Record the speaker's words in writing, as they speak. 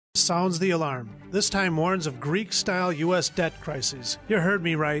sounds the alarm. This time warns of Greek-style U.S. debt crises. You heard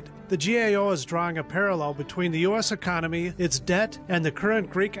me right. The GAO is drawing a parallel between the U.S. economy, its debt, and the current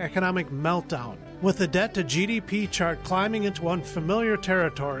Greek economic meltdown. With the debt-to-GDP chart climbing into unfamiliar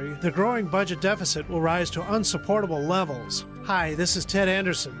territory, the growing budget deficit will rise to unsupportable levels. Hi, this is Ted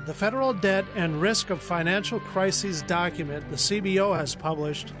Anderson. The Federal Debt and Risk of Financial Crises document the CBO has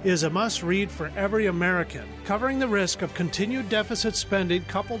published is a must-read for every American, covering the risk of continued deficit spending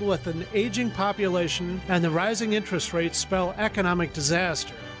coupled with an aging population and the rising interest rates spell economic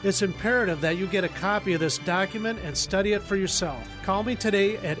disaster. It's imperative that you get a copy of this document and study it for yourself. Call me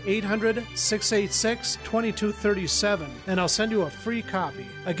today at 800-686-2237 and I'll send you a free copy.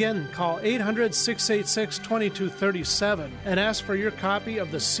 Again, call 800-686-2237 and ask for your copy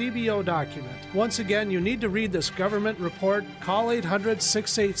of the CBO document. Once again, you need to read this government report. Call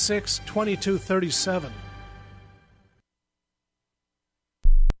 800-686-2237.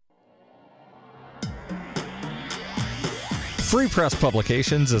 Free Press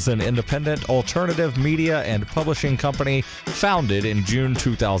Publications is an independent alternative media and publishing company founded in June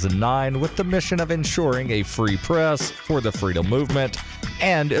 2009 with the mission of ensuring a free press for the freedom movement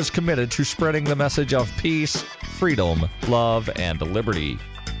and is committed to spreading the message of peace, freedom, love, and liberty.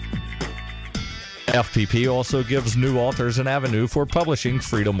 FPP also gives new authors an avenue for publishing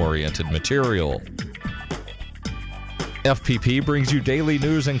freedom-oriented material. FPP brings you daily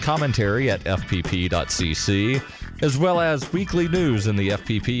news and commentary at fpp.cc, as well as weekly news in the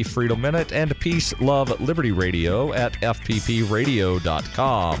FPP Freedom Minute and Peace, Love, Liberty Radio at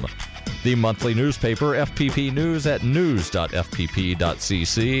fppradio.com. The monthly newspaper FPP News at news.fpp.cc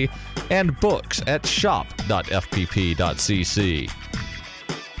and books at shop.fpp.cc.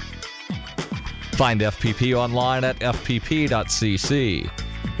 Find FPP online at fpp.cc.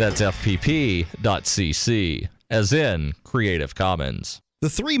 That's fpp.cc, as in Creative Commons. The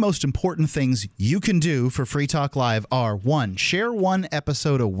three most important things you can do for Free Talk Live are: 1, share one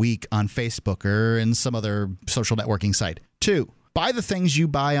episode a week on Facebook or in some other social networking site. 2, buy the things you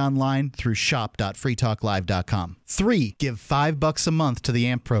buy online through shop.freetalklive.com. 3, give $5 a month to the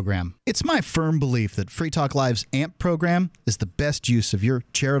AMP program. It's my firm belief that Free Talk Live's AMP program is the best use of your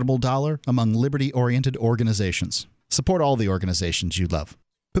charitable dollar among liberty-oriented organizations. Support all the organizations you love,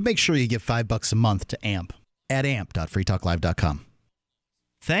 but make sure you give $5 a month to AMP at amp.freetalklive.com.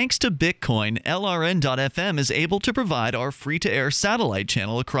 Thanks to Bitcoin, LRN.FM is able to provide our free-to-air satellite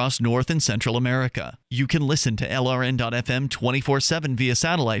channel across North and Central America. You can listen to LRN.FM 24/7 via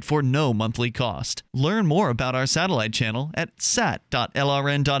satellite for no monthly cost. Learn more about our satellite channel at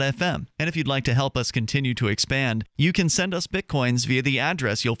sat.lrn.fm. And if you'd like to help us continue to expand, you can send us Bitcoins via the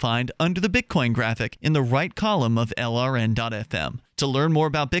address you'll find under the Bitcoin graphic in the right column of LRN.FM. To learn more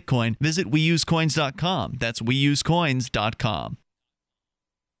about Bitcoin, visit weusecoins.com. That's weusecoins.com.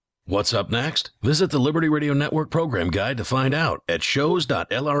 What's up next? Visit the Liberty Radio Network program guide to find out at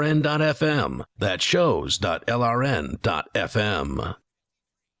shows.lrn.fm. That's shows.lrn.fm.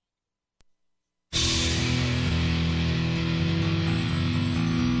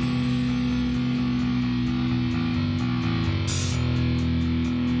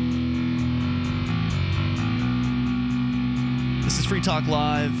 This is Free Talk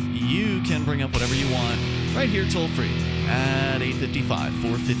Live. You can bring up whatever you want right here toll free at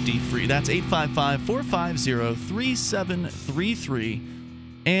 855-450-FREE. That's 855-450-3733.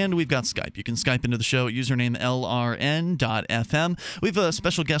 And we've got Skype. You can Skype into the show at username LRN.FM. We have a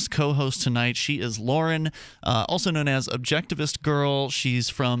special guest co-host tonight. She is Lauren, also known as Objectivist Girl.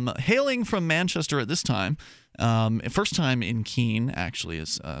 She's hailing from Manchester at this time. First time in Keene, actually,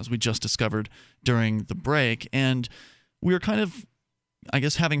 as we just discovered during the break. And we were kind of, I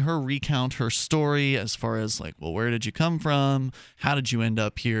guess, having her recount her story as far as like, well, where did you come from? How did you end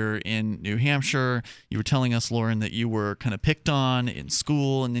up here in New Hampshire? You were telling us, Lauren, that you were kind of picked on in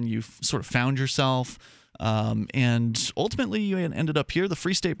school and then you sort of found yourself. And ultimately, you ended up here. The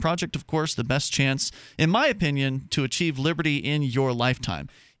Free State Project, of course, the best chance, in my opinion, to achieve liberty in your lifetime.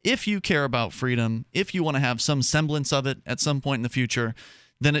 If you care about freedom, if you want to have some semblance of it at some point in the future,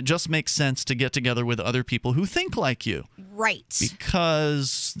 then it just makes sense to get together with other people who think like you. Right.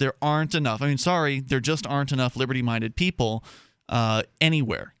 Because there aren't enough. There just aren't enough liberty-minded people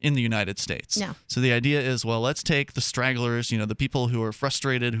anywhere in the United States. No. So the idea is, well, let's take the stragglers, the people who are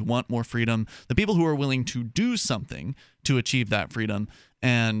frustrated, who want more freedom, the people who are willing to do something to achieve that freedom.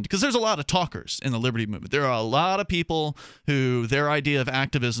 And because there's a lot of talkers in the liberty movement. There are a lot of people who their idea of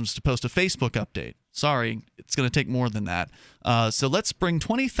activism is to post a Facebook update. Sorry, it's going to take more than that. So let's bring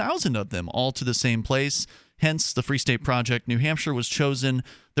 20,000 of them all to the same place. Hence, the Free State Project New Hampshire was chosen.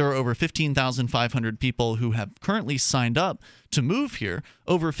 There are over 15,500 people who have currently signed up to move here.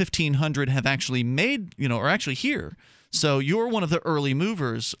 Over 1,500 have actually made, are actually here. So you're one of the early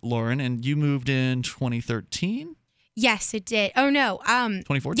movers, Lauren, and you moved in 2013? Yes, it did. Oh, no.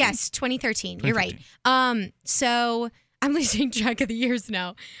 2014? Yes, 2013. You're right. So I'm losing track of the years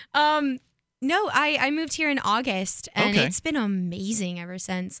now. No, I moved here in August, and it's been amazing ever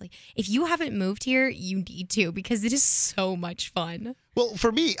since. Like, if you haven't moved here, you need to, because it is so much fun. Well,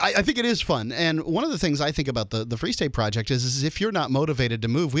 for me, I think it is fun. And one of the things I think about the Free State Project is if you're not motivated to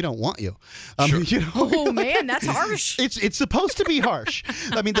move, we don't want you. Sure. Oh, man, that's harsh. It's supposed to be harsh.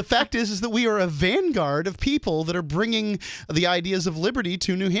 I mean, the fact is that we are a vanguard of people that are bringing the ideas of liberty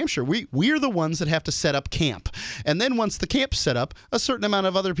to New Hampshire. We're the ones that have to set up camp. And then once the camp's set up, a certain amount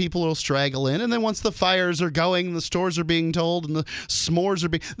of other people will straggle in. And then once the fires are going, and the stores are being told, and the s'mores are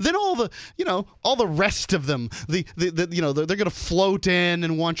being, then all the rest of them, they're going to float in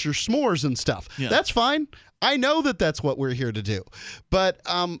and want your s'mores and stuff. Yeah. That's fine. I know that that's what we're here to do. But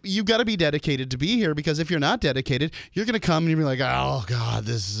you've got to be dedicated to be here, because if you're not dedicated, you're going to come and you're going to be like, oh, God,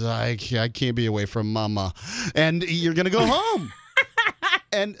 I can't be away from Mama. And you're going to go home.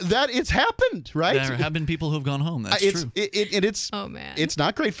 And it's happened, right? There have been people who've gone home. That's true. Oh, man. It's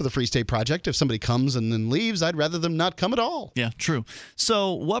not great for the Free State Project. If somebody comes and then leaves, I'd rather them not come at all. Yeah, true.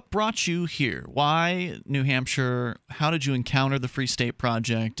 So what brought you here? Why New Hampshire? How did you encounter the Free State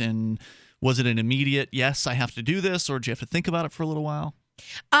Project? And was it an immediate, yes, I have to do this, or did you have to think about it for a little while?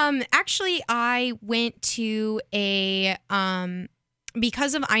 Actually, I went to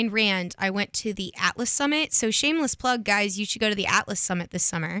because of Ayn Rand, I went to the Atlas Summit. So shameless plug, guys, you should go to the Atlas Summit this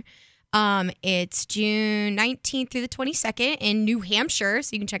summer. It's June 19th through the 22nd in New Hampshire,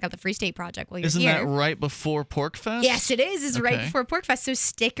 so you can check out the Free State Project while you're here. here. Isn't that right before PorcFest? Yes, it is. It's right before PorcFest, so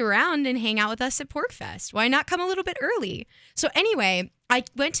stick around and hang out with us at PorcFest. Why not come a little bit early? So anyway, I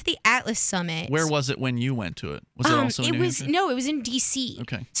went to the Atlas Summit. Where was it when you went to it? Was it also in New Hampshire? No, it was in D.C.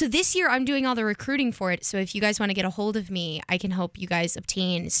 Okay. So this year I'm doing all the recruiting for it. So if you guys want to get a hold of me, I can help you guys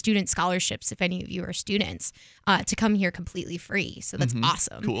obtain student scholarships, if any of you are students, to come here completely free. So that's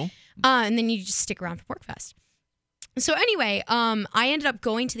awesome. Cool. And then you just stick around for PorcFest. So anyway, I ended up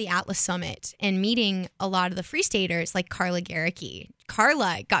going to the Atlas Summit and meeting a lot of the Free Staters, like Carla Garricky.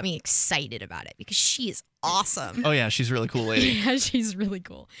 Carla got me excited about it because she is awesome. Oh, yeah, she's a really cool lady. Yeah, she's really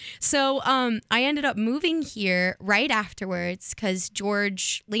cool. So I ended up moving here right afterwards because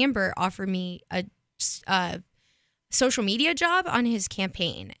George Lambert offered me a social media job on his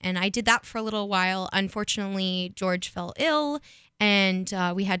campaign. And I did that for a little while. Unfortunately, George fell ill, and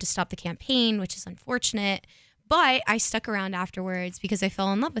we had to stop the campaign, which is unfortunate. But I stuck around afterwards because I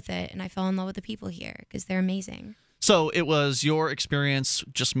fell in love with it, and I fell in love with the people here because they're amazing. So it was your experience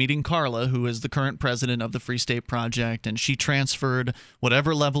just meeting Carla, who is the current president of the Free State Project, and she transferred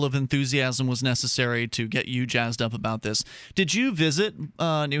whatever level of enthusiasm was necessary to get you jazzed up about this. Did you visit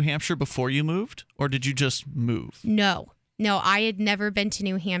New Hampshire before you moved, or did you just move? No, I had never been to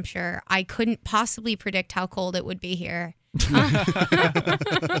New Hampshire. I couldn't possibly predict how cold it would be here. But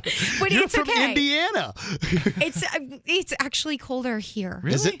You're it's from okay. Indiana. It's actually colder here.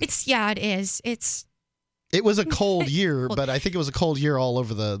 Really? Is it? Yeah, it is. It was a cold year, but I think it was a cold year all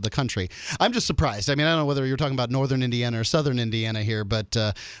over the country. I'm just surprised. I mean, I don't know whether you're talking about northern Indiana or southern Indiana here, but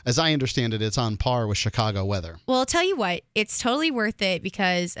as I understand it, it's on par with Chicago weather. Well, I'll tell you what, it's totally worth it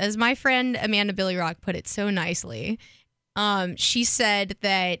because, as my friend Amanda Billy Rock put it so nicely, she said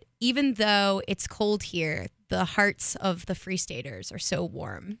that even though it's cold here, the hearts of the Free Staters are so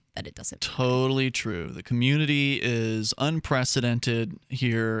warm that it doesn't matter. Totally true. The community is unprecedented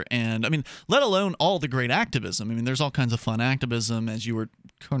here, and I mean, let alone all the great activism. I mean, there's all kinds of fun activism, as you were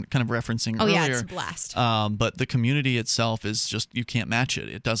kind of referencing earlier. Oh yeah, it's a blast. But the community itself is just, you can't match it.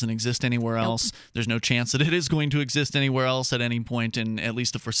 It doesn't exist anywhere else. There's no chance that it is going to exist anywhere else at any point in at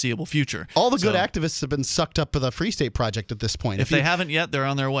least the foreseeable future. All the good activists have been sucked up with the Free State Project at this point. If they haven't yet, they're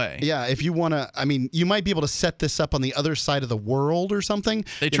on their way. Yeah, if you want to, I mean, you might be able to set this up on the other side of the world or something.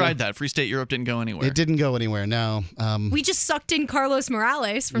 They tried that. Free State Europe didn't go anywhere. It didn't go anywhere, no. We just sucked in Carlos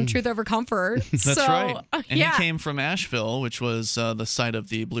Morales from Truth Over Comfort. That's right. And yeah. he came from Asheville, which was the site of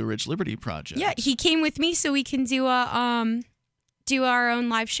the Blue Ridge Liberty Project. Yeah, he came with me so we can do our own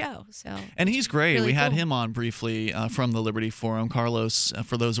live show. And he's great. Really we had cool. him on briefly from the Liberty Forum. Carlos,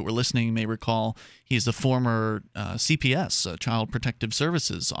 for those that were listening, may recall he's the former CPS, Child Protective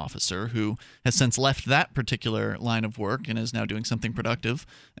Services officer, who has since left that particular line of work and is now doing something productive.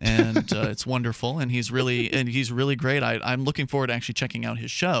 And it's wonderful. And he's really great. I'm looking forward to actually checking out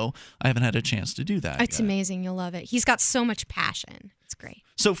his show. I haven't had a chance to do that. It's amazing. You'll love it. He's got so much passion. It's great.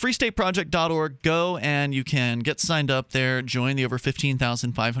 So freestateproject.org, go and you can get signed up there, join the over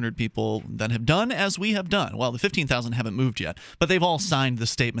 15,500 people that have done as we have done. Well, the 15,000 haven't moved yet, but they've all signed the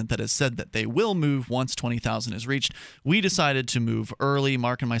statement that has said that they will move once 20,000 is reached. We decided to move early.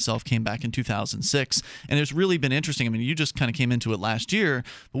 Mark and myself came back in 2006, and it's really been interesting. I mean, you just kind of came into it last year,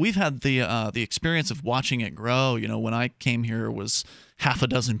 but we've had the experience of watching it grow. You know, when I came here, it was half a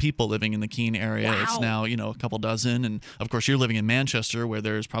dozen people living in the Keene area. Wow. It's now, a couple dozen. And of course, you're living in Manchester where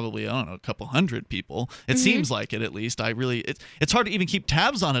there's probably, a couple hundred people. It seems like it, at least. It's hard to even keep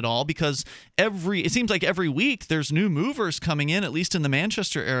tabs on it all because it seems like every week there's new movers coming in, at least in the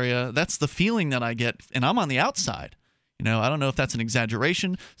Manchester area. That's the feeling that I get. And I'm on the outside. I don't know if that's an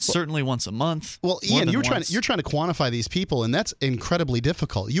exaggeration. Certainly once a month. Well, Ian, you're trying to quantify these people, and that's incredibly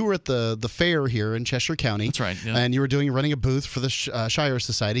difficult. You were at the fair here in Cheshire County. That's right. Yeah. And you were running a booth for the Shire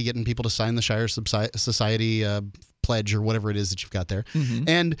Society, getting people to sign the Shire Society pledge or whatever it is that you've got there. Mm-hmm.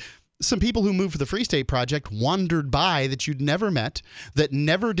 And some people who moved for the Free State Project wandered by that you'd never met, that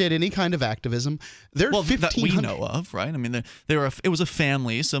never did any kind of activism. They're 1,500 that we know of, right? I mean, it was a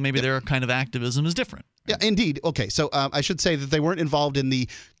family, so maybe their kind of activism is different. Yeah, indeed. Okay, so I should say that they weren't involved in the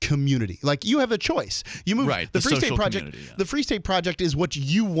community. Like, you have a choice. You move right, the Free State Project. Yeah. The Free State Project is what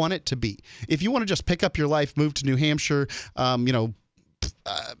you want it to be. If you want to just pick up your life, move to New Hampshire,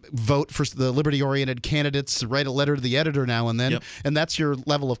 vote for the liberty-oriented candidates, write a letter to the editor now and then, and that's your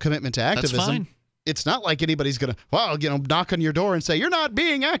level of commitment to activism. That's fine. It's not like anybody's going to, knock on your door and say, you're not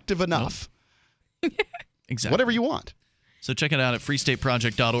being active enough. Nope. Exactly. Whatever you want. So check it out at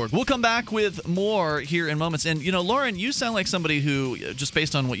freestateproject.org. We'll come back with more here in moments. And, Lauren, you sound like somebody who, just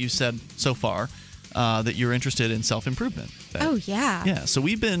based on what you said so far, that you're interested in self-improvement. Oh, yeah. Yeah, so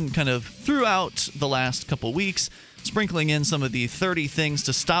we've been kind of throughout the last couple weeks sprinkling in some of the 30 things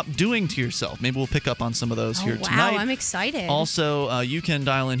to stop doing to yourself. Maybe we'll pick up on some of those here tonight. Wow, I'm excited. Also, you can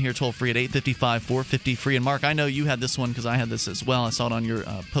dial in here toll-free at 855-450-FREE. And, Mark, I know you had this one because I had this as well. I saw it on your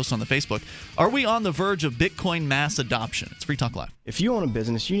post on the Facebook. Are we on the verge of Bitcoin mass adoption? It's Free Talk Live. If you own a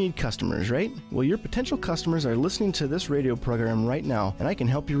business, you need customers, right? Well, your potential customers are listening to this radio program right now, and I can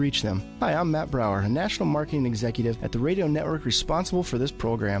help you reach them. Hi, I'm Matt Brower, a national marketing executive at the radio network responsible for this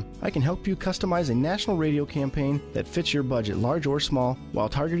program. I can help you customize a national radio campaign that fits your budget, large or small, while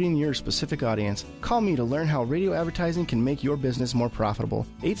targeting your specific audience. Call me to learn how radio advertising can make your business more profitable.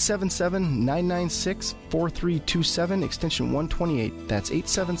 877-996-4327, extension 128. That's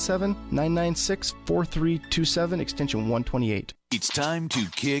 877-996-4327, extension 128. It's time to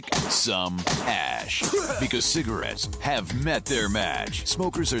kick some ash because cigarettes have met their match.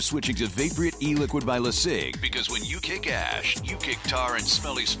 Smokers are switching to Vaporite e-liquid by LeSig because when you kick ash, you kick tar and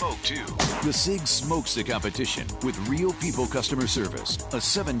smelly smoke too. LeSig smokes the competition with real people customer service, a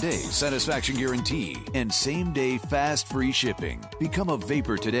 7-day satisfaction guarantee, and same-day fast free shipping. Become a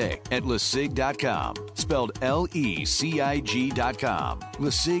vapor today at LeSig.com, spelled LECIG.com.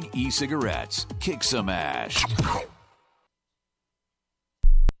 LeSig e-cigarettes. Kick some ash.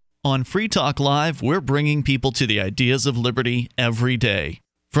 On Free Talk Live, we're bringing people to the ideas of liberty every day.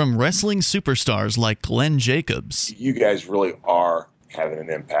 From wrestling superstars like Glenn Jacobs. You guys really are having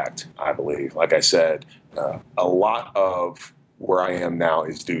an impact, I believe. Like I said, a lot of where I am now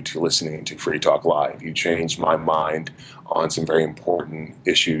is due to listening to Free Talk Live. You changed my mind on some very important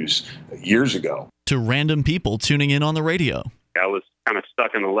issues years ago. To random people tuning in on the radio. I was kind of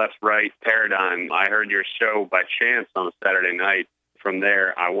stuck in the left-right paradigm. I heard your show by chance on a Saturday night. From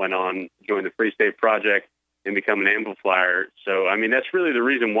there, I went on, joined the Free State Project, and become an amplifier. So, I mean, that's really the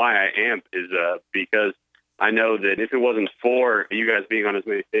reason why I amp is because I know that if it wasn't for you guys being on as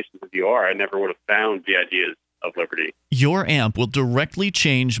many stations as you are, I never would have found the ideas of liberty. Your amp will directly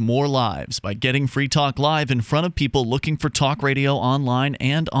change more lives by getting Free Talk Live in front of people looking for talk radio online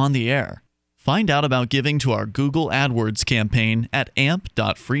and on the air. Find out about giving to our Google AdWords campaign at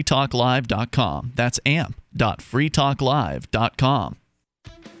amp.freetalklive.com. That's amp.freetalklive.com.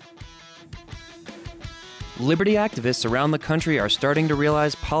 Liberty activists around the country are starting to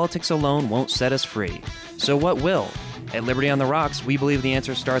realize politics alone won't set us free. So what will? At Liberty on the Rocks, we believe the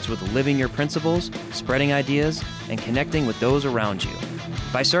answer starts with living your principles, spreading ideas, and connecting with those around you.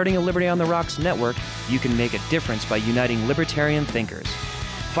 By starting a Liberty on the Rocks network, you can make a difference by uniting libertarian thinkers.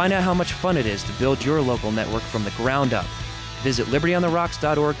 Find out how much fun it is to build your local network from the ground up. Visit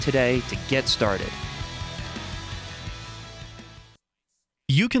libertyontherocks.org today to get started.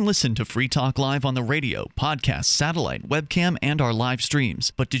 You can listen to Free Talk Live on the radio, podcast, satellite, webcam, and our live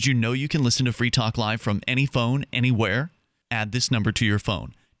streams. But did you know you can listen to Free Talk Live from any phone, anywhere? Add this number to your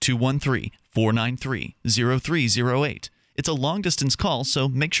phone, 213-493-0308. It's a long-distance call, so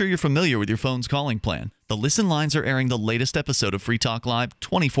make sure you're familiar with your phone's calling plan. The Listen Lines are airing the latest episode of Free Talk Live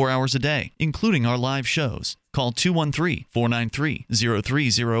 24 hours a day, including our live shows. Call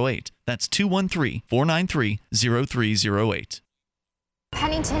 213-493-0308. That's 213-493-0308.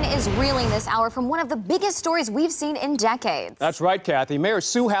 Pennington is reeling this hour from one of the biggest stories we've seen in decades. That's right, Kathy. Mayor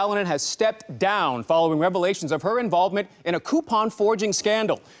Sue Hallinan has stepped down following revelations of her involvement in a coupon forging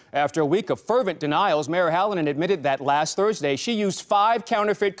scandal. After a week of fervent denials, Mayor Hallinan admitted that last Thursday she used 5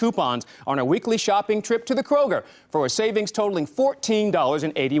 counterfeit coupons on a weekly shopping trip to the Kroger for a savings totaling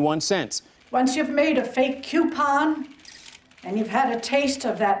 $14.81. Once you've made a fake coupon and you've had a taste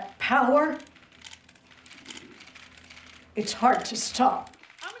of that power, it's hard to stop.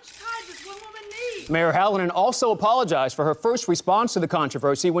 How much time does one woman need? Mayor Hallinan also apologized for her first response to the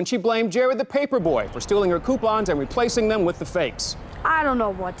controversy when she blamed Jared the paperboy for stealing her coupons and replacing them with the fakes. I don't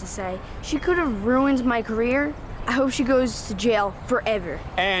know what to say. She could have ruined my career. I hope she goes to jail forever.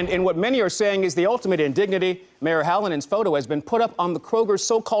 And in what many are saying is the ultimate indignity, Mayor Hallinan's photo has been put up on the Kroger's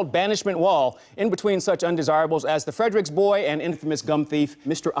so-called banishment wall in between such undesirables as the Fredericks boy and infamous gum thief,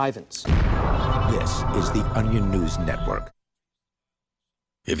 Mr. Ivins. This is the Onion News Network.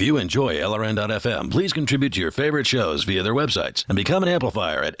 If you enjoy LRN.FM, please contribute to your favorite shows via their websites and become an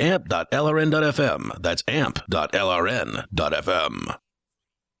amplifier at amp.lrn.fm. That's amp.lrn.fm.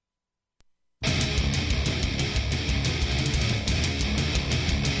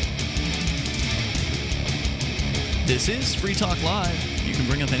 This is Free Talk Live. You can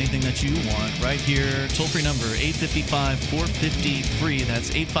bring up anything that you want right here. Toll-free number 855-450-FREE.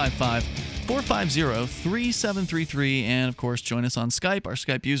 That's 855-450-3733. And, of course, join us on Skype. Our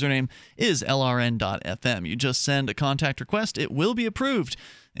Skype username is lrn.fm. You just send a contact request. It will be approved.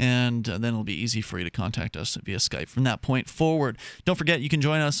 And then it'll be easy for you to contact us via Skype from that point forward. Don't forget, you can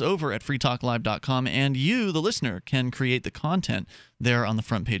join us over at freetalklive.com, and you, the listener, can create the content there on the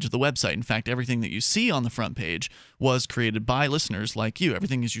front page of the website. In fact, everything that you see on the front page was created by listeners like you.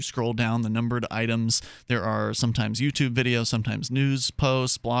 Everything as you scroll down, the numbered items, there are sometimes YouTube videos, sometimes news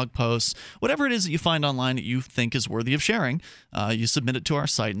posts, blog posts, whatever it is that you find online that you think is worthy of sharing, you submit it to our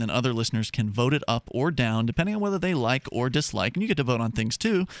site, and then other listeners can vote it up or down, depending on whether they like or dislike. And you get to vote on things,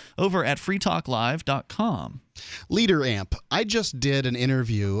 too, over at freetalklive.com. Leader Amp. I just did an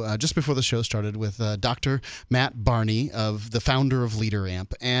interview just before the show started with Dr. Matt Barney, the founder of Leader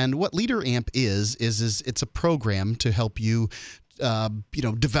Amp. And what Leader Amp is it's a program to help you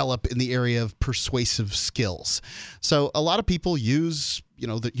develop in the area of persuasive skills. So a lot of people use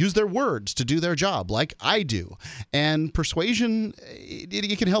their words to do their job, like I do. And persuasion,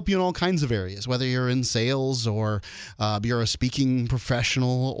 it can help you in all kinds of areas, whether you're in sales or you're a speaking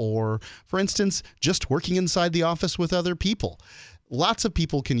professional or, for instance, just working inside the office with other people. Lots of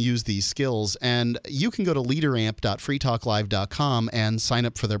people can use these skills, and you can go to leaderamp.freetalklive.com and sign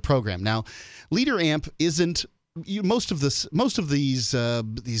up for their program. Now, Leader Amp isn't most of these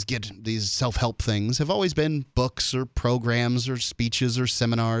self-help things have always been books or programs or speeches or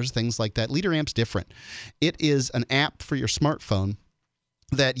seminars, things like that. Leader Amp's different. It is an app for your smartphone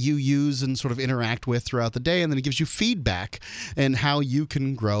that you use and sort of interact with throughout the day, and then it gives you feedback and how you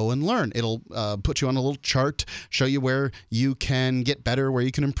can grow and learn. It'll put you on a little chart, show you where you can get better, where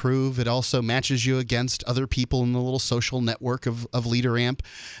you can improve. It also matches you against other people in the little social network of Leader Amp.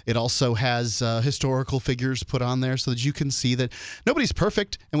 It also has historical figures put on there so that you can see that nobody's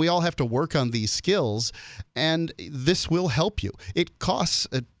perfect and we all have to work on these skills, and this will help you. It costs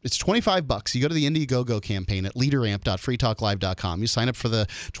it's $25. You go to the Indiegogo campaign at leaderamp.freetalklive.com. You sign up for the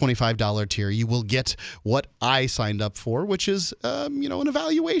 $25 tier. You will get what I signed up for, which is an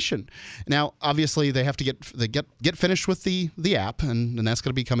evaluation. Now, obviously, they have to get finished with the app, and that's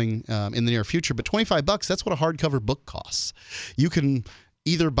going to be coming in the near future. But $25, that's what a hardcover book costs. You can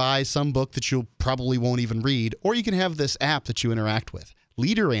either buy some book that you probably won't even read, or you can have this app that you interact with.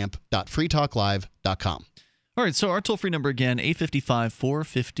 leaderamp.freetalklive.com. All right, so our toll-free number again,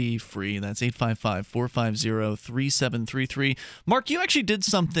 855-450-FREE. That's 855-450-3733. Mark, you actually did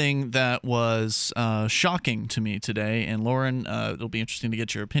something that was shocking to me today, and Lauren, it'll be interesting to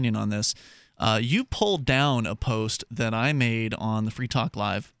get your opinion on this. You pulled down a post that I made on the Free Talk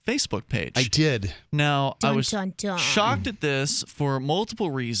Live Facebook page. I did. Now, I was shocked at this for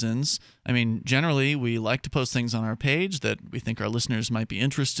multiple reasons. I mean, generally, we like to post things on our page that we think our listeners might be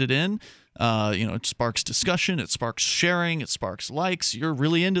interested in. It sparks discussion, it sparks sharing, it sparks likes. You're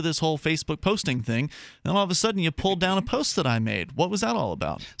really into this whole Facebook posting thing. Then all of a sudden, you pulled down a post that I made. What was that all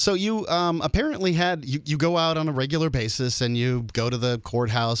about? So you apparently you go out on a regular basis and you go to the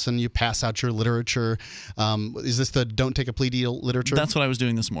courthouse and you pass out your literature. Is this the Don't Take a Plea Deal literature? That's what I was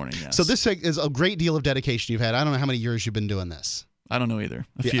doing this morning, yes. So this is a great deal of dedication you've had. I don't know how many years you've been doing this. I don't know either.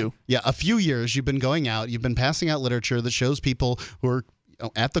 A few. Yeah, a few years you've been going out. You've been passing out literature that shows people who are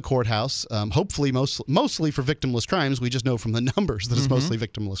at the courthouse, hopefully mostly for victimless crimes. We just know from the numbers that it's mostly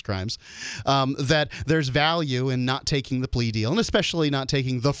victimless crimes, that there's value in not taking the plea deal, and especially not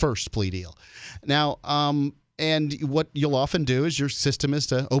taking the first plea deal. Now, and what you'll often do is your system is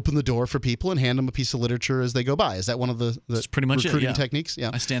to open the door for people and hand them a piece of literature as they go by. Is that one of the That's pretty much recruiting techniques? Yeah.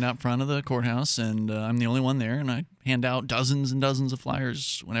 I stand out in front of the courthouse, and I'm the only one there, and I hand out dozens and dozens of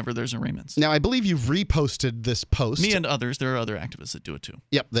flyers whenever there's arraignments. Now, I believe you've reposted this post. Me and others. There are other activists that do it too.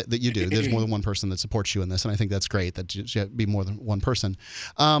 Yep, that you do. There's more than one person that supports you in this, and I think that's great that you should be more than one person.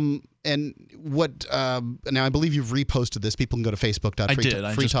 And what now I believe you've reposted this. People can go to Facebook.free I did.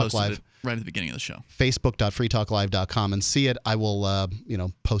 I just posted Live. it right at the beginning of the show. Facebook.freetalklive.com and see it. I will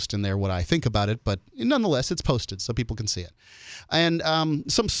post in there what I think about it, but nonetheless it's posted so people can see it. And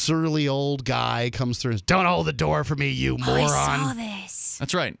some surly old guy comes through and says, "Don't hold the door for me, you moron." I saw this.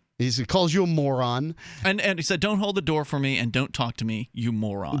 That's right. He calls you a moron. And he said, "Don't hold the door for me and don't talk to me, you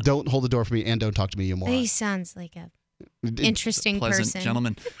moron." Don't hold the door for me and don't talk to me, you moron. He sounds like a interesting pleasant person.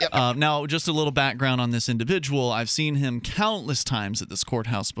 Gentleman. Now, just a little background on this individual. I've seen him countless times at this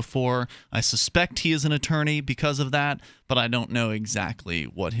courthouse before. I suspect he is an attorney because of that, but I don't know exactly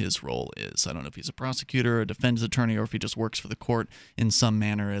what his role is. I don't know if he's a prosecutor, a defense attorney, or if he just works for the court in some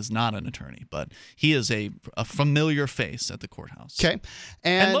manner as not an attorney. But he is a familiar face at the courthouse. Okay.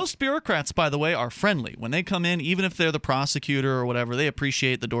 And most bureaucrats, by the way, are friendly. When they come in, even if they're the prosecutor or whatever, they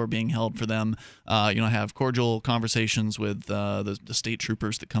appreciate the door being held for them. Have cordial conversations with the state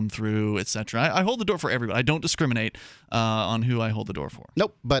troopers that come through, etc. I hold the door for everybody. I don't discriminate on who I hold the door for.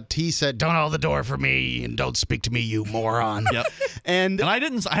 Nope, but he said, "Don't hold the door for me and don't speak to me, you moron." Yep. And I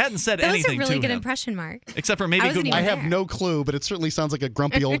hadn't said That was anything a really to good him. impression, Mark. Except for maybe good morning. I have no clue, but it certainly sounds like a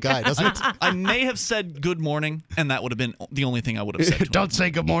grumpy old guy, doesn't it? I may have said good morning, and that would have been the only thing I would have said to him. Don't say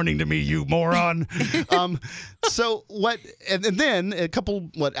good morning to me, you moron. So what? And then a couple,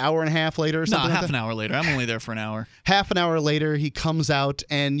 hour and a half later or something? No, half an hour later. I'm only there for an hour. Half an hour later, he comes out,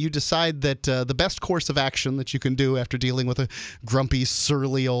 and you decide that the best course of action that you can do after dealing with a grumpy,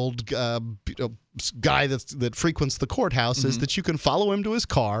 surly old guy that frequents the courthouse is that you can follow him to his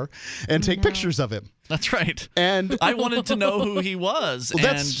car and take pictures of him. That's right. And I wanted to know who he was. Well,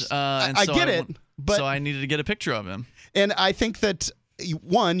 I get it, but so I needed to get a picture of him. And I think that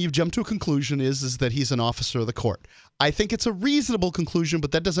one, you've jumped to a conclusion is that he's an officer of the court. I think it's a reasonable conclusion,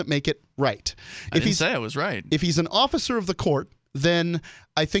 but that doesn't make it right. I didn't say I was right. If he's an officer of the court, then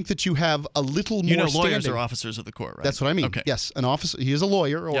I think that you have a little more lawyers standing. are officers of the court, right? That's what I mean. Okay. Yes, an officer. He is a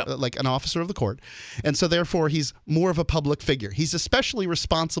lawyer, or like an officer of the court, and so therefore he's more of a public figure. He's especially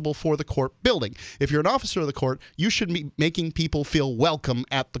responsible for the court building. If you're an officer of the court, you should be making people feel welcome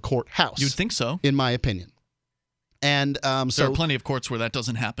at the courthouse. You'd think so, in my opinion. And there are plenty of courts where that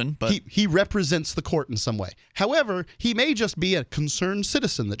doesn't happen, but he represents the court in some way. However, he may just be a concerned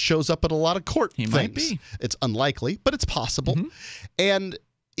citizen that shows up at a lot of court things. Might be. It's unlikely, but it's possible. And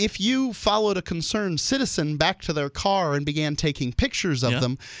if you followed a concerned citizen back to their car and began taking pictures of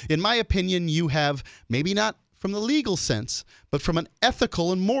them, in my opinion, you have maybe not from the legal sense, but from an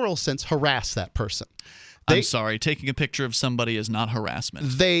ethical and moral sense, harassed that person. I'm sorry, taking a picture of somebody is not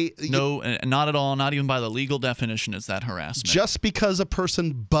harassment. No, not at all. Not even by the legal definition is that harassment. Just because a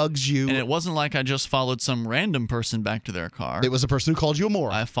person bugs you. And it wasn't like I just followed some random person back to their car. It was a person who called you a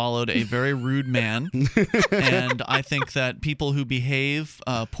moron. I followed a very rude man. And I think that people who behave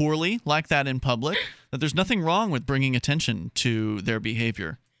poorly like that in public, that there's nothing wrong with bringing attention to their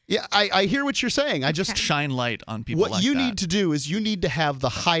behavior. Yeah, I hear what you're saying. I just shine light on people like that. What you need to do is you need to have the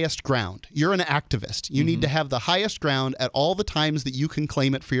highest ground. You're an activist. You need to have the highest ground at all the times that you can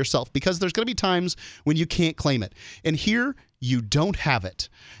claim it for yourself, because there's going to be times when you can't claim it. And here, you don't have it.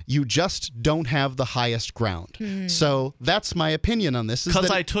 You just don't have the highest ground. So that's my opinion on this.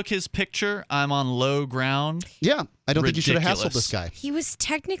 Because I took his picture, I'm on low ground. Yeah, I don't think you should have hassled this guy. He was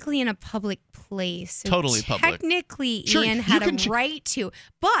technically in a public place. So totally public. Technically, Ian had a right to.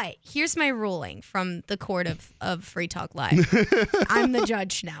 But here's my ruling from the court of Free Talk Live. I'm the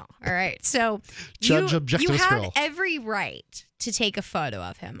judge now. All right. So you had every right to take a photo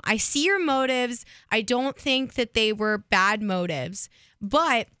of him. I see your motives. I don't think that they were bad motives.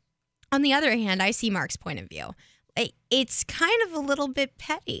 But on the other hand, I see Mark's point of view. It's kind of a little bit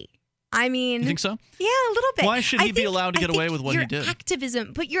petty. I mean, you think so? Yeah, a little bit. Why should he be allowed to get away with what he did?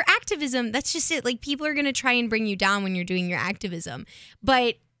 But your activism, that's just it. Like, people are going to try and bring you down when you're doing your activism.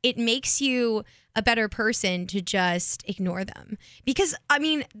 But it makes you a better person to just ignore them. Because, I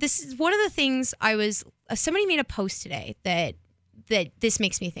mean, this is one of the things somebody made a post today that this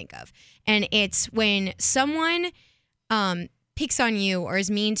makes me think of. And it's when someone picks on you or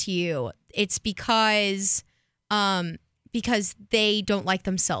is mean to you, it's because they don't like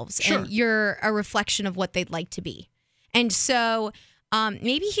themselves. Sure. And you're a reflection of what they'd like to be. And so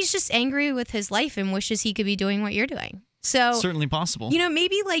maybe he's just angry with his life and wishes he could be doing what you're doing. So certainly possible.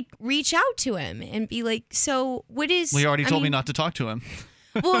 Maybe like reach out to him and be like, so what is... Well, he already told me not to talk to him.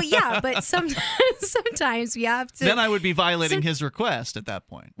 Well, yeah, but sometimes we have to... Then I would be violating his request at that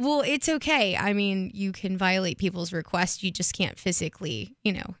point. Well, it's okay. I mean, you can violate people's requests. You just can't physically,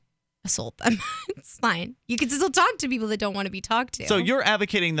 assault them. It's fine. You can still talk to people that don't want to be talked to. So you're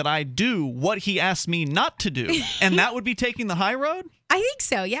advocating that I do what he asked me not to do, and that would be taking the high road? I think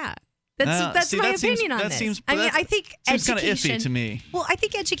so, yeah. That's my opinion on this. I think seems education... kind of iffy to me. Well, I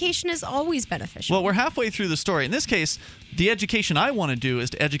think education is always beneficial. Well, we're halfway through the story. In this case, the education I want to do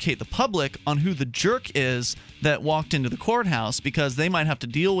is to educate the public on who the jerk is that walked into the courthouse, because they might have to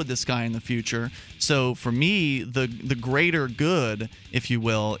deal with this guy in the future. So for me, the greater good, if you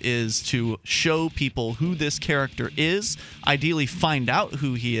will, is to show people who this character is, ideally find out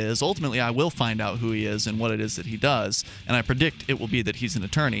who he is. Ultimately, I will find out who he is and what it is that he does, and I predict it will be that he's an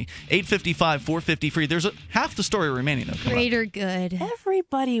attorney. 855-450-FREE. There's half the story remaining. Greater good.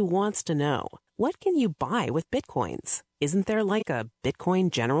 Everybody wants to know, what can you buy with Bitcoins? Isn't there like a Bitcoin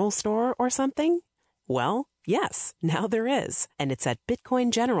general store or something? Well, yes, now there is, and it's at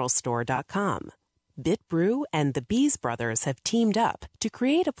BitcoinGeneralStore.com. BitBrew and the Bees Brothers have teamed up to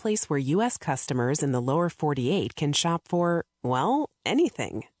create a place where U.S. customers in the lower 48 can shop for, well,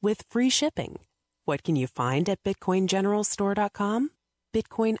 anything with free shipping. What can you find at BitcoinGeneralStore.com?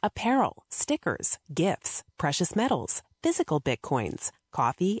 Bitcoin apparel, stickers, gifts, precious metals, physical Bitcoins,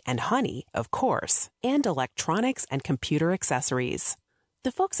 coffee and honey, of course, and electronics and computer accessories.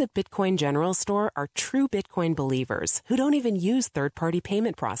 The folks at Bitcoin General Store are true Bitcoin believers who don't even use third-party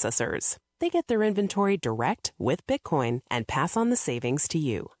payment processors. They get their inventory direct with Bitcoin and pass on the savings to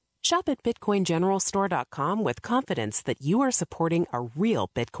you. Shop at BitcoinGeneralStore.com with confidence that you are supporting a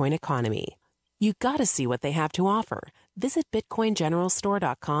real Bitcoin economy. You gotta see what they have to offer. Visit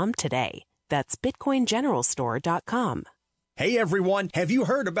BitcoinGeneralStore.com today. That's BitcoinGeneralStore.com. Hey everyone, have you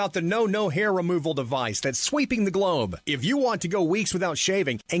heard about the No hair removal device that's sweeping the globe? If you want to go weeks without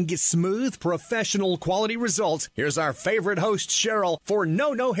shaving and get smooth, professional quality results, here's our favorite host, Cheryl, for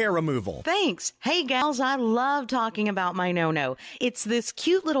No hair removal. Thanks. Hey gals, I love talking about my No. It's this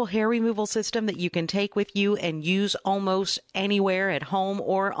cute little hair removal system that you can take with you and use almost anywhere at home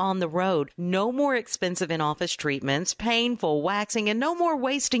or on the road. No more expensive in-office treatments, painful waxing, and no more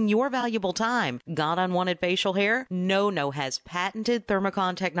wasting your valuable time. Got unwanted facial hair? No has patented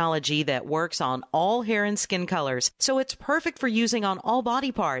thermocon technology that works on all hair and skin colors, so it's perfect for using on all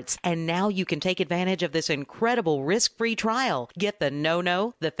body parts. And now you can take advantage of this incredible risk-free trial. Get the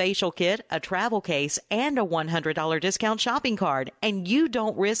No, the facial kit, a travel case, and a $100 discount shopping card, and you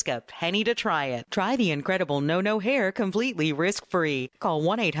don't risk a penny to try it. Try the incredible No hair completely risk-free. Call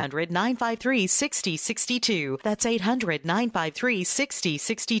 1-800-953-6062. That's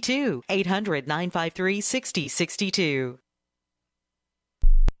 800-953-6062. 800-953-6062.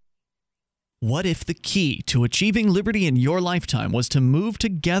 What if the key to achieving liberty in your lifetime was to move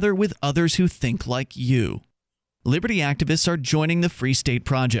together with others who think like you? Liberty activists are joining the Free State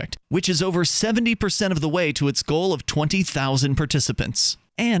Project, which is over 70% of the way to its goal of 20,000 participants.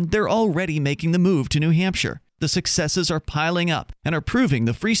 And they're already making the move to New Hampshire. The successes are piling up and are proving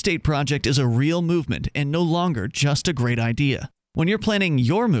the Free State Project is a real movement and no longer just a great idea. When you're planning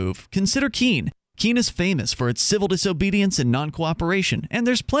your move, consider Keene. Keene is famous for its civil disobedience and non-cooperation, and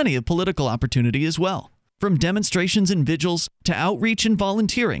there's plenty of political opportunity as well. From demonstrations and vigils to outreach and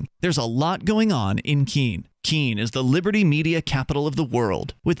volunteering, there's a lot going on in Keene. Keene is the liberty media capital of the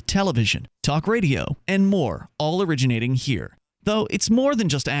world, with television, talk radio, and more, all originating here. Though it's more than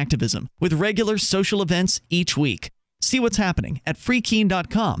just activism, with regular social events each week. See what's happening at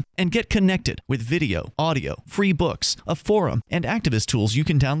freekeene.com and get connected with video, audio, free books, a forum, and activist tools you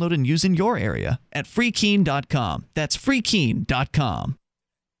can download and use in your area at freekeene.com. That's freekeene.com.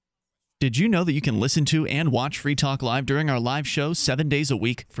 Did you know that you can listen to and watch Free Talk Live during our live show 7 days a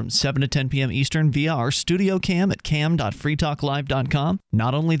week from 7 to 10 p.m. Eastern via our studio cam at cam.freetalklive.com?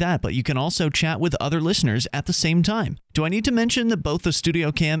 Not only that, but you can also chat with other listeners at the same time. Do I need to mention that both the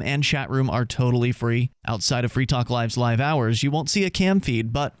studio cam and chat room are totally free? Outside of Free Talk Live's live hours, you won't see a cam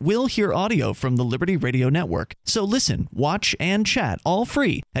feed, but will hear audio from the Liberty Radio Network. So listen, watch, and chat all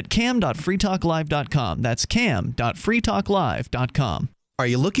free at cam.freetalklive.com. That's cam.freetalklive.com. Are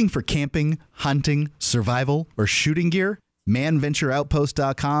you looking for camping, hunting, survival, or shooting gear?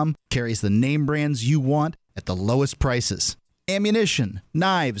 ManVentureOutpost.com carries the name brands you want at the lowest prices. ammunition,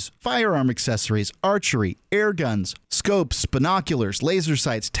 knives, firearm accessories, archery, air guns, scopes, binoculars, laser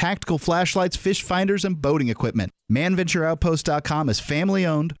sights, tactical flashlights, fish finders, and boating equipment. ManVentureOutpost.com is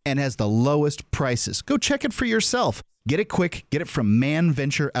family-owned and has the lowest prices. Go check it for yourself. Get it quick. Get it from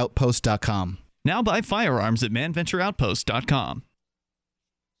ManVentureOutpost.com. Now buy firearms at ManVentureOutpost.com.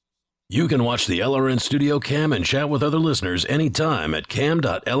 You can watch the LRN Studio Cam and chat with other listeners anytime at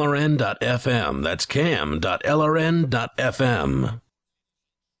cam.lrn.fm. That's cam.lrn.fm.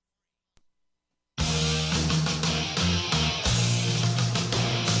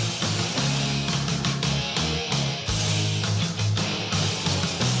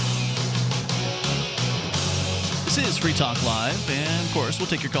 This is Free Talk Live, and of course, we'll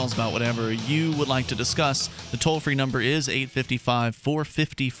take your calls about whatever you would like to discuss. The toll-free number is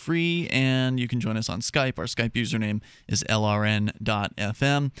 855-450-FREE, and you can join us on Skype. Our Skype username is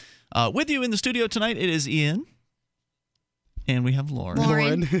lrn.fm. With you in the studio tonight, it is Ian. And we have Lauren. Oh, Sorry,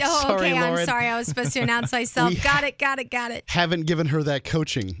 okay. Lauren. I'm sorry. I was supposed to announce myself. Got it. Haven't given her that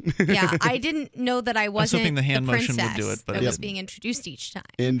coaching. Yeah, I didn't know that I wasn't hoping the hand motion princess would do it, but that it was didn't. being introduced each time.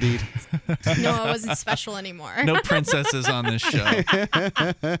 Indeed. No, I wasn't special anymore. No princesses on this show. We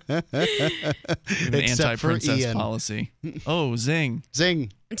have an Except for anti-princess Ian. policy. Oh, zing.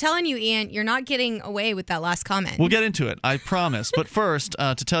 Zing. I'm telling you, Ian, you're not getting away with that last comment. We'll get into it, I promise. But first,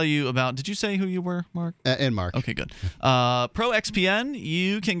 to tell you about, did you say who you were, Mark? And Mark. Okay, good. ProXPN,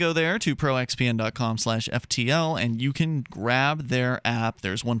 you can go there to proxpn.com/FTL, and you can grab their app.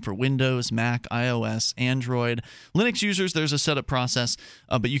 There's one for Windows, Mac, iOS, Android. Linux users, there's a setup process,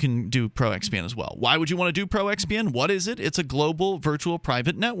 but you can do ProXPN as well. Why would you want to do ProXPN? What is it? It's a global virtual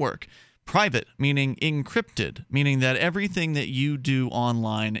private network. Private, meaning encrypted, meaning that everything that you do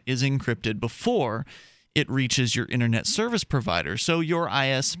online is encrypted before it reaches your internet service provider. So your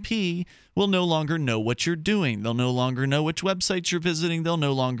ISP will no longer know what you're doing. They'll no longer know which websites you're visiting. They'll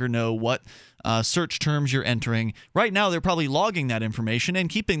no longer know what search terms you're entering. Right now, they're probably logging that information and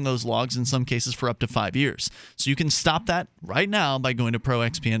keeping those logs in some cases for up to 5 years. So you can stop that right now by going to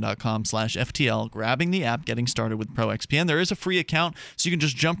proxpn.com/FTL, grabbing the app, getting started with ProXPN. There is a free account, so you can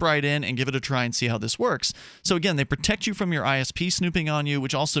just jump right in and give it a try and see how this works. So again, they protect you from your ISP snooping on you,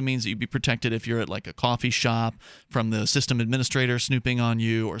 which also means that you'd be protected if you're at like a coffee shop from the system administrator snooping on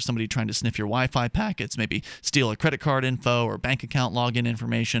you, or somebody trying to sniff your Wi-Fi packets, maybe steal a credit card info or bank account login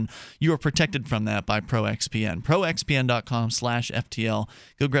information. You are protected from that by ProXPN. ProXPN.com/FTL.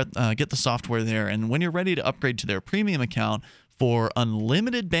 Go get the software there, and when you're ready to upgrade to their premium account for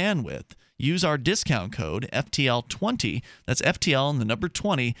unlimited bandwidth, use our discount code FTL20. That's FTL and the number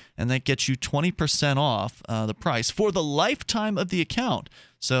 20, and that gets you 20% off the price for the lifetime of the account.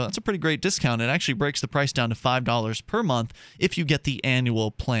 So that's a pretty great discount. It actually breaks the price down to $5 per month if you get the annual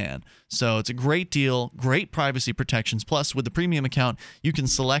plan. So it's a great deal, great privacy protections. Plus, with the premium account, you can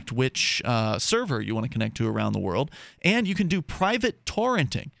select which server you want to connect to around the world, and you can do private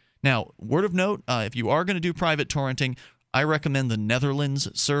torrenting. Now, word of note, if you are going to do private torrenting, I recommend the Netherlands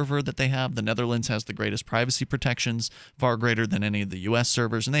server that they have. The Netherlands has the greatest privacy protections, far greater than any of the U.S.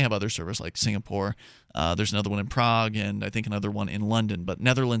 servers, and they have other servers like Singapore. There's another one in Prague, and I think another one in London, but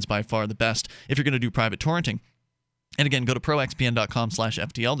Netherlands by far the best if you're going to do private torrenting. And again, go to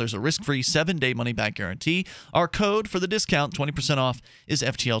proxpn.com/FTL. There's a risk-free 7-day money-back guarantee. Our code for the discount, 20% off, is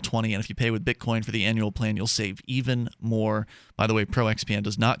FTL20. And if you pay with Bitcoin for the annual plan, you'll save even more. By the way, ProXPN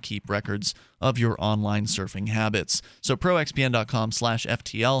does not keep records of your online surfing habits. So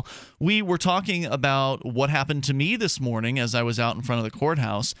proxpn.com/FTL. We were talking about what happened to me this morning as I was out in front of the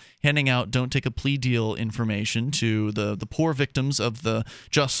courthouse handing out don't take a plea deal information to the poor victims of the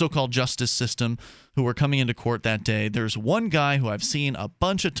so-called justice system who were coming into court that day. There's one guy who I've seen a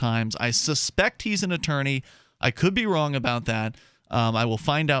bunch of times. I suspect he's an attorney. I could be wrong about that. I will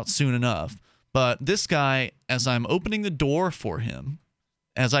find out soon enough. But this guy, as I'm opening the door for him,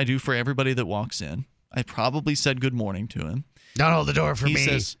 as I do for everybody that walks in, I probably said good morning to him. Don't hold the door for He me.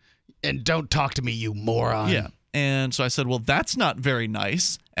 says, and don't talk to me, you moron. yeah. And so I said, well, that's not very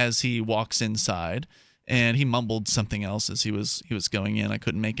nice, as he walks inside. And he mumbled something else as he was going in. I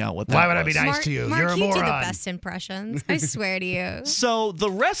couldn't make out what that was. Why would I be nice to you? Mark, You're a you moron. do the best impressions. I swear to you. So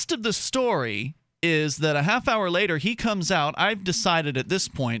the rest of the story is that a half hour later, he comes out. I've decided at this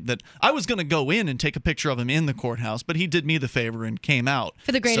point that I was going to go in and take a picture of him in the courthouse, but he did me the favor and came out.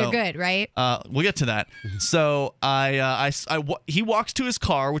 For the greater good, right? We'll get to that. So he walks to his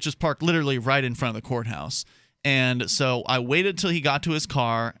car, which is parked literally right in front of the courthouse. And so I waited till he got to his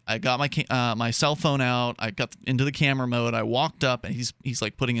car. I got my cell phone out. I got into the camera mode. I walked up, and he's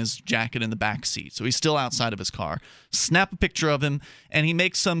like putting his jacket in the back seat. So he's still outside of his car. Snap a picture of him, and he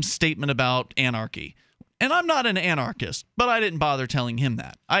makes some statement about anarchy. And I'm not an anarchist, but I didn't bother telling him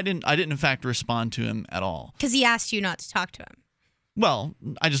that. I didn't in fact respond to him at all. Because he asked you not to talk to him. Well,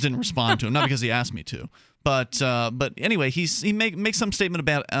 I just didn't respond to him, not because he asked me to. But anyway, he makes some statement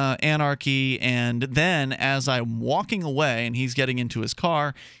about anarchy, and then as I'm walking away and he's getting into his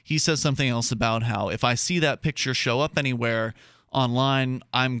car, he says something else about how if I see that picture show up anywhere online,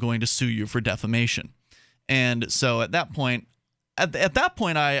 I'm going to sue you for defamation. And so at that point,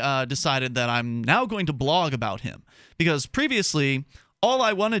 I decided that I'm now going to blog about him, because previously all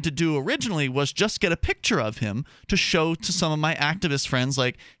I wanted to do originally was just get a picture of him to show to some of my activist friends,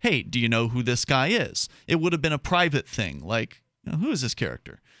 like, hey, do you know who this guy is? It would have been a private thing, like, who is this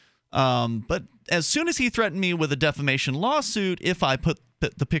character? But as soon as he threatened me with a defamation lawsuit if I put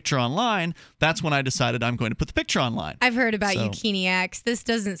the picture online, that's when I decided I'm going to put the picture online. I've heard about you, Keeniacs. This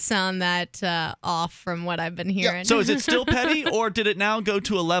doesn't sound that off from what I've been hearing. Yeah. So is it still petty, or did it now go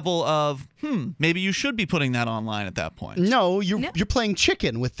to a level of, maybe you should be putting that online at that point? No, you're playing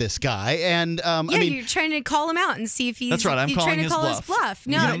chicken with this guy, and I mean, you're trying to call him out and see if he's. That's right. I'm calling trying to call his bluff.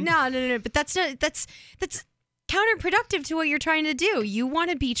 No. But that's counterproductive to what you're trying to do. You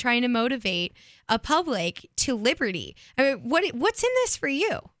want to be trying to motivate a public to liberty. I mean, what's in this for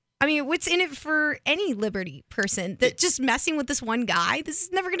you? I mean, what's in it for any liberty person? That just messing with this one guy, this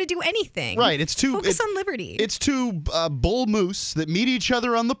is never going to do anything. Right. Focus on liberty. It's two bull moose that meet each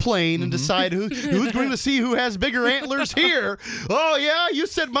other on the plain and decide who's going to see who has bigger antlers here. Oh, yeah? You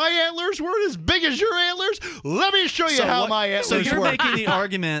said my antlers weren't as big as your antlers? Let me show you how my antlers work. So you're making the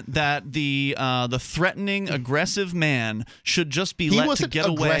argument that the threatening, aggressive man should just be let to get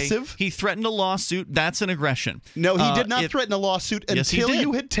aggressive. Away. He threatened a lawsuit. That's an aggression. No, he did not threaten a lawsuit until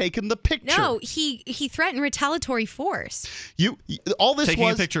you had taken the picture. No, he threatened retaliatory force. All this taking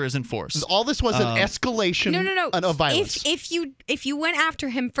was a picture isn't force. All this was an escalation of violence. If you went after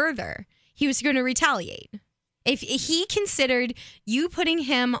him further, he was going to retaliate. If he considered you putting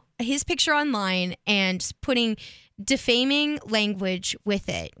his picture online and putting defaming language with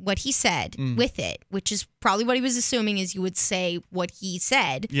it, what he said with it, which is probably what he was assuming is you would say what he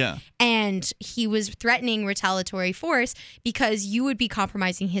said. Yeah. And he was threatening retaliatory force because you would be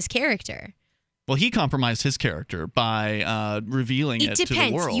compromising his character. Well, he compromised his character by revealing it to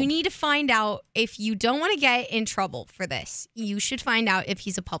the world. You need to find out if you don't want to get in trouble for this. You should find out if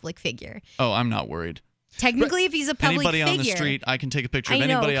he's a public figure. Oh, I'm not worried. Technically, if he's a public anybody figure. on the street, I can take a picture of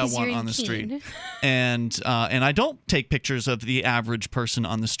anybody I want on the street. And I don't take pictures of the average person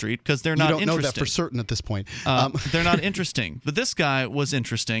on the street because they're not interesting. You don't know that for certain at this point. They're not interesting. But this guy was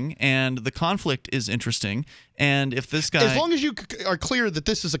interesting, and the conflict is interesting. And if this guy... As long as you are clear that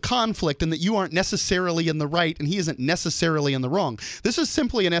this is a conflict and that you aren't necessarily in the right and he isn't necessarily in the wrong, this is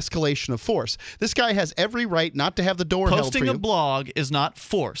simply an escalation of force. This guy has every right not to have the door held for you. Posting a blog is not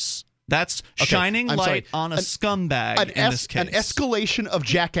force. That's shining light on a scumbag in this case. An escalation of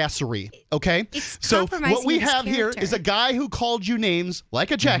jackassery, okay? So what we have here is a guy who called you names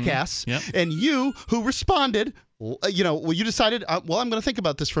like a jackass, and you who responded... you decided, I'm going to think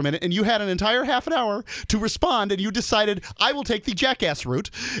about this for a minute, and you had an entire half an hour to respond, and you decided, I will take the jackass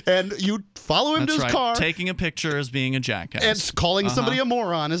route, and you follow him to his car. Taking a picture as being a jackass. And calling somebody a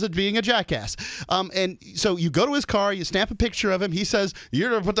moron as being a jackass. And so you go to his car, you snap a picture of him, he says,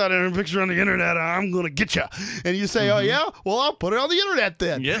 you're going to put that in a picture on the internet, I'm going to get you. And you say, oh yeah? Well, I'll put it on the internet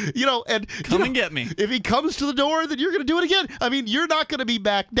then. Yep. Come and get me. If he comes to the door, then you're going to do it again. I mean, you're not going to be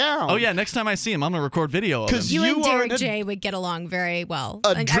back down. Oh yeah, next time I see him, I'm going to record video of him. You and Derek J would get along very well.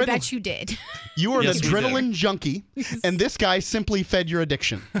 I bet you did. You are an adrenaline junkie, and this guy simply fed your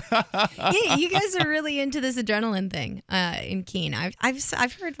addiction. Yeah, you guys are really into this adrenaline thing in Keene.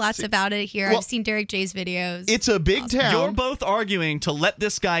 I've heard lots about it here. I've seen Derek J's videos. It's a big town. You're both arguing to let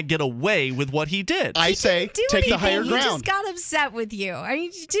this guy get away with what he did. I say take the higher ground. He just got upset with you. I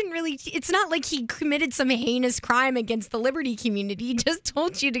mean, you didn't really. It's not like he committed some heinous crime against the liberty community. He just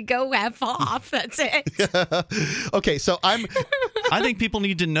told you to go F off. That's it. Okay, so I think people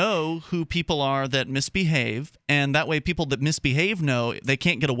need to know who people are that misbehave, and that way people that misbehave know they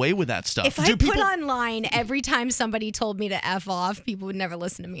can't get away with that stuff. If I put online every time somebody told me to F off, people would never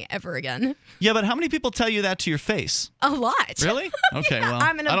listen to me ever again. Yeah, but how many people tell you that to your face? A lot. Really? Okay, Yeah, well,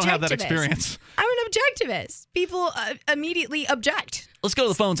 I'm an I don't have that objectivist. experience. I'm an objectivist. People immediately object. Let's go to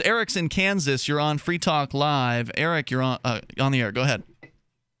the phones. Eric's in Kansas. You're on Free Talk Live. Eric, you're on the air. Go ahead.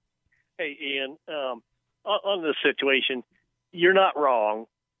 Hey, Ian. On this situation, you're not wrong,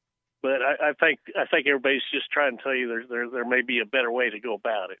 but I think everybody's just trying to tell you there may be a better way to go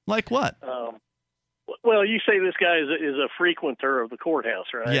about it. Like what? Well, you say this guy is a frequenter of the courthouse,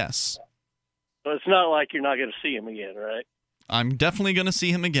 right? Yes. So it's not like you're not going to see him again, right? I'm definitely going to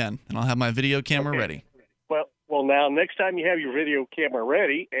see him again, and I'll have my video camera ready. Well, now next time you have your video camera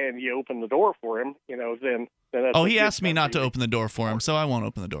ready and you open the door for him, then that's he asked me not to open the door for him, so I won't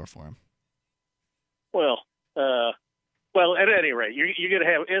open the door for him. Well, at any rate, you're going to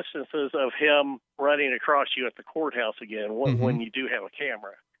have instances of him running across you at the courthouse again when you do have a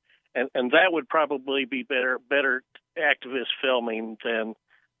camera, and that would probably be better activist filming than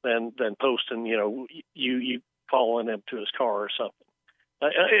posting, you following him to his car or something.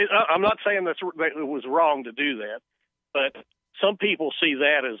 I'm not saying that it was wrong to do that, but some people see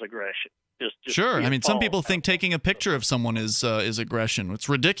that as aggression. Sure. I mean, some people think taking a picture of someone is aggression. It's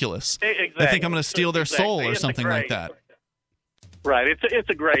ridiculous. Exactly. They think I'm going to steal their soul or something like that. Right. It's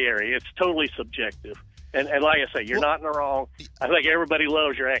a gray area. It's totally subjective. And like I say, you're not in the wrong. I think everybody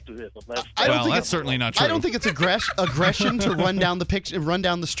loves your activism. That's certainly not true. I don't think it's aggression to run down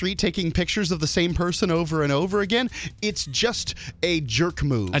the street taking pictures of the same person over and over again. It's just a jerk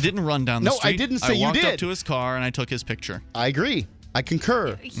move. I didn't run down the street. No, I didn't say you did. I walked up to his car and I took his picture. I agree. I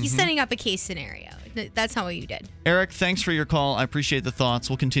concur. He's setting up a case scenario. That's not what you did. Eric, thanks for your call. I appreciate the thoughts.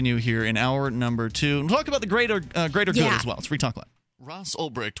 We'll continue here in hour number 2. And talk about the greater good as well. It's Free Talk Live. Ross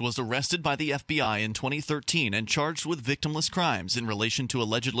Ulbricht was arrested by the FBI in 2013 and charged with victimless crimes in relation to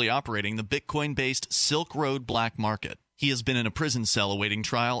allegedly operating the Bitcoin-based Silk Road black market. He has been in a prison cell awaiting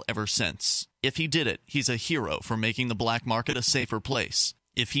trial ever since. If he did it, he's a hero for making the black market a safer place.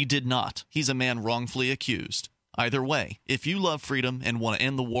 If he did not, he's a man wrongfully accused. Either way, if you love freedom and want to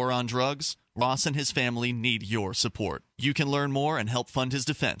end the war on drugs, Ross and his family need your support. You can learn more and help fund his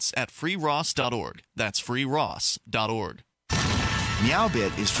defense at freeross.org. That's freeross.org.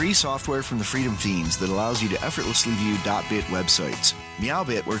 MeowBit is free software from the Freedom Fiends that allows you to effortlessly view .bit websites.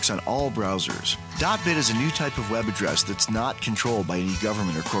 MeowBit works on all browsers. .bit is a new type of web address that's not controlled by any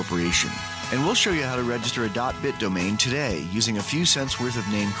government or corporation. And we'll show you how to register a .bit domain today using a few cents worth of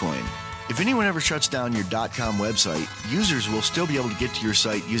Namecoin. If anyone ever shuts down your .com website, users will still be able to get to your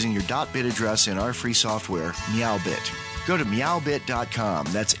site using your .bit address in our free software, MeowBit. Go to meowbit.com.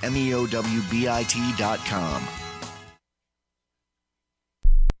 That's meowbit.com.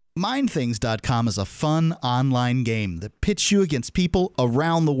 MineThings.com is a fun online game that pits you against people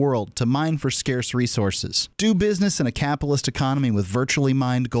around the world to mine for scarce resources. Do business in a capitalist economy with virtually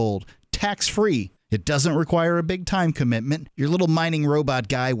mined gold, tax-free. It doesn't require a big time commitment. Your little mining robot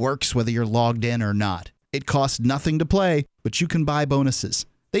guy works whether you're logged in or not. It costs nothing to play, but you can buy bonuses.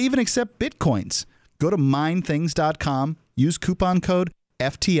 They even accept Bitcoins. Go to MineThings.com, use coupon code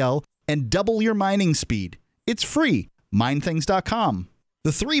FTL, and double your mining speed. It's free. MineThings.com.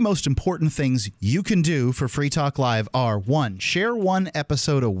 The 3 most important things you can do for Free Talk Live are 1. Share 1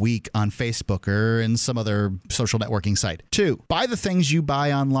 episode a week on Facebook or in some other social networking site. 2. Buy the things you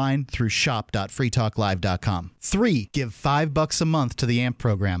buy online through shop.freetalklive.com. 3. Give $5 a month to the AMP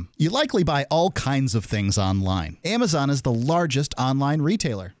program. You likely buy all kinds of things online. Amazon is the largest online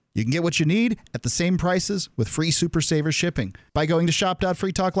retailer. You can get what you need at the same prices with free Super Saver shipping by going to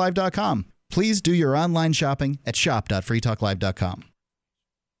shop.freetalklive.com. Please do your online shopping at shop.freetalklive.com.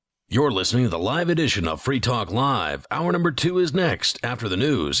 You're listening to the live edition of Free Talk Live. Hour number 2 is next after the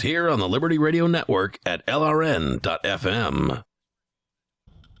news here on the Liberty Radio Network at LRN.FM.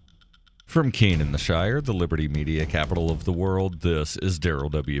 From Keene in the Shire, the Liberty Media capital of the world, this is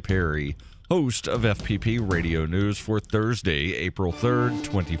Daryl W. Perry, host of FPP Radio News for Thursday, April 3rd,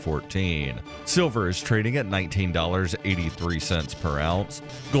 2014. Silver is trading at $19.83 per ounce.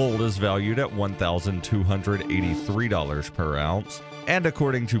 Gold is valued at $1,283 per ounce. And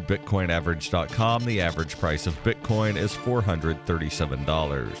according to BitcoinAverage.com, the average price of Bitcoin is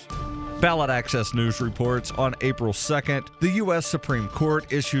 $437. Ballot Access News reports on April 2nd, the U.S. Supreme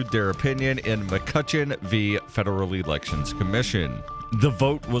Court issued their opinion in McCutcheon v. Federal Elections Commission. The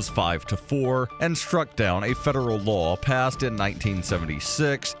vote was 5-4 and struck down a federal law passed in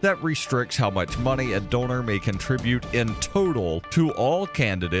 1976 that restricts how much money a donor may contribute in total to all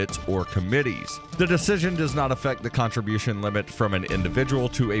candidates or committees. The decision does not affect the contribution limit from an individual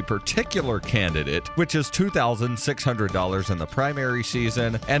to a particular candidate, which is $2,600 in the primary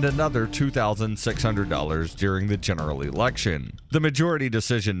season and another $2,600 during the general election. The majority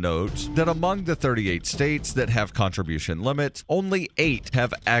decision notes that among the 38 states that have contribution limits, only 8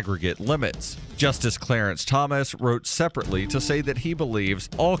 have aggregate limits. Justice Clarence Thomas wrote separately to say that he believes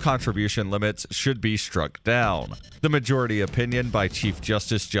all contribution limits should be struck down. The majority opinion by Chief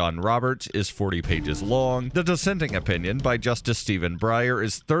Justice John Roberts is 40 pages long. The dissenting opinion by Justice Stephen Breyer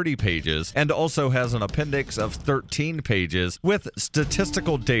is 30 pages and also has an appendix of 13 pages with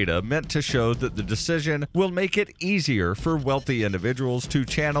statistical data meant to show that the decision will make it easier for wealthy individuals to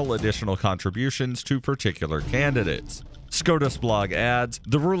channel additional contributions to particular candidates. SCOTUS blog adds,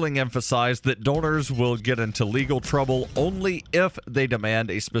 the ruling emphasized that donors will get into legal trouble only if they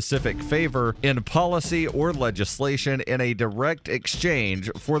demand a specific favor in policy or legislation in a direct exchange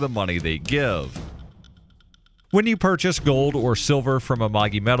for the money they give. When you purchase gold or silver from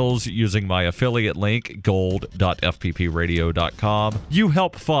Amagi Metals using my affiliate link, gold.fppradio.com, you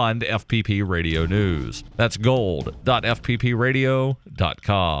help fund FPP Radio News. That's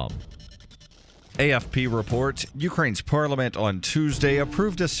gold.fppradio.com. AFP reports Ukraine's parliament on Tuesday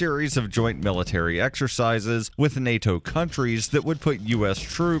approved a series of joint military exercises with NATO countries that would put U.S.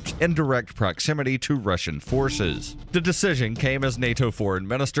 troops in direct proximity to Russian forces. The decision came as NATO foreign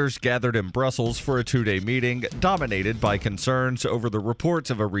ministers gathered in Brussels for a two-day meeting dominated by concerns over the reports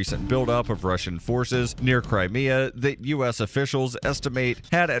of a recent buildup of Russian forces near Crimea that U.S. officials estimate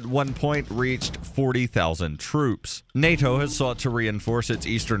had at one point reached 40,000 troops. NATO has sought to reinforce its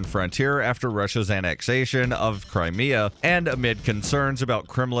eastern frontier after Russia's annexation of Crimea and amid concerns about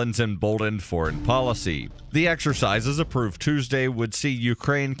Kremlin's emboldened foreign policy. The exercises approved Tuesday would see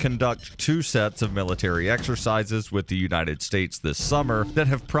Ukraine conduct two sets of military exercises with the United States this summer that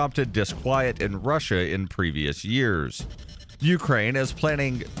have prompted disquiet in Russia in previous years. Ukraine is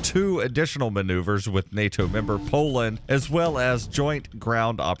planning two additional maneuvers with NATO member Poland, as well as joint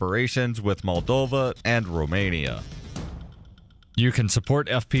ground operations with Moldova and Romania. You can support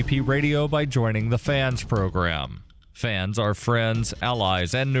FPP Radio by joining the Fans program. Fans are friends,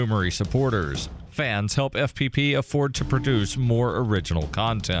 allies, and Numery supporters. Fans help FPP afford to produce more original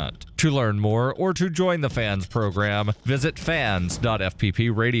content. To learn more or to join the Fans program, visit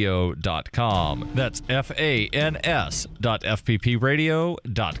fans.fppradio.com. That's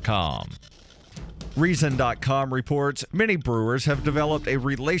fans.fppradio.com. Reason.com reports many brewers have developed a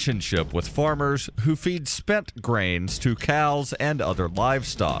relationship with farmers who feed spent grains to cows and other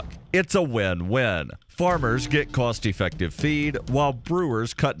livestock. It's a win-win. Farmers get cost-effective feed, while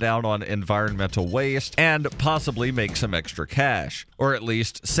brewers cut down on environmental waste and possibly make some extra cash, or at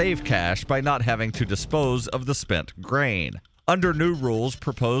least save cash by not having to dispose of the spent grain. Under new rules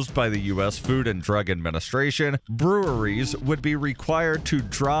proposed by the U.S. Food and Drug Administration, breweries would be required to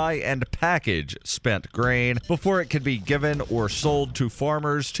dry and package spent grain before it could be given or sold to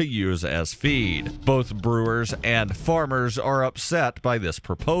farmers to use as feed. Both brewers and farmers are upset by this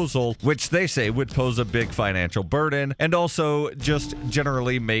proposal, which they say would pose a big financial burden and also just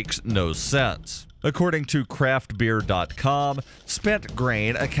generally makes no sense. According to craftbeer.com, spent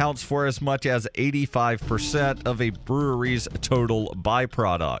grain accounts for as much as 85% of a brewery's total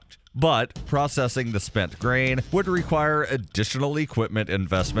byproduct. But processing the spent grain would require additional equipment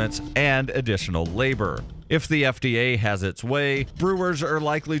investments and additional labor. If the FDA has its way, brewers are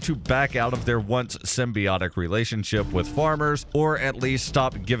likely to back out of their once symbiotic relationship with farmers, or at least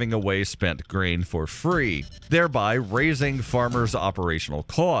stop giving away spent grain for free, thereby raising farmers' operational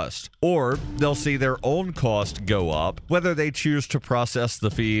cost. Or they'll see their own cost go up, whether they choose to process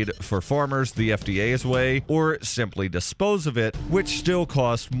the feed for farmers the FDA's way, or simply dispose of it, which still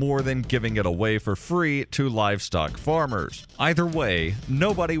costs more than giving it away for free to livestock farmers. Either way,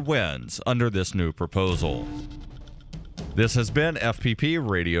 nobody wins under this new proposal. This has been FPP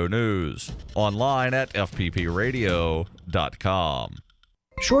Radio News, online at fppradio.com.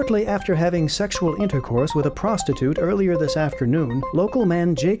 Shortly after having sexual intercourse with a prostitute earlier this afternoon, local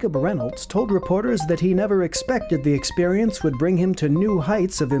man Jacob Reynolds told reporters that he never expected the experience would bring him to new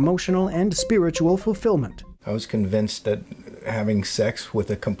heights of emotional and spiritual fulfillment. I was convinced that having sex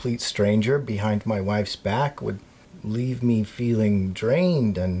with a complete stranger behind my wife's back would leave me feeling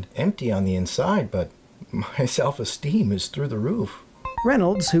drained and empty on the inside, but my self-esteem is through the roof.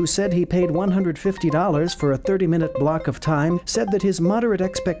 Reynolds, who said he paid $150 for a 30-minute block of time, said that his moderate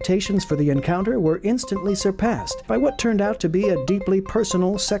expectations for the encounter were instantly surpassed by what turned out to be a deeply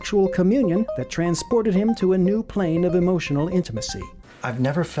personal sexual communion that transported him to a new plane of emotional intimacy. I've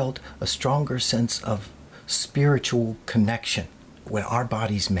never felt a stronger sense of spiritual connection. When our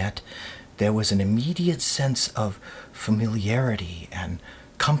bodies met, there was an immediate sense of familiarity and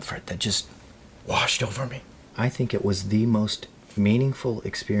comfort that just washed over me. I think it was the most meaningful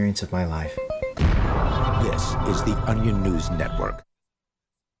experience of my life. This is the Onion News Network.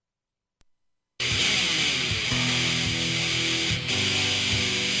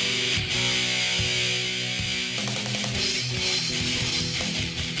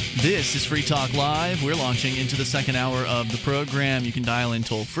 This is Free Talk Live. We're launching into the second hour of the program. You can dial in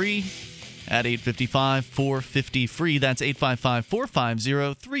toll-free at 855-450-FREE. That's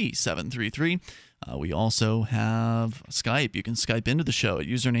 855-450-3733. We also have Skype. You can Skype into the show at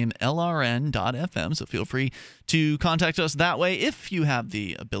username LRN.FM, so feel free to contact us that way if you have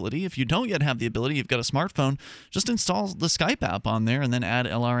the ability. If you don't yet have the ability, you've got a smartphone, just install the Skype app on there and then add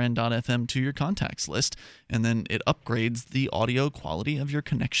LRN.FM to your contacts list. And then it upgrades the audio quality of your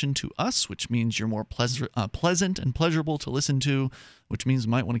connection to us, which means you're more pleasant and pleasurable to listen to, which means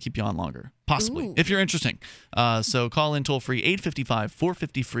we might want to keep you on longer, possibly, if you're interesting. So call in toll-free,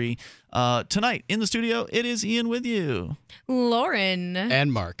 855-450-FREE. Tonight in the studio, it is Ian with you. Lauren.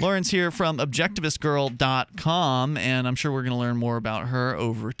 And Mark. Lauren's here from objectivistgirl.com, and I'm sure we're going to learn more about her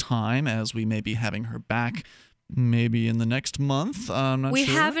over time as we may be having her back maybe in the next month. I'm not sure. We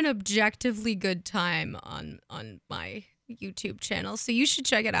have an objectively good time on my YouTube channel, so you should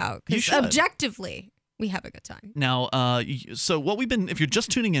check it out. Because objectively, we have a good time. Now, so what we've been, if you're just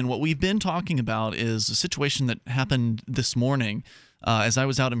tuning in, what we've been talking about is a situation that happened this morning as I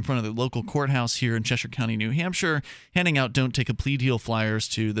was out in front of the local courthouse here in Cheshire County, New Hampshire, handing out don't take a plea deal flyers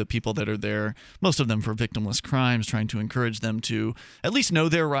to the people that are there, most of them for victimless crimes, trying to encourage them to at least know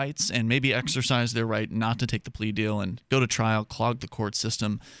their rights and maybe exercise their right not to take the plea deal and go to trial, clog the court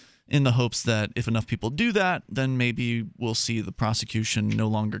system, in the hopes that if enough people do that, then maybe we'll see the prosecution no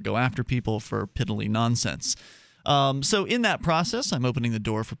longer go after people for piddly nonsense. So in that process, I'm opening the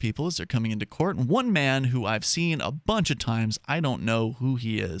door for people as they're coming into court. And one man who I've seen a bunch of times, I don't know who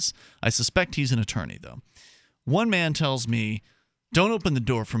he is. I suspect he's an attorney, though. One man tells me, "Don't open the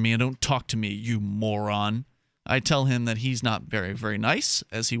door for me and don't talk to me, you moron." I tell him that he's not very, very nice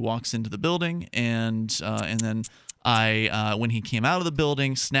as he walks into the building, and then I, when he came out of the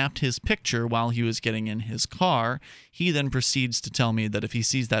building, snapped his picture while he was getting in his car. He then proceeds to tell me that if he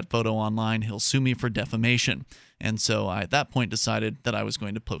sees that photo online, he'll sue me for defamation. And so I, at that point, decided that I was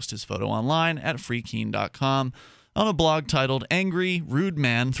going to post his photo online at freekeen.com on a blog titled "Angry Rude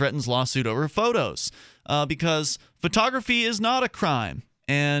Man Threatens Lawsuit Over Photos," because photography is not a crime.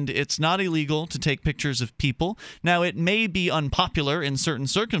 And it's not illegal to take pictures of people. Now, it may be unpopular in certain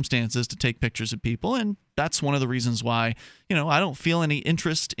circumstances to take pictures of people, and that's one of the reasons why, I don't feel any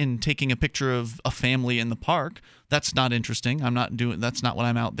interest in taking a picture of a family in the park. That's not interesting. That's not what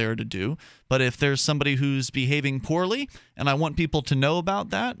I'm out there to do. But if there's somebody who's behaving poorly and I want people to know about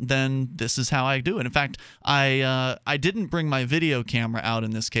that, then this is how I do it. In fact, I didn't bring my video camera out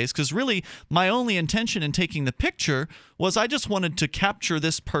in this case because really my only intention in taking the picture was I just wanted to capture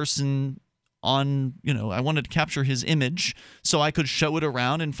this person on, I wanted to capture his image so I could show it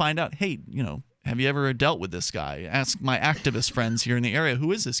around and find out, hey, have you ever dealt with this guy? Ask my activist friends here in the area,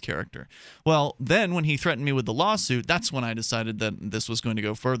 who is this character? Well, then when he threatened me with the lawsuit, that's when I decided that this was going to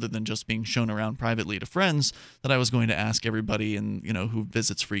go further than just being shown around privately to friends, that I was going to ask everybody who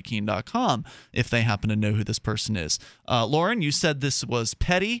visits freekeen.com if they happen to know who this person is. Lauren, you said this was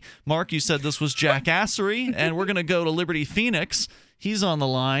petty. Mark, you said this was jackassery. And we're going to go to Liberty Phoenix. He's on the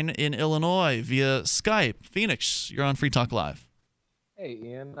line in Illinois via Skype. Phoenix, you're on Free Talk Live. Hey,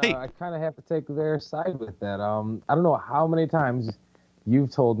 Ian, I kind of have to take their side with that. I don't know how many times you've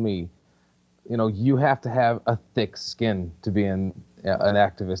told me, you have to have a thick skin to be an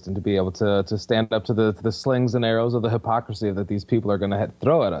activist and to be able to stand up to the slings and arrows of the hypocrisy that these people are going to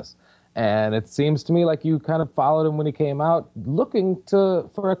throw at us. And it seems to me like you kind of followed him when he came out looking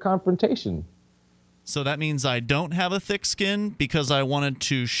for a confrontation. So that means I don't have a thick skin because I wanted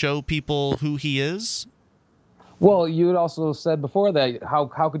to show people who he is? Well, you had also said before that how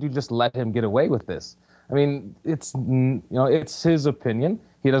could you just let him get away with this? I mean, it's his opinion.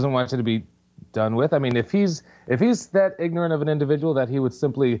 He doesn't want you to be done with. I mean, if he's that ignorant of an individual that he would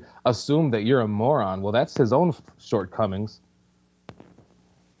simply assume that you're a moron, well, that's his own shortcomings.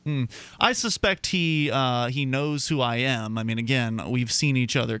 I suspect he knows who I am. I mean, again, we've seen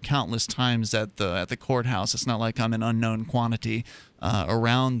each other countless times at the courthouse. It's not like I'm an unknown quantity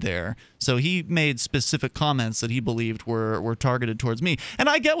around there. So he made specific comments that he believed were targeted towards me. And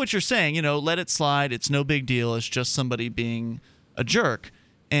I get what you're saying. Let it slide. It's no big deal. It's just somebody being a jerk.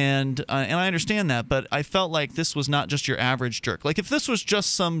 And I understand that, but I felt like this was not just your average jerk. Like if this was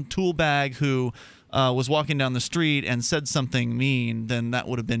just some tool bag who was walking down the street and said something mean, then that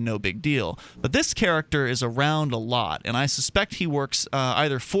would have been no big deal. But this character is around a lot, and I suspect he works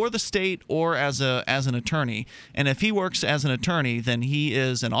either for the state or as an attorney. And if he works as an attorney, then he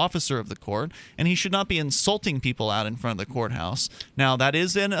is an officer of the court, and he should not be insulting people out in front of the courthouse. Now, that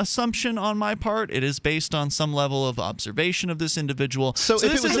is an assumption on my part. It is based on some level of observation of this individual. So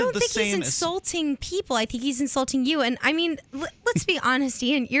if I don't think he's insulting people. I think he's insulting you. And I mean, let's be honest,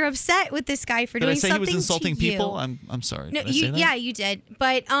 Ian. You're upset with this guy for doing something to you. Did I say he was insulting people? I'm sorry. No, did I say that? Yeah, you did.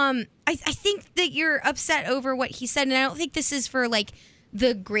 But I think that you're upset over what he said, and I don't think this is for like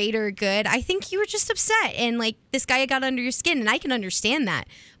the greater good. I think you were just upset, and like this guy got under your skin, and I can understand that.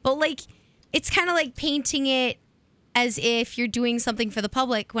 But like, it's kind of like painting it as if you're doing something for the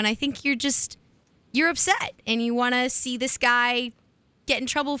public when I think you're upset and you want to see this guy get in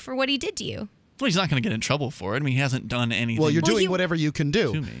trouble for what he did to you. Well, he's not going to get in trouble for it. I mean, he hasn't done anything. Well, you're doing whatever you can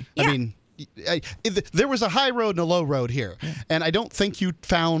do. To me. Yeah. I mean, there was a high road and a low road here, and I don't think you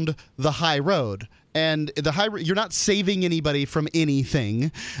found the high road. And you're not saving anybody from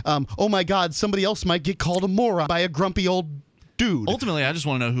anything. Oh my God, somebody else might get called a moron by a grumpy old dude. Ultimately, I just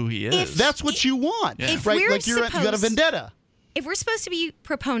want to know who he is. That's what you want, If right? we're Like you got a vendetta. If we're supposed to be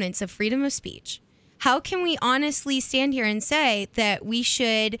proponents of freedom of speech, how can we honestly stand here and say that we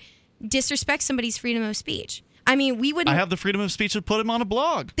should disrespect somebody's freedom of speech? I mean, we wouldn't. I have the freedom of speech to put him on a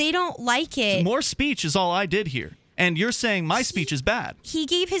blog. They don't like it. More speech is all I did here. And you're saying my speech is bad. He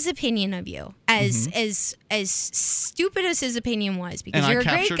gave his opinion of you as stupid as his opinion was, because and you're I a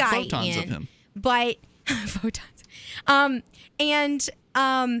great captured guy, photons Ian. of him. But photons.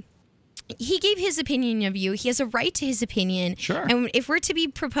 He gave his opinion of you. He has a right to his opinion. Sure. And if we're to be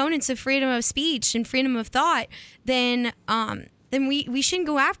proponents of freedom of speech and freedom of thought, then we shouldn't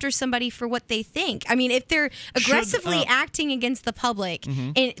go after somebody for what they think. I mean, if they're aggressively acting against the public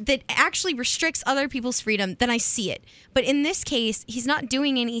and that actually restricts other people's freedom, then I see it. But in this case, he's not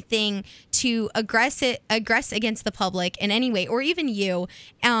doing anything to aggress against the public in any way, or even you.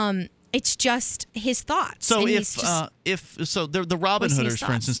 It's just his thoughts. So and the Robin Hooders,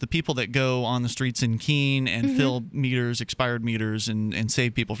 for instance, the people that go on the streets in Keene and fill meters, expired meters, and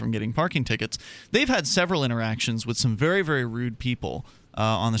save people from getting parking tickets, they've had several interactions with some very, very rude people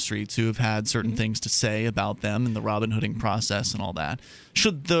on the streets who have had certain things to say about them and the Robin Hooding process and all that.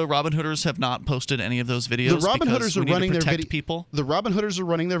 Should the Robin Hooders have not posted any of those videos? The Robin Hooders are running their video. People? The Robin Hooders are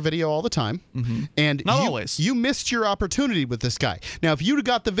running their video all the time, and not always. You missed your opportunity with this guy. Now, if you'd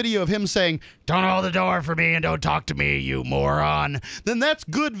got the video of him saying, "Don't hold the door for me and don't talk to me, you moron," then that's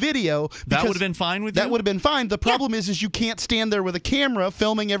good video. That would have been fine with you? That would have been fine. The problem is you can't stand there with a camera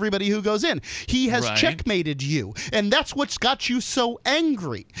filming everybody who goes in. He has checkmated you, and that's what's got you so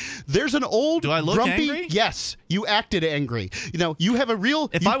angry. There's an old Do I look grumpy. angry? Yes, you acted angry. You know, you have a real.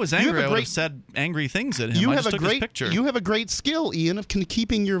 If I was angry, I would have said angry things at him. You I have just a took his great picture. You have a great skill, Ian, of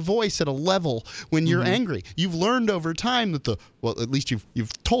keeping your voice at a level when you're angry. You've learned over time that at least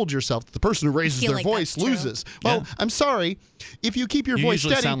you've told yourself that the person who raises their voice loses. Well, I'm sorry. If you keep your voice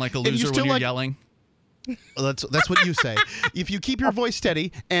usually steady, sound like a and you loser still when you're yelling. Well, that's what you say. If you keep your voice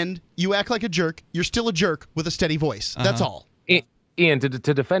steady and you act like a jerk, you're still a jerk with a steady voice. That's all. Ian, to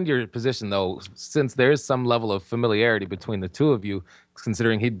defend your position, though, since there is some level of familiarity between the two of you,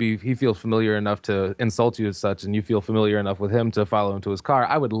 considering he feels familiar enough to insult you as such, and you feel familiar enough with him to follow him to his car,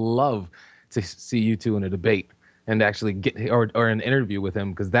 I would love to see you two in a debate and actually get or an interview with him,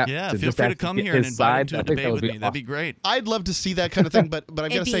 because that feel free to come here and invite him to a debate with me. That'd be great. I'd love to see that kind of thing, but I've got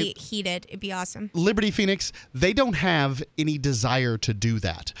to say, it'd be heated. It'd be awesome. Liberty Phoenix, they don't have any desire to do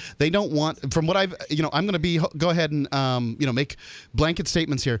that. They don't want. From what I'm going to go ahead and make blanket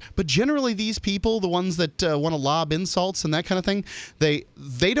statements here. But generally, these people, the ones that want to lob insults and that kind of thing, they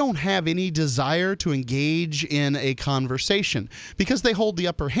don't have any desire to engage in a conversation because they hold the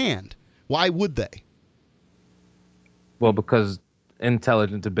upper hand. Why would they? Well, because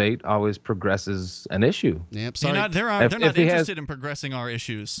intelligent debate always progresses an issue. Yep, sorry. They're not interested in progressing our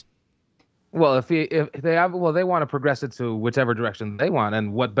issues. Well, if they want to progress it to whichever direction they want,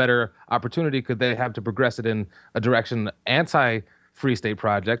 and what better opportunity could they have to progress it in a direction anti-Free State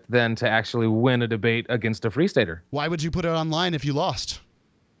Project than to actually win a debate against a Free Stater? Why would you put it online if you lost?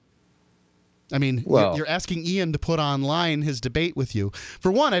 I mean, you're asking Ian to put online his debate with you.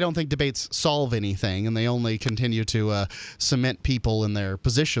 For one, I don't think debates solve anything, and they only continue to cement people in their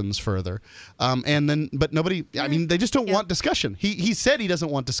positions further. But nobody, I mean, they just don't want discussion. He said he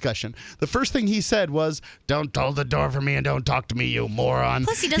doesn't want discussion. The first thing he said was, "Don't hold the door for me and don't talk to me, you moron."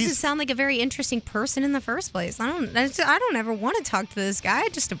 Plus, he doesn't sound like a very interesting person in the first place. I don't ever want to talk to this guy. I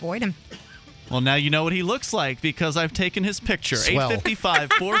just avoid him. Well, now you know what he looks like because I've taken his picture.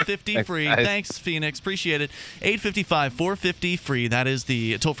 855-450-FREE. Thanks, Phoenix. Appreciate it. 855-450-FREE. That is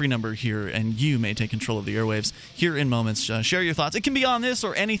the toll-free number here, and you may take control of the airwaves here in moments. Share your thoughts. It can be on this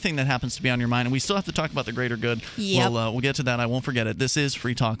or anything that happens to be on your mind, and we still have to talk about the greater good. Yep. We'll get to that. I won't forget it. This is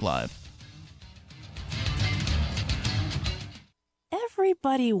Free Talk Live.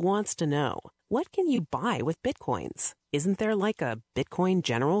 Everybody wants to know, what can you buy with Bitcoins? Isn't there like a Bitcoin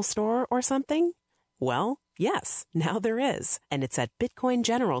general store or something? Well, yes, now there is, and it's at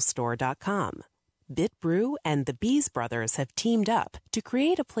BitcoinGeneralStore.com. BitBrew and the Bees Brothers have teamed up to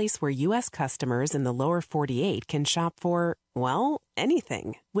create a place where U.S. customers in the lower 48 can shop for, well,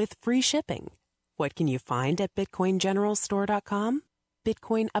 anything with free shipping. What can you find at BitcoinGeneralStore.com?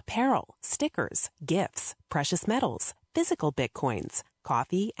 Bitcoin apparel, stickers, gifts, precious metals, physical Bitcoins,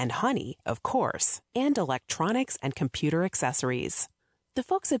 coffee and honey, of course, and electronics and computer accessories. The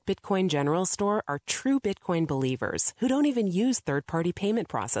folks at Bitcoin General Store are true Bitcoin believers who don't even use third-party payment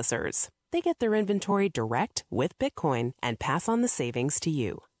processors. They get their inventory direct with Bitcoin and pass on the savings to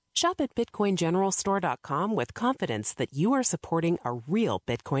you. Shop at BitcoinGeneralStore.com with confidence that you are supporting a real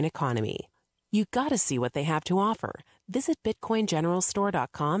Bitcoin economy. You gotta see what they have to offer. Visit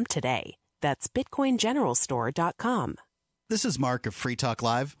BitcoinGeneralStore.com today. That's BitcoinGeneralStore.com. This is Mark of Free Talk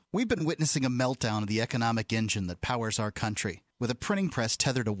Live. We've been witnessing a meltdown of the economic engine that powers our country. With a printing press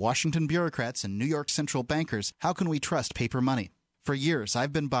tethered to Washington bureaucrats and New York central bankers, how can we trust paper money? For years,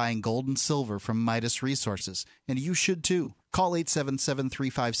 I've been buying gold and silver from Midas Resources, and you should too. Call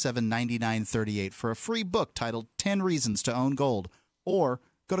 877-357-9938 for a free book titled 10 Reasons to Own Gold, or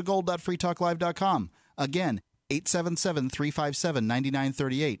go to gold.freetalklive.com. Again,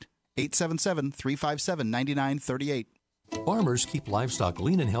 877-357-9938. 877-357-9938. Farmers keep livestock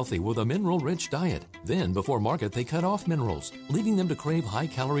lean and healthy with a mineral-rich diet. Then, before market, they cut off minerals, leaving them to crave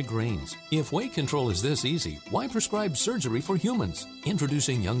high-calorie grains. If weight control is this easy, why prescribe surgery for humans?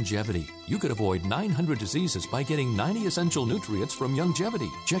 Introducing Youngevity. You could avoid 900 diseases by getting 90 essential nutrients from Youngevity.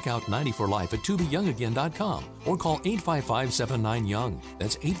 Check out 90 for Life at tobeyoungagain.com or call 855-79-YOUNG.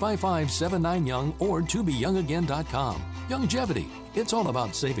 That's 855-79-YOUNG or tobeyoungagain.com. Youngevity. It's all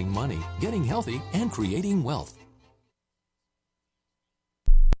about saving money, getting healthy, and creating wealth.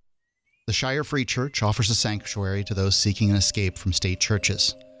 The Shire Free Church offers a sanctuary to those seeking an escape from state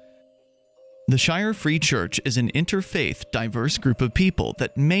churches. The Shire Free Church is an interfaith, diverse group of people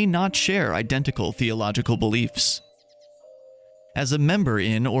that may not share identical theological beliefs. As a member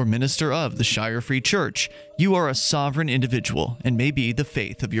in or minister of the Shire Free Church, you are a sovereign individual and may be the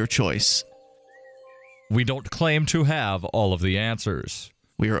faith of your choice. We don't claim to have all of the answers.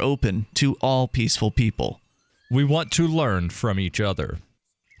 We are open to all peaceful people. We want to learn from each other.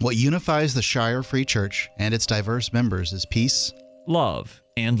 What unifies the Shire Free Church and its diverse members is peace, love,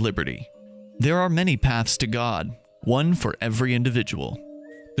 and liberty. There are many paths to God, one for every individual.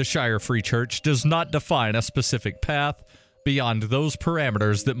 The Shire Free Church does not define a specific path beyond those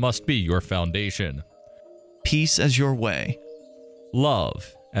parameters that must be your foundation. Peace as your way,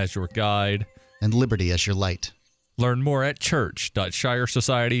 love as your guide, and liberty as your light. Learn more at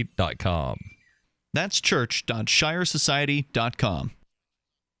church.shiresociety.com. That's church.shiresociety.com.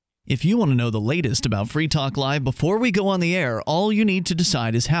 If you want to know the latest about Free Talk Live before we go on the air, all you need to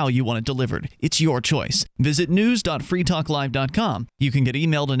decide is how you want it delivered. It's your choice. Visit news.freetalklive.com. You can get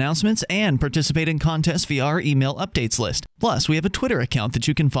emailed announcements and participate in contests via our email updates list. Plus, we have a Twitter account that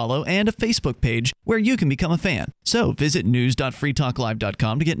you can follow and a Facebook page where you can become a fan. So visit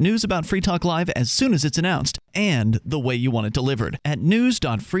news.freetalklive.com to get news about Free Talk Live as soon as it's announced and the way you want it delivered at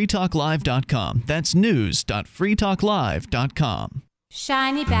news.freetalklive.com. That's news.freetalklive.com.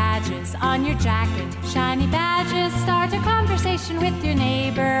 Shiny badges on your jacket. Shiny badges start a conversation with your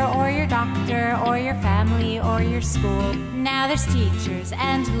neighbor or your doctor or your family or your school. Now there's teachers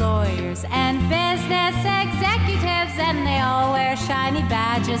and lawyers and business executives, and they all wear shiny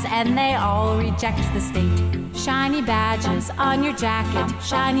badges and they all reject the state. Shiny badges on your jacket.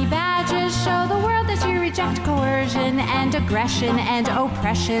 Shiny badges show the world that you reject coercion and aggression and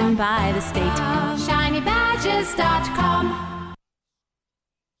oppression by the state. ShinyBadges.com.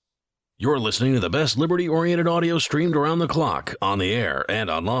 You're listening to the best liberty-oriented audio streamed around the clock, on the air, and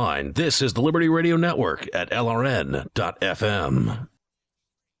online. This is the Liberty Radio Network at LRN.FM.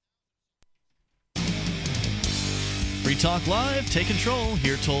 Free Talk Live, take control.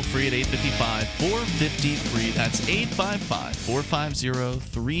 Here toll free at 855-450-FREE. That's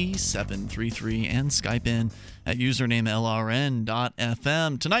 855-450-3733. And Skype in at username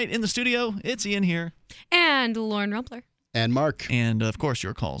LRN.FM. Tonight in the studio, it's Ian here. And Lauren Rumpler. And Mark. And, of course,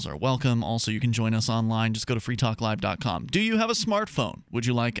 your calls are welcome. Also, you can join us online. Just go to freetalklive.com. Do you have a smartphone? Would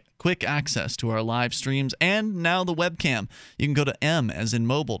you like quick access to our live streams and now the webcam? You can go to m as in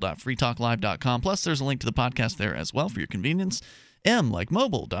mobile.freetalklive.com. Plus, there's a link to the podcast there as well for your convenience. M like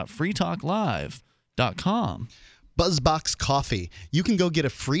mobile.freetalklive.com. BuzzBox Coffee. You can go get a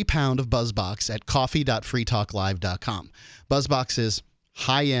free pound of BuzzBox at coffee.freetalklive.com. BuzzBox is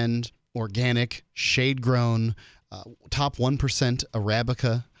high-end, organic, shade-grown, top 1%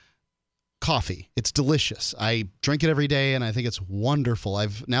 Arabica coffee. It's delicious. I drink it every day, and I think it's wonderful.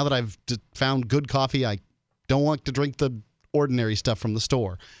 Now that I've found good coffee, I don't want to drink the ordinary stuff from the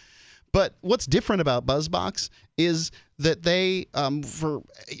store. But what's different about BuzzBox is that they, for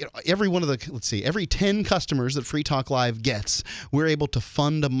every one of the, every 10 customers that Free Talk Live gets, we're able to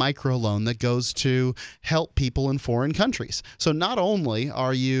fund a microloan that goes to help people in foreign countries. So not only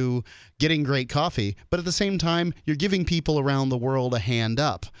are you getting great coffee, but at the same time, you're giving people around the world a hand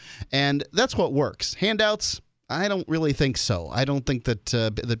up. And that's what works. Handouts, I don't really think so. I don't think that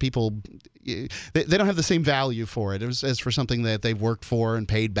that people they don't have the same value for it as for something that they've worked for and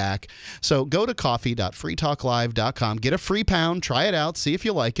paid back. So go to coffee.freetalklive.com, get a free pound, try it out, see if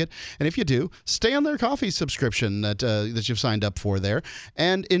you like it, and if you do, stay on their coffee subscription that you've signed up for there,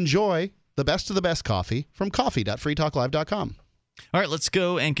 and enjoy the best of the best coffee from coffee.freetalklive.com. All right, let's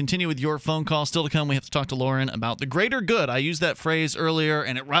go and continue with your phone call. Still to come, we have to talk to Lauren about the greater good. I used that phrase earlier,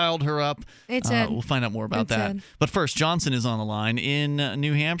 and it riled her up. We'll find out more about that. But first, Johnson is on the line in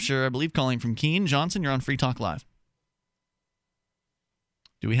New Hampshire, I believe, calling from Keene. Johnson, you're on Free Talk Live.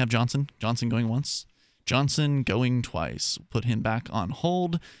 Do we have Johnson? Johnson going once? Johnson going twice. Put him back on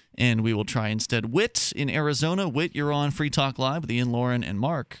hold, and we will try instead Witt in Arizona. Witt, you're on Free Talk Live with Ian, Lauren, and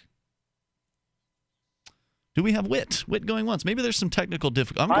Mark. Do we have Witt? Witt going once. Maybe there's some technical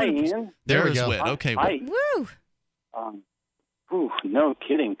difficulty. Hi, Ian. There's Witt. Okay. Hi. Woo! No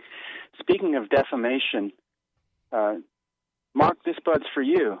kidding. Speaking of defamation, Mark, this bud's for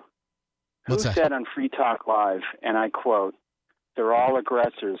you. What's Who that? said on Free Talk Live, and I quote, "They're all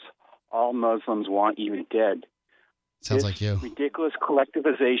aggressors. All Muslims want you dead." Sounds This like you. ridiculous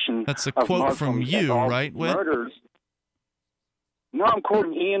collectivization. That's a of quote from Muslims you, as all right, Witt? Murders. No, I'm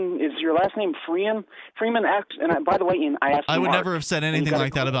quoting Ian. Is your last name Freeman? And by the way, Ian, I asked I would Mark, never have said and you anything got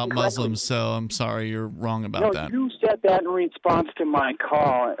like it that about correctly. Muslims, so I'm sorry you're wrong about that. You said that in response to my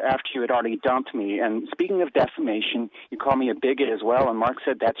call after you had already dumped me. And speaking of defamation, you called me a bigot as well, and Mark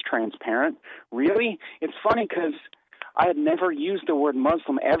said that's transparent. Really? It's funny because I had never used the word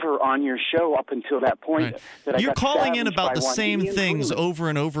Muslim ever on your show up until that point. Right. That I You're got calling in challenged about by the one same Ian things Freeman. over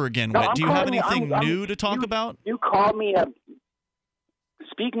and over again, No, Witt. I'm Do you have calling you- anything I'm- new to talk about? You called me a...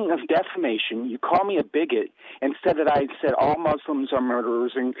 Speaking of defamation, you call me a bigot and said that I said all Muslims are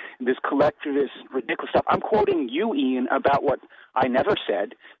murderers and this collectivist ridiculous stuff. I'm quoting you, Ian, about what I never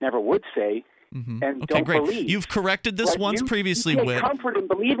said, never would say, and Okay, don't great. believe. You've corrected this But once previously, you take Witt. comfort in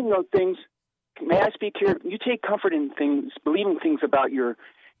believing those things. May I speak here? You take comfort in things, believing things about your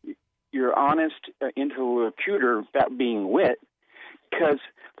honest interlocutor, that being Witt, because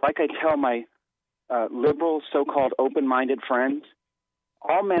like I tell my liberal, so-called open-minded friends,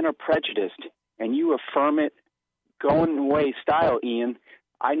 all men are prejudiced, and you affirm it going away style, Ian.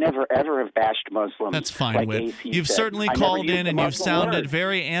 I never, ever have bashed Muslims. That's fine, like Witt. AC You've said. certainly I never called used in the and you've Muslim sounded word.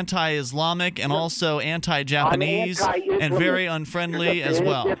 very anti-Islamic and also I'm anti-Japanese anti-Islamist. and very unfriendly There's a as big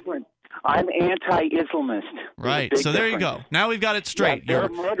well. difference. I'm anti-Islamist. Right. So there you go. Now we've got it straight. Yeah, they're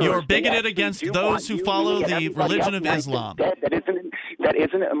murderers. You're They bigoted actually against do those want who you, follow me, and the everybody religion else of nice Islam. That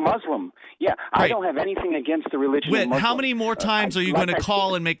isn't a Muslim. Yeah, I Right. don't have anything against the religion of Witt, Muslims. how many more times are you like going to I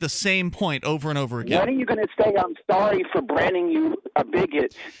call and make the same point over and over When again? are you going to say I'm sorry for branding you a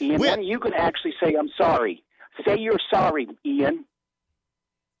bigot, Ian? When are you going to actually say I'm sorry? Say you're sorry, Ian.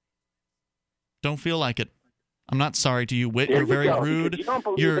 Don't feel like it. I'm not sorry to you, Witt. There You're you very go, rude. because you don't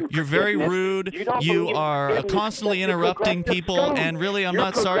believe You're in very forgiveness. rude. You don't You believe in are forgiveness. constantly You're interrupting progressive people, scum. and really, I'm You're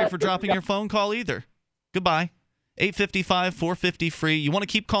not sorry for progressive dropping scum. your phone call either. Goodbye. 855-450 free. You want to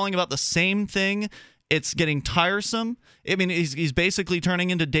keep calling about the same thing? It's getting tiresome. I mean, he's basically turning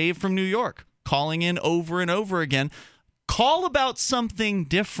into Dave from New York, calling in over and over again. Call about something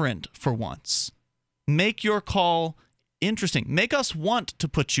different for once. Make your call interesting. Make us want to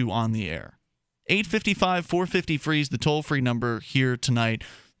put you on the air. 855-450 free is the toll-free number here tonight.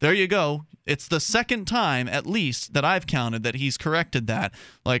 There you go. It's the second time, at least, that I've counted that he's corrected that.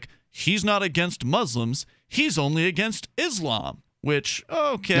 Like, he's not against Muslims. He's only against Islam. Which,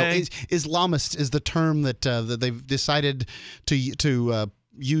 okay. No, Islamist is the term that that they've decided to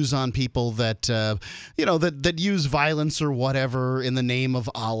use on people that that use violence or whatever in the name of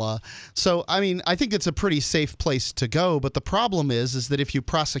Allah. So I mean, I think it's a pretty safe place to go, but the problem is that if you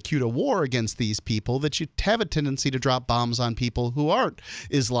prosecute a war against these people, that you have a tendency to drop bombs on people who aren't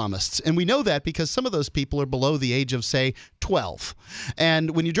Islamists. And we know that because some of those people are below the age of, say, 12.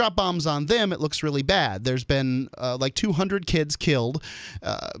 And when you drop bombs on them, it looks really bad. There's been like 200 kids killed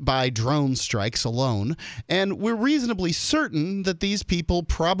by drone strikes alone, and we're reasonably certain that these people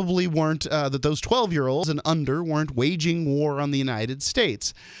probably weren't, that those 12-year-olds and under weren't waging war on the United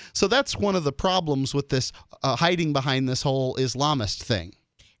States. So that's one of the problems with this hiding behind this whole Islamist thing.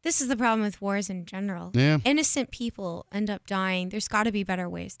 This is the problem with wars in general. Yeah. Innocent people end up dying. There's got to be better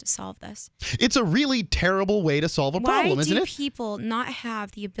ways to solve this. It's a really terrible way to solve a problem, isn't Why it? do people not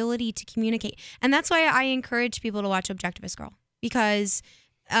have the ability to communicate? And that's why I encourage people to watch Objectivist Girl, because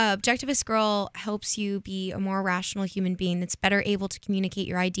Objectivist Girl helps you be a more rational human being that's better able to communicate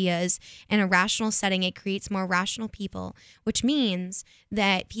your ideas in a rational setting. It creates more rational people, which means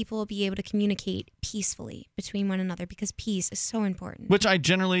that people will be able to communicate peacefully between one another, because peace is so important. Which I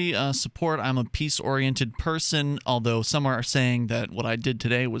generally support. I'm a peace-oriented person, although some are saying that what I did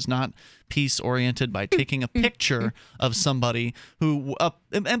today was not peace-oriented by taking a picture of somebody who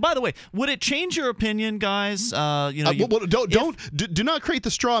and by the way, would it change your opinion, guys? Do not create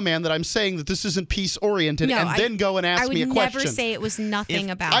the straw man that I'm saying that this isn't peace-oriented then go and ask me a question. I would never say it was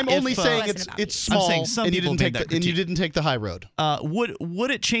nothing about. I'm only saying it's small, and you didn't take the high road.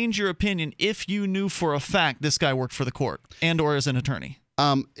 Would it change your opinion if you knew for a fact this guy worked for the court and/or as an attorney?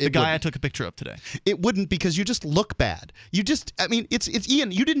 The guy I took a picture of today. It wouldn't, because you just look bad. It's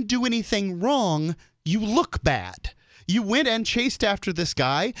Ian. You didn't do anything wrong. You look bad. You went and chased after this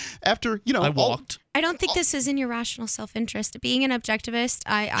guy after, I walked. I don't think this is in your rational self-interest. Being an objectivist,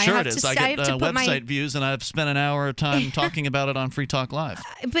 I sure have it is. to. I get to put website views, and I've spent an hour of time talking about it on Free Talk Live.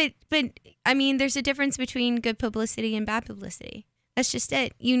 But I mean, there's a difference between good publicity and bad publicity. That's just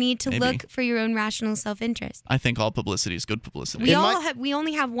it. You need to look for your own rational self-interest. I think all publicity is good publicity. We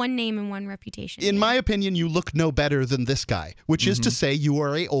only have one name and one reputation. In my opinion, you look no better than this guy, which is to say you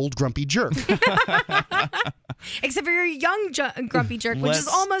are a old grumpy jerk. Except for your young grumpy jerk, which is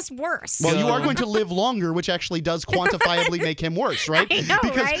almost worse. Well, you are going to live longer, which actually does quantifiably make him worse, right? I know,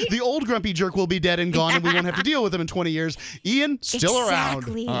 because right? the old grumpy jerk will be dead and gone, and we won't have to deal with him in 20 years. Ian, still around.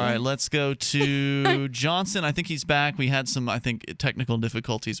 All right, let's go to Johnson. I think he's back. We had some, technical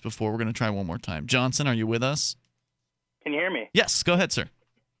difficulties before. We're going to try one more time. Johnson, are you with us? Can you hear me? Yes, go ahead, sir.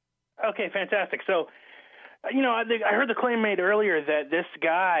 Okay, fantastic. So, I heard the claim made earlier that this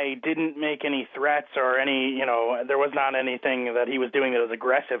guy didn't make any threats or there was not anything that he was doing that was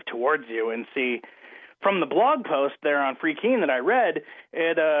aggressive towards you. And see, from the blog post there on Free Keen that I read,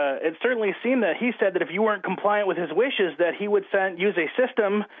 it certainly seemed that he said that if you weren't compliant with his wishes, that he would use a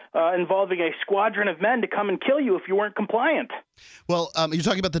system involving a squadron of men to come and kill you if you weren't compliant. Well, you're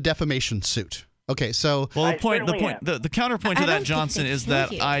talking about the defamation suit. Okay, so the counterpoint to that, Johnson, is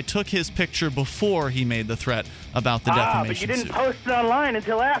that I took his picture before he made the threat about the defamation but you didn't suit. post it online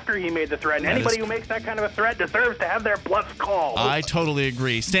until after he made the threat. And anybody who makes that kind of a threat deserves to have their bluff called. I totally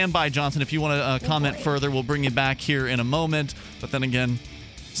agree. Stand by, Johnson. If you want to comment further, we'll bring you back here in a moment. But then again,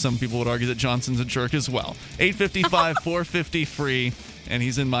 some people would argue that Johnson's a jerk as well. 855-450-FREE. And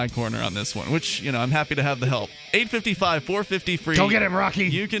he's in my corner on this one, which, I'm happy to have the help. 855-450-FREE. Go get him, Rocky.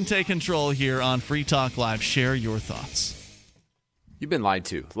 You can take control here on Free Talk Live. Share your thoughts. You've been lied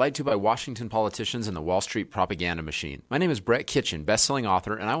to by Washington politicians and the Wall Street propaganda machine. My name is Brett Kitchen, best-selling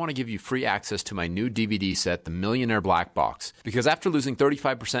author, and I want to give you free access to my new DVD set, The Millionaire Black Box. Because after losing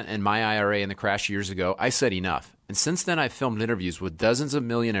 35% in my IRA in the crash years ago, I said enough. And since then, I've filmed interviews with dozens of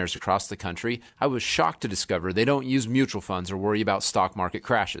millionaires across the country. I was shocked to discover they don't use mutual funds or worry about stock market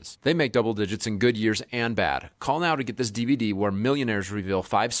crashes. They make double digits in good years and bad. Call now to get this DVD where millionaires reveal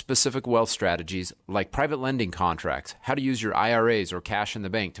 5 specific wealth strategies like private lending contracts, how to use your IRAs or cash in the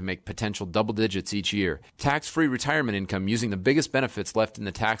bank to make potential double digits each year, tax-free retirement income using the biggest benefits left in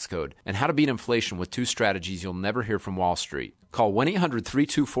the tax code, and how to beat inflation with 2 strategies you'll never hear from Wall Street. Call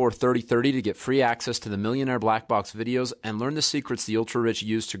 1-800-324-3030 to get free access to the Millionaire Black Box videos and learn the secrets the ultra-rich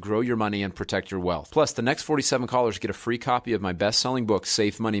use to grow your money and protect your wealth. Plus, the next 47 callers get a free copy of my best-selling book,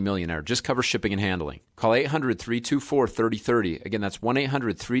 Safe Money Millionaire. Just cover shipping and handling. Call 800-324-3030. Again, that's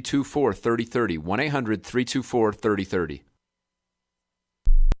 1-800-324-3030. 1-800-324-3030.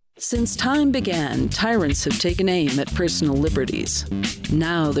 Since time began, tyrants have taken aim at personal liberties.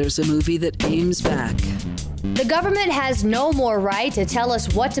 Now there's a movie that aims back. The government has no more right to tell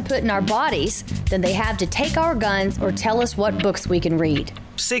us what to put in our bodies than they have to take our guns or tell us what books we can read.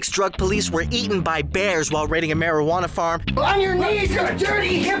 6 drug police were eaten by bears while raiding a marijuana farm. On your knees, you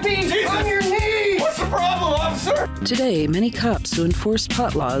dirty hippie! Jesus. On your knees! What's the problem, officer? Today, many cops who enforce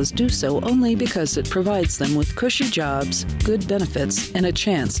pot laws do so only because it provides them with cushy jobs, good benefits, and a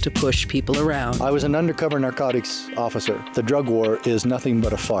chance to push people around. I was an undercover narcotics officer. The drug war is nothing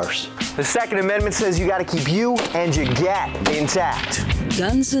but a farce. The Second Amendment says you gotta keep you and your gat intact.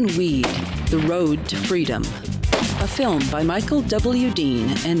 Guns and Weed, The Road to Freedom. A film by Michael W. Dean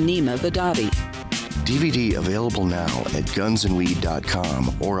and Nima Vadadi. DVD available now at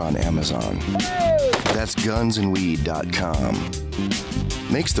gunsandweed.com or on Amazon. That's gunsandweed.com.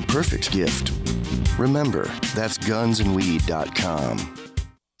 Makes the perfect gift. Remember, that's gunsandweed.com.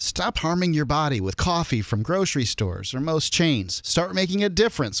 Stop harming your body with coffee from grocery stores or most chains. Start making a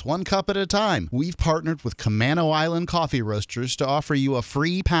difference, 1 cup at a time. We've partnered with Camano Island Coffee Roasters to offer you a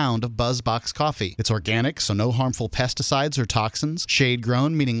free pound of BuzzBox coffee. It's organic, so no harmful pesticides or toxins.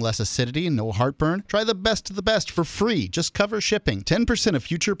 Shade-grown, meaning less acidity and no heartburn. Try the best of the best for free. Just cover shipping. 10% of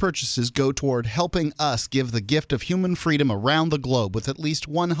future purchases go toward helping us give the gift of human freedom around the globe with at least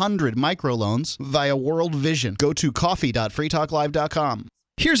 100 microloans via World Vision. Go to coffee.freetalklive.com.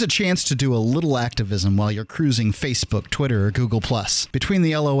 Here's a chance to do a little activism while you're cruising Facebook, Twitter, or Google+. Between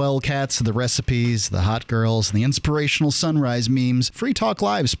the LOL cats, the recipes, the hot girls, and the inspirational sunrise memes, Free Talk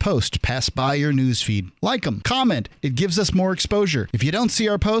Live's posts pass by your newsfeed. Like them, comment. It gives us more exposure. If you don't see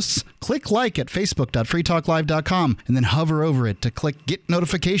our posts, click like at facebook.freetalklive.com and then hover over it to click Get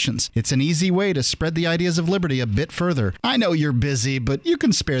Notifications. It's an easy way to spread the ideas of liberty a bit further. I know you're busy, but you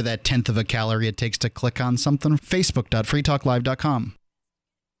can spare that 1/10 of a calorie it takes to click on something. facebook.freetalklive.com.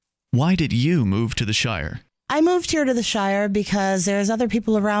 Why did you move to the Shire? I moved here to the Shire because there's other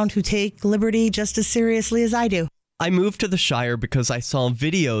people around who take liberty just as seriously as I do. I moved to the Shire because I saw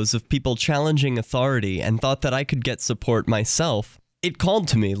videos of people challenging authority and thought that I could get support myself. It called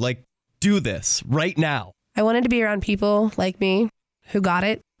to me, like, do this, right now. I wanted to be around people like me who got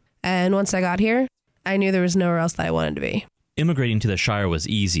it, and once I got here, I knew there was nowhere else that I wanted to be. Immigrating to the Shire was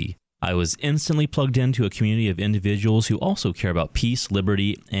easy. I was instantly plugged into a community of individuals who also care about peace,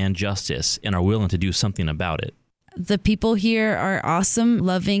 liberty, and justice, and are willing to do something about it. The people here are awesome,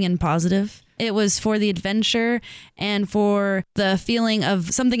 loving, and positive. It was for the adventure and for the feeling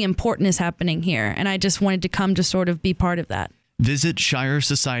of something important is happening here, and I just wanted to come to sort of be part of that. Visit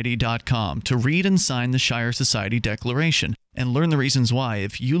ShireSociety.com to read and sign the Shire Society Declaration and learn the reasons why,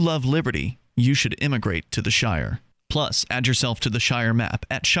 if you love liberty, you should immigrate to the Shire. Plus, add yourself to the Shire map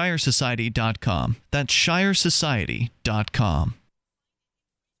at ShireSociety.com. That's ShireSociety.com.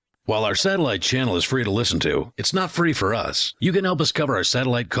 While our satellite channel is free to listen to, it's not free for us. You can help us cover our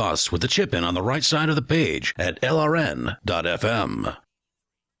satellite costs with the chip-in on the right side of the page at LRN.FM.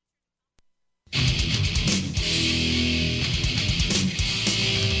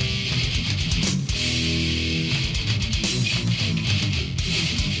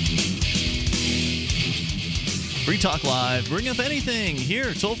 Free Talk Live, bring up anything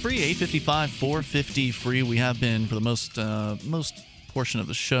here, toll free, 855-450-FREE. We have been, for the most portion of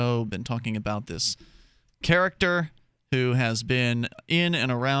the show, been talking about this character who has been in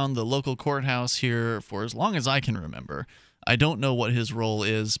and around the local courthouse here for as long as I can remember. I don't know what his role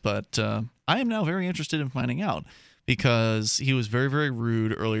is, but I am now very interested in finding out, because he was very, very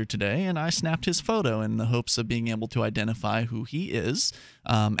rude earlier today, and I snapped his photo in the hopes of being able to identify who he is.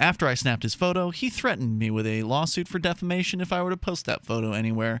 After I snapped his photo, he threatened me with a lawsuit for defamation if I were to post that photo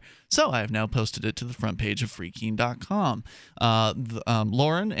anywhere, so I have now posted it to the front page of freekeen.com.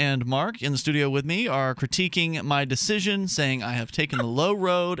 Lauren and Mark in the studio with me are critiquing my decision, saying I have taken the low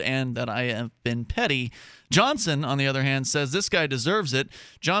road and that I have been petty. Johnson, on the other hand, says this guy deserves it.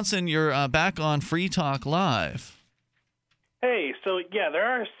 Johnson, you're back on Free Talk Live. Hey, so yeah, there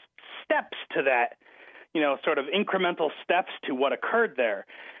are steps to that, sort of incremental steps to what occurred there.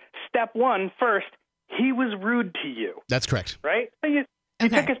 Step one, first, he was rude to you. That's correct. Right? You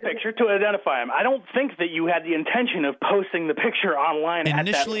took his picture to identify him. I don't think that you had the intention of posting the picture online at that point.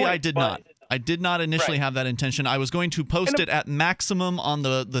 Initially, I did not. I did not initially have that intention. I was going to post it at maximum on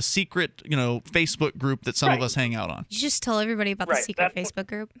the secret, Facebook group that some of us hang out on. You just tell everybody about the secret Facebook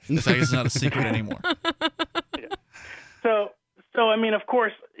group. I guess it's not a secret anymore. So I mean, of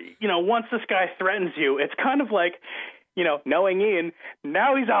course, once this guy threatens you, it's kind of like, knowing Ian,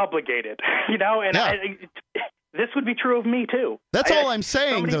 now he's obligated, and this would be true of me too. That's all I'm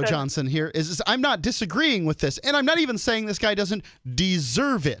saying, though, Johnson, here is I'm not disagreeing with this, and I'm not even saying this guy doesn't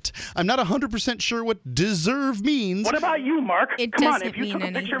deserve it. I'm not 100% sure what deserve means. What about you, Mark? Come on, if you took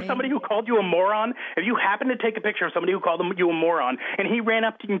a picture of somebody who called you a moron, if you happened to take a picture of somebody who called you a moron, and he ran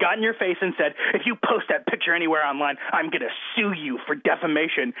up and got in your face and said, if you post that picture anywhere online, I'm going to sue you for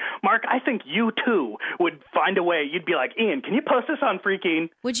defamation. Mark, I think you, too, would find a way. You'd be like, Ian, can you post this on Freekeen?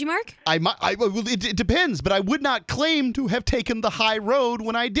 Would you, Mark? It depends, but I would not claim to have taken the high road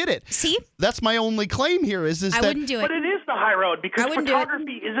when I did it. See? That's my only claim here is that... I wouldn't do it. But it is the high road because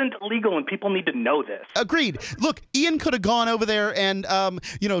photography isn't legal and people need to know this. Agreed. Look, Ian could have gone over there and,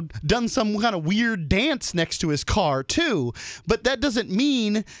 done some kind of weird dance next to his car, too. But that doesn't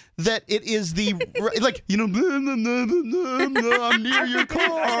mean that it is the like I'm near your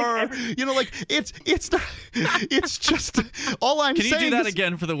car. Like it's not. It's just all I'm saying. Can you do that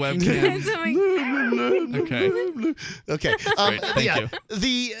again for the webcam? Okay. Thank you.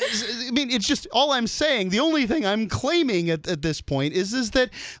 I mean, it's just all I'm saying. The only thing I'm claiming at this point is that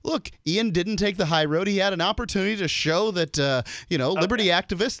look, Ian didn't take the high road. He had an opportunity to show that liberty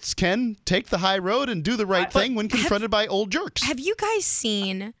activists can take the high road and do the right thing when confronted by old jerks. Have you guys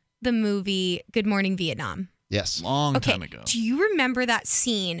seen the movie Good Morning Vietnam? Yes. Long time ago. Do you remember that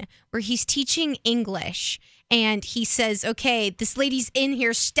scene where he's teaching English and he says, okay, this lady's in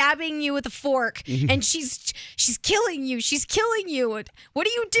here stabbing you with a fork and she's killing you. She's killing you. What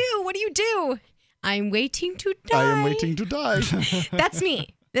do you do? What do you do? I'm waiting to die. I am waiting to die. That's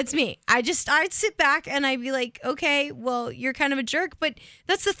me. That's me. I'd sit back and I'd be like, okay, well, you're kind of a jerk. But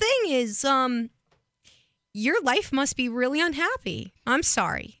that's the thing is, your life must be really unhappy. I'm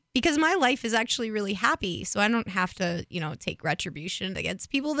sorry. Because my life is actually really happy, so I don't have to, take retribution against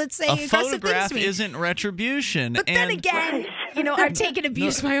people that say aggressive things to me. A photograph isn't retribution. But then again, I've taken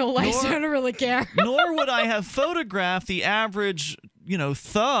abuse my whole life, so I don't really care. Nor would I have photographed the average,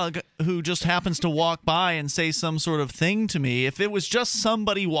 thug who just happens to walk by and say some sort of thing to me. If it was just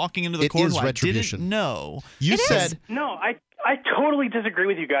somebody walking into the corner I didn't know. You said... No, I totally disagree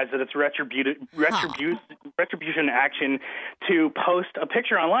with you guys that it's retribution action to post a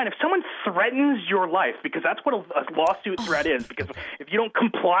picture online. If someone threatens your life, because that's what a lawsuit threat is, because if you don't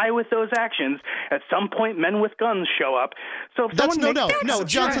comply with those actions, at some point men with guns show up. So if no,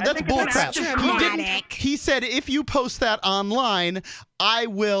 Johnson, that's bullcrap. He said if you post that online, I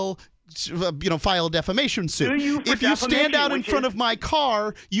will file a defamation suit. If you stand out in front of my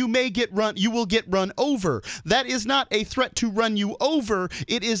car, you will get run over. That is not a threat to run you over.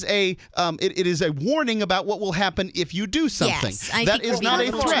 It is a warning about what will happen if you do something. Yes, that is not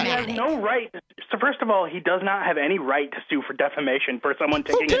a threat. He has no right. So first of all, he does not have any right to sue for defamation for someone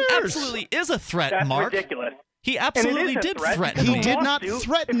taking it. Absolutely is a threat, That's Mark. Ridiculous. He absolutely did threaten me. He did not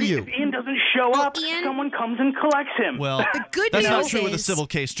threaten you. If Ian doesn't show up, someone comes and collects him. Well, that's not true with a civil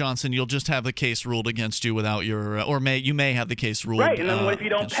case, Johnson. You'll just have the case ruled against you without your, you may have the case ruled. Right, and then what if you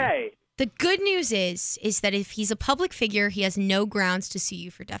don't pay? The good news is that if he's a public figure, he has no grounds to sue you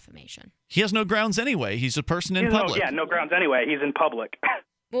for defamation. He has no grounds anyway. He's a person in public. No grounds anyway. He's in public.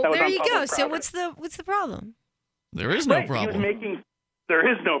 Well, there you go. So what's the problem? There is no problem. There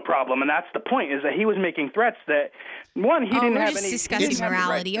is no problem, and that's the point, is that he was making threats that, one, he didn't have any... discussing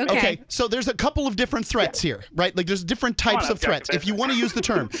morality. Okay, so there's a couple of different threats here, right? Like, there's different types of threats, if you want to use the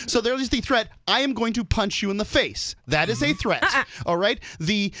term. So there's the threat, I am going to punch you in the face. That is a threat, all right?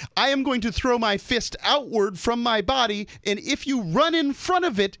 I am going to throw my fist outward from my body, and if you run in front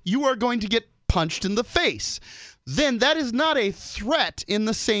of it, you are going to get punched in the face. Then that is not a threat in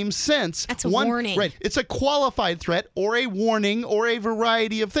the same sense. That's a warning. Right. It's a qualified threat or a warning or a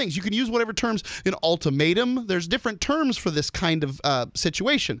variety of things. You can use whatever terms. An ultimatum. There's different terms for this kind of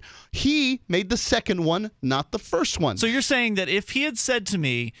situation. He made the second one, not the first one. So you're saying that if he had said to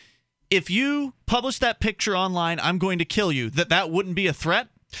me, if you publish that picture online, I'm going to kill you, that wouldn't be a threat?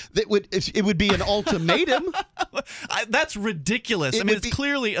 It would be an ultimatum. That's ridiculous. It's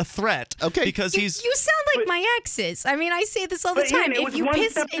clearly a threat. Okay. Because you sound like my exes. I mean, I say this all the time. If you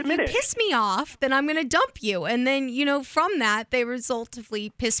piss me off, then I'm going to dump you. And then, from that, they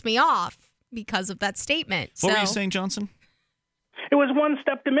resultively piss me off because of that statement. What were you saying, Johnson? It was one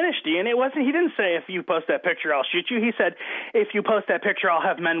step diminished, Ian. He didn't say if you post that picture, I'll shoot you. He said if you post that picture, I'll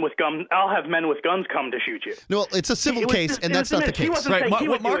have men with guns come to shoot you. No, it's a civil case, and that's not the case. Right.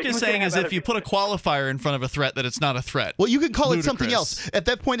 What Mark is saying is if you put a qualifier in front of a threat, that it's not a threat. Well, you can call it something else. At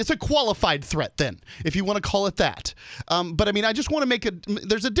that point, it's a qualified threat then, if you want to call it that. But I just want to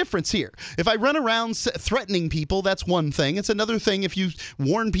there's a difference here. If I run around threatening people, that's one thing. It's another thing if you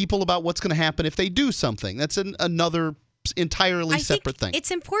warn people about what's going to happen if they do something. That's another entirely separate thing.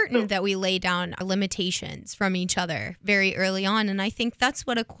 It's important that we lay down limitations from each other very early on, and I think that's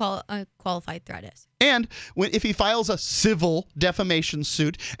what a qualified threat is. And if he files a civil defamation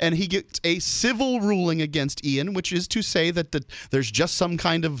suit and he gets a civil ruling against Ian, which is to say that there's just some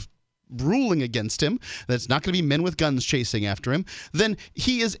kind of ruling against him, that's not going to be men with guns chasing after him, then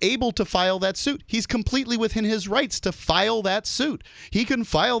he is able to file that suit. He's completely within his rights to file that suit. He can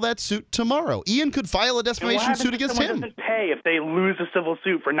file that suit tomorrow. Ian could file a defamation suit against him. Someone doesn't pay if they lose a civil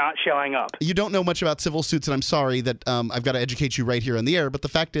suit for not showing up. You don't know much about civil suits, and I'm sorry that I've got to educate you right here on the air, but the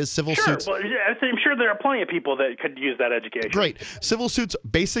fact is civil suits... Well, I'm sure sure there are plenty of people that could use that education. Great. Civil suits,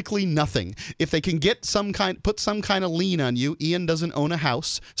 basically nothing. If they can get put some kind of lien on you, Ian doesn't own a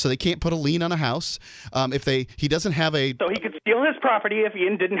house, so they can't put a lien on a house. He doesn't have a... So he could steal his property if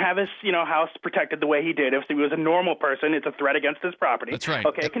Ian didn't have his, house protected the way he did. If he was a normal person, it's a threat against his property. That's right.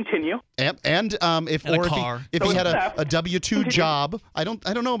 Okay, continue. And if he had a W-2 job, I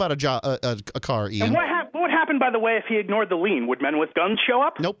don't know about a car, Ian. And what would happen, by the way, if he ignored the lien? Would men with guns show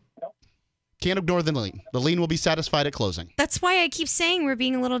up? Nope. Can't ignore the lien. The lien will be satisfied at closing. That's why I keep saying we're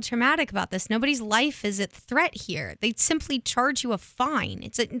being a little dramatic about this. Nobody's life is at threat here. They simply charge you a fine.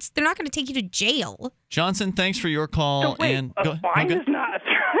 They're not going to take you to jail. Johnson, thanks for your call. So wait, and a fine is not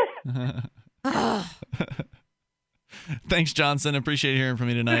a threat? Thanks, Johnson. Appreciate hearing from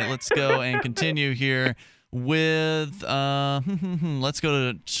you tonight. Let's go and continue here with, let's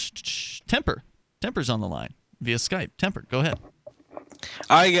go to Temper. Temper's on the line via Skype. Temper, go ahead.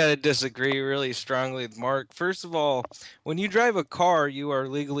 I gotta disagree really strongly with Mark. First of all, when you drive a car, you are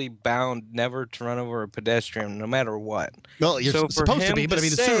legally bound never to run over a pedestrian, no matter what. Well, you're supposed to be, but I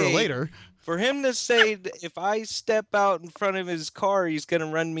mean, sooner or later. For him to say that if I step out in front of his car, he's gonna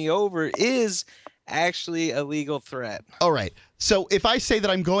run me over is actually a legal threat. All right. So if I say that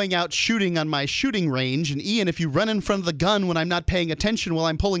I'm going out shooting on my shooting range, and Ian, if you run in front of the gun when I'm not paying attention while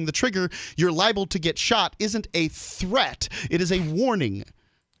I'm pulling the trigger, you're liable to get shot, isn't a threat. It is a warning.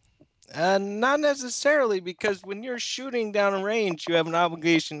 Not necessarily, because when you're shooting down a range, you have an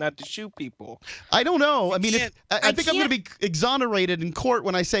obligation not to shoot people. I don't know. I mean, I think I'm going to be exonerated in court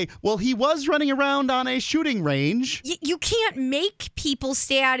when I say, well, he was running around on a shooting range. You can't make people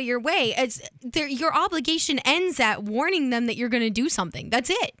stay out of your way. Your obligation ends at warning them that you're going to do something. That's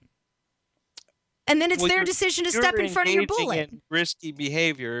it. And then it's their decision to step in front of your bullet. In risky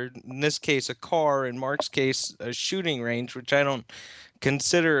behavior, in this case, a car. In Mark's case, a shooting range, which I don't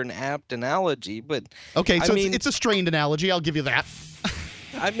consider an apt analogy, but okay, so it's a strained analogy. I'll give you that.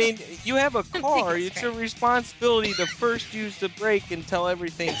 I mean, you have a car. It's your responsibility to first use the brake until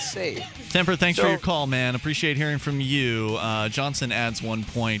everything's safe. Temper, thanks for your call, man. Appreciate hearing from you. Johnson adds one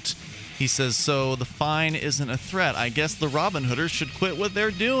point. He says, so the fine isn't a threat. I guess the Robin Hooders should quit what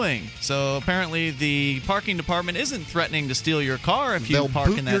they're doing. So apparently the parking department isn't threatening to steal your car if you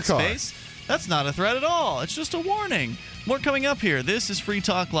park in that space. That's not a threat at all. It's just a warning. More coming up here. This is Free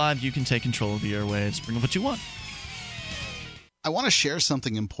Talk Live. You can take control of the airwaves. Bring up what you want. I want to share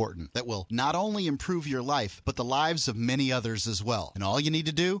something important that will not only improve your life, but the lives of many others as well. And all you need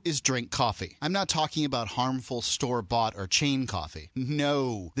to do is drink coffee. I'm not talking about harmful store-bought or chain coffee.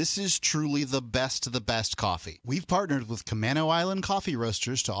 No, this is truly the best of the best coffee. We've partnered with Camano Island Coffee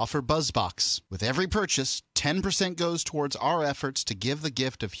Roasters to offer BuzzBox. With every purchase, 10% goes towards our efforts to give the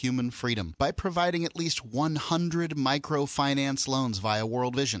gift of human freedom by providing at least 100 microfinance loans via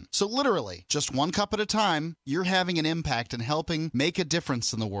World Vision. So literally, just one cup at a time, you're having an impact and helping make a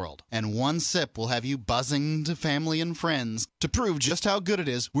difference in the world. And one sip will have you buzzing to family and friends. To prove just how good it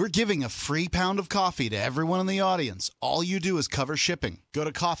is, we're giving a free pound of coffee to everyone in the audience. All you do is cover shipping. Go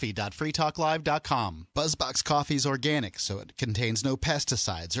to coffee.freetalklive.com. BuzzBox coffee is organic, so it contains no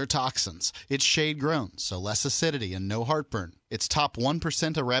pesticides or toxins. It's shade-grown, so less acidity and no heartburn. It's top 1%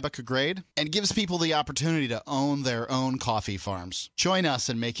 Arabica grade and gives people the opportunity to own their own coffee farms. Join us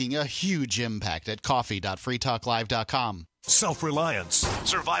in making a huge impact at coffee.freetalklive.com. Self-reliance,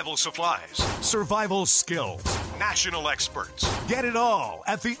 survival supplies, survival skills, national experts. Get it all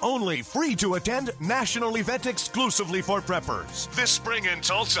at the only free-to-attend national event exclusively for preppers. This spring in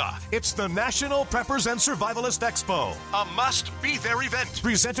Tulsa, it's the National Preppers and Survivalist Expo, a must-be-there event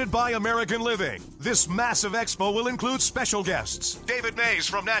presented by American Living. This massive expo will include special guests, David Mays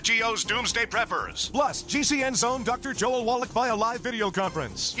from Nat Geo's Doomsday Preppers, plus GCN's own Dr. Joel Wallach via live video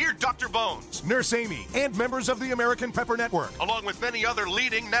conference. Hear Dr. Bones, Nurse Amy, and members of the American Prepper Network, along with many other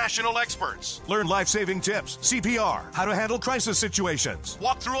leading national experts. Learn life-saving tips, CPR, how to handle crisis situations,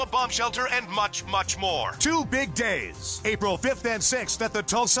 walk through a bomb shelter, and much, much more. 2 big days, April 5th and 6th at the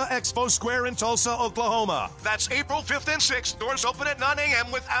Tulsa Expo Square in Tulsa, Oklahoma. That's April 5th and 6th. Doors open at 9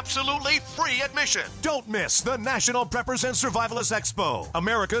 a.m. with absolutely free admission. Don't miss the National Preppers and Survivalists Expo,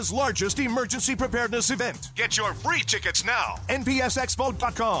 America's largest emergency preparedness event. Get your free tickets now.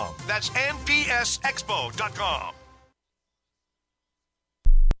 NPSExpo.com. That's NPSExpo.com.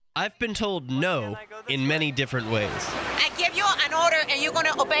 I've been told no in many different ways. I give you an order and you're going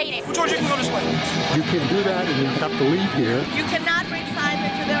to obey it. George, you can go this way. You can't do that and you have to leave here. You cannot bring signs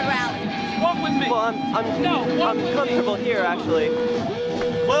into the rally. Walk with me. Well, I'm comfortable here, actually.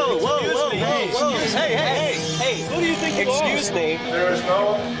 Whoa. Hey. Who do you think Excuse me. There is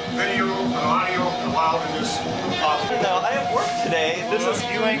no video and audio allowed in this office. No, I have work today. This is.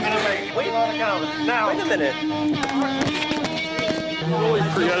 You ain't gonna make it. Wait on account. Now. Wait a minute. Holy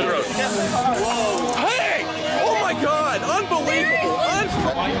crap. Whoa. Hey! Oh my God! Unbelievable!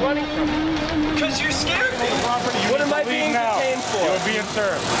 Why are you running from me? Because you scared me. What am I being detained for? You're being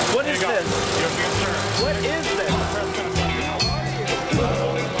served. What is this? You're being served. What is this?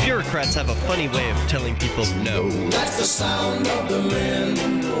 Bureaucrats have a funny way of telling people no. That's the sound of the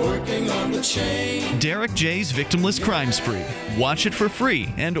men working on the chain. Derek J's Victimless Crime Spree. Watch it for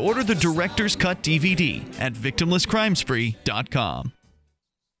free and order the Director's Cut DVD at victimlesscrimespree.com.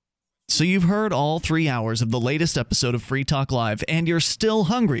 So you've heard all 3 hours of the latest episode of Free Talk Live, and you're still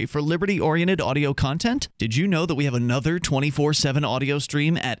hungry for liberty-oriented audio content? Did you know that we have another 24/7 audio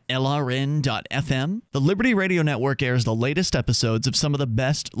stream at LRN.FM? The Liberty Radio Network airs the latest episodes of some of the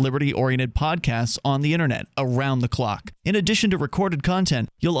best liberty-oriented podcasts on the internet around the clock. In addition to recorded content,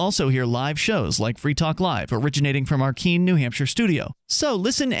 you'll also hear live shows like Free Talk Live, originating from our Keene, New Hampshire studio. So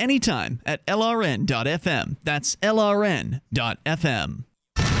listen anytime at LRN.FM. That's LRN.FM.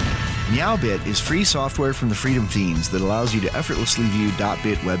 Meowbit is free software from the Freedom Fiends that allows you to effortlessly view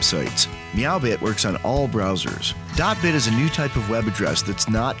 .bit websites. Meowbit works on all browsers. .bit is a new type of web address that's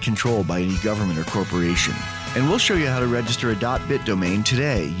not controlled by any government or corporation. And we'll show you how to register a .bit domain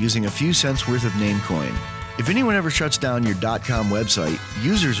today using a few cents worth of Namecoin. If anyone ever shuts down your .com website,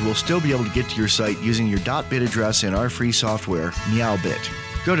 users will still be able to get to your site using your .bit address in our free software, Meowbit.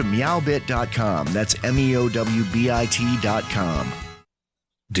 Go to meowbit.com. That's meowbit.com.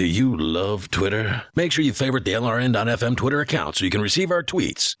 Do you love Twitter? Make sure you favorite the LRN.FM Twitter account so you can receive our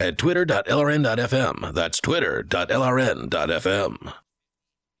tweets at twitter.lrn.fm. That's twitter.lrn.fm.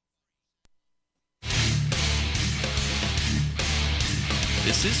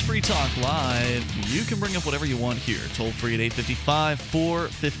 This is Free Talk Live. You can bring up whatever you want here. Toll free at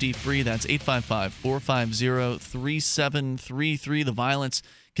 855-450-FREE. That's 855-450-3733. The violence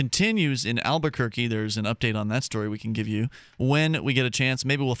continues in Albuquerque. There's an update on that story we can give you when we get a chance.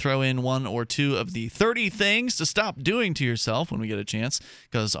 Maybe we'll throw in one or two of the 30 things to stop doing to yourself when we get a chance,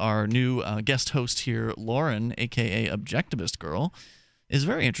 because our new guest host here, Lauren, a.k.a. Objectivist Girl, is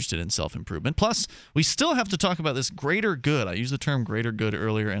very interested in self-improvement. Plus, we still have to talk about this greater good. I used the term greater good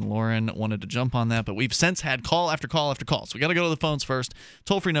earlier, and Lauren wanted to jump on that, but we've since had call after call after call. So we got to go to the phones first.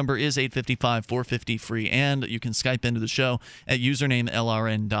 Toll-free number is 855-450-FREE, and you can Skype into the show at username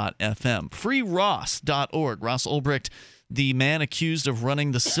LRN.FM. FreeRoss.org. Ross Ulbricht, the man accused of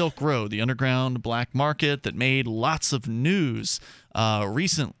running the Silk Road, the underground black market that made lots of news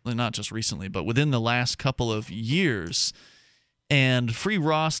recently, not just recently, but within the last couple of years. And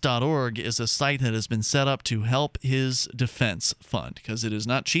freeross.org is a site that has been set up to help his defense fund, because it is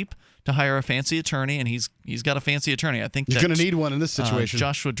not cheap to hire a fancy attorney, and he's got a fancy attorney. I think he's going to need one in this situation.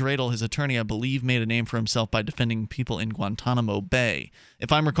 Joshua Dreidel, his attorney, I believe, made a name for himself by defending people in Guantanamo Bay,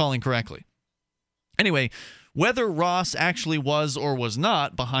 if I'm recalling correctly. Anyway, whether Ross actually was or was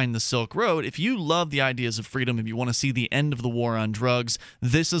not behind the Silk Road, if you love the ideas of freedom, if you want to see the end of the war on drugs,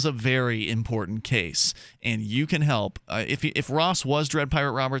 this is a very important case, and you can help. If Ross was Dread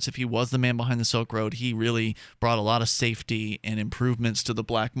Pirate Roberts, if he was the man behind the Silk Road, he really brought a lot of safety and improvements to the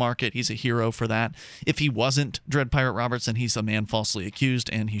black market. He's a hero for that. If he wasn't Dread Pirate Roberts, then he's a man falsely accused,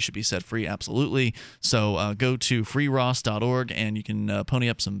 and he should be set free, absolutely. So go to freeross.org, and you can pony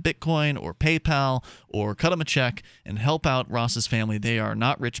up some Bitcoin or PayPal or cut him a check and help out Ross's family. They are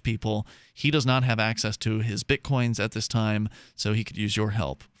not rich people. He does not have access to his Bitcoins at this time, so he could use your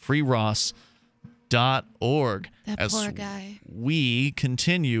help. freeross.org. That poor guy. We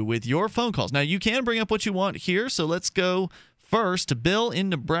continue with your phone calls. Now, you can bring up what you want here, so let's go first to Bill in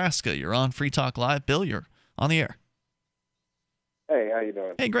Nebraska. You're on Free Talk Live. Bill, you're on the air. Hey, how you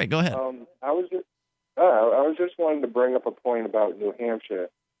doing? Hey, great. Go ahead. I was just wanting to bring up a point about New Hampshire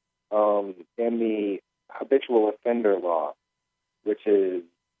and the habitual offender law, which is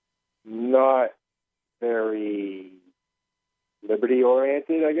not very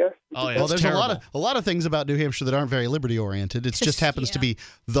liberty-oriented, I guess. Oh, yeah, well, there's terrible. a lot of things about New Hampshire that aren't very liberty-oriented. It just happens to be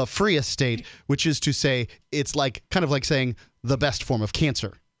the freest state, which is to say, it's kind of like saying the best form of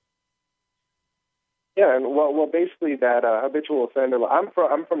cancer. Yeah, and well, basically that habitual offender law. I'm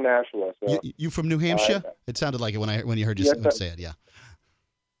from Nashua. So, you from New Hampshire? It sounded like it when you heard you say it. Yeah.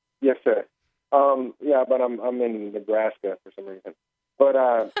 Yes, sir. Yeah, but I'm in Nebraska for some reason. But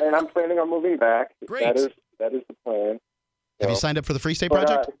and I'm planning on moving back. Great. That is the plan. Have you signed up for the Free State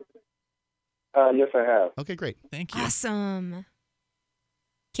Project? Yes, I have. Okay, great. Thank you. Awesome.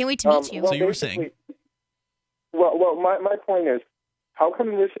 Can't wait to meet you. So you were saying? Well, my point is, how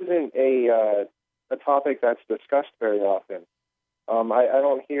come this isn't a a topic that's discussed very often. I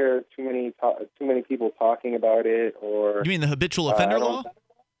don't hear too many people talking about it. Or you mean the habitual offender law?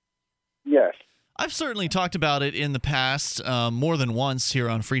 Yes. I've certainly talked about it in the past more than once here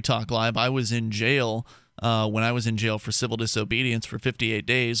on Free Talk Live. I was in jail when I was in jail for civil disobedience for 58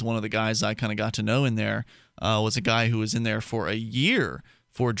 days. One of the guys I kind of got to know in there was a guy who was in there for a year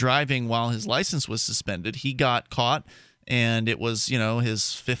for driving while his license was suspended. He got caught, and it was,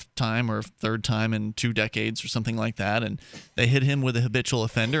 his fifth time or third time in 2 decades or something like that, and they hit him with a habitual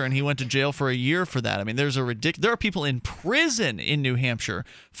offender, and he went to jail for a year for that. I mean, there are people in prison in New Hampshire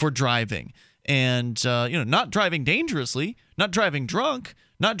for driving, and not driving dangerously, not driving drunk,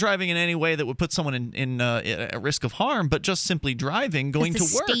 not driving in any way that would put someone in at risk of harm, but just simply driving, going to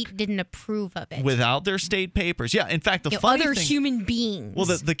work. The state didn't approve of it. Without their state papers. Yeah, in fact, the funny other thing, human beings. Well,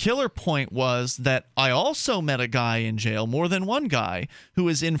 the killer point was that I also met a guy in jail, more than one guy, who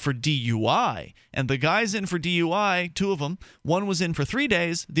was in for DUI. And the guys in for DUI, 2 of them, one was in for 3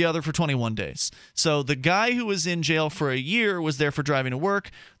 days, the other for 21 days. So the guy who was in jail for a year was there for driving to work.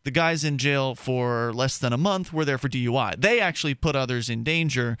 The guys in jail for less than a month were there for DUI. They actually put others in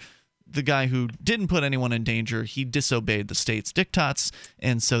danger. The guy who didn't put anyone in danger, he disobeyed the state's diktats,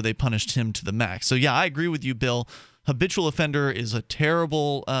 and so they punished him to the max. So yeah, I agree with you, Bill. Habitual offender is a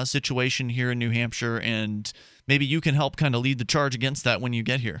terrible situation here in New Hampshire, and maybe you can help kind of lead the charge against that when you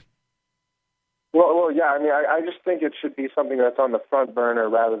get here. Well, yeah. I mean, I just think it should be something that's on the front burner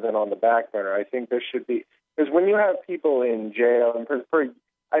rather than on the back burner. I think there should be, because when you have people in jail, and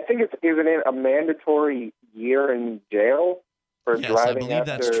I think isn't it a mandatory year in jail for driving? Yes, I believe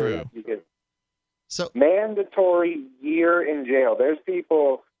that's true. So mandatory year in jail. There's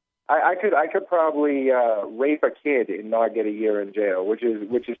people. I could probably rape a kid and not get a year in jail, which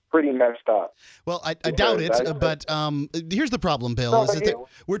is pretty messed up. Well, I doubt it, but here's the problem, Bill. Is that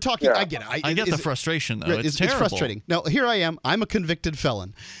we're talking. Yeah. I get it. I get the frustration, though. It's terrible. It's frustrating. Now, here I am. I'm a convicted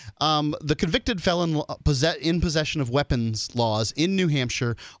felon. The convicted felon in possession of weapons laws in New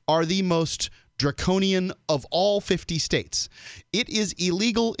Hampshire are the most draconian of all 50 states. It is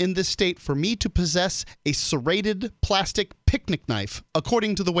illegal in this state for me to possess a serrated plastic picnic knife,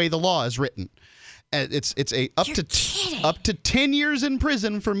 according to the way the law is written. It's up to 10 years in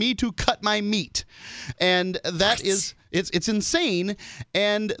prison for me to cut my meat, and that is it's insane.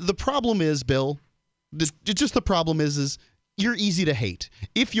 And the problem is, Bill, the problem is you're easy to hate.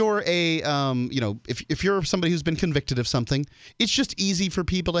 If you're if you're somebody who's been convicted of something, it's just easy for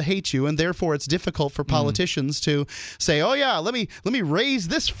people to hate you, and therefore it's difficult for politicians to say, "Oh yeah, let me raise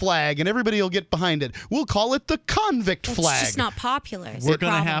this flag, and everybody will get behind it. We'll call it the convict flag." It's just not popular. We're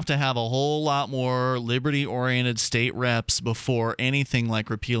going to have a whole lot more liberty-oriented state reps before anything like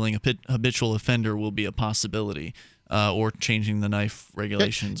repealing a habitual offender will be a possibility. Or changing the knife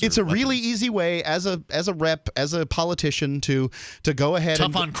regulations. It's a really easy way as a rep, as a politician to go ahead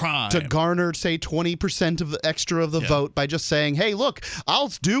on crime, to garner, say, 20% of the extra of the vote by just saying, "Hey, look, I'll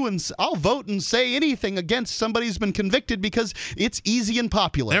vote and say anything against somebody who's been convicted because it's easy and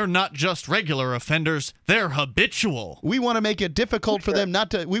popular." They're not just regular offenders; they're habitual. We want to make it difficult for them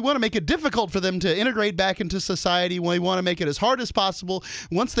We want to make it difficult for them to integrate back into society. We want to make it as hard as possible.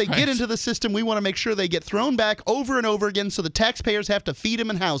 Once they get into the system, we want to make sure they get thrown back over and over again, so the taxpayers have to feed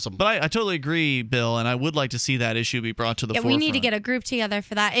them and house them. But I totally agree, Bill, and I would like to see that issue be brought to the forefront. We need to get a group together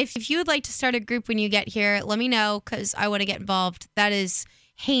for that. If you would like to start a group when you get here, let me know, because I want to get involved. That is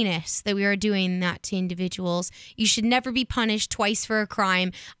heinous that we are doing that to individuals. You should never be punished twice for a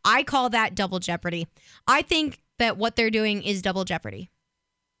crime. I call that double jeopardy. I think that what they're doing is double jeopardy.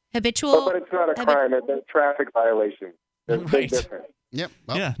 Habitual. But it's not a crime. It's a traffic violation. There's a big difference. Yep.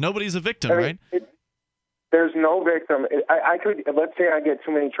 Well, yeah, nobody's a victim, right? There's no victim. I could, let's say I get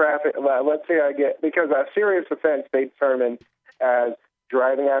too many traffic, let's say I get, because a serious offense they determine as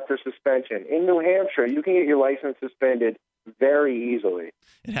driving after suspension. In New Hampshire, you can get your license suspended very easily.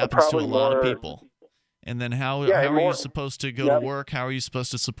 It happens to a lot of people. And then how are you supposed to go to work? How are you supposed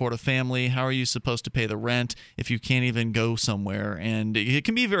to support a family? How are you supposed to pay the rent if you can't even go somewhere? And it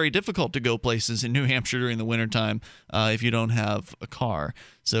can be very difficult to go places in New Hampshire during the wintertime if you don't have a car.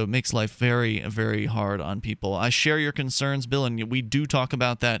 So it makes life very, very hard on people. I share your concerns, Bill, and we do talk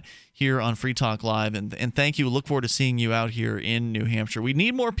about that here on Free Talk Live. And thank you. Look forward to seeing you out here in New Hampshire. We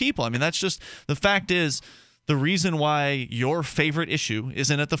need more people. I mean, that's just the fact is, the reason why your favorite issue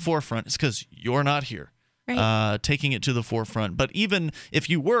isn't at the forefront is because you're not here. Right. Taking it to the forefront. But even if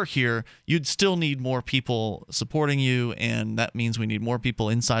you were here, you'd still need more people supporting you, and that means we need more people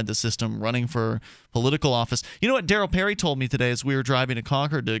inside the system running for political office. You know what Daryl Perry told me today as we were driving to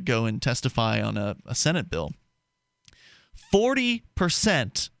Concord to go and testify on a Senate bill?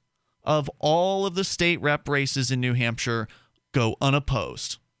 40% of all of the state rep races in New Hampshire go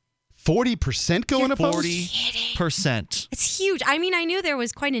unopposed. 40% go unopposed? 40%. It's huge. I mean, I knew there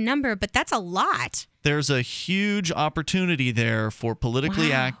was quite a number, but that's a lot. There's a huge opportunity there for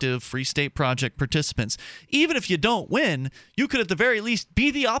politically active Free State Project participants. Even if you don't win, you could at the very least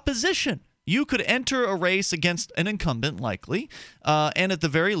be the opposition. You could enter a race against an incumbent, likely, and at the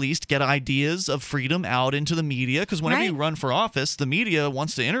very least get ideas of freedom out into the media, because whenever you run for office, the media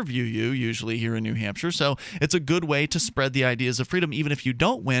wants to interview you, usually here in New Hampshire, so it's a good way to spread the ideas of freedom. Even if you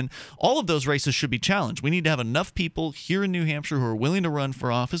don't win, all of those races should be challenged. We need to have enough people here in New Hampshire who are willing to run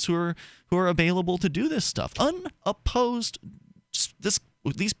for office, who are available to do this stuff. Unopposed,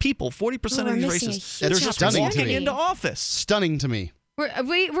 these people, 40% of these races, they're just walking into office. Stunning to me.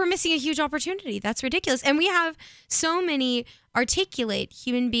 We're missing a huge opportunity. That's ridiculous. And we have so many articulate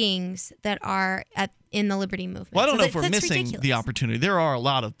human beings that are in the liberty movement. Well, I don't know if we're missing the opportunity. There are a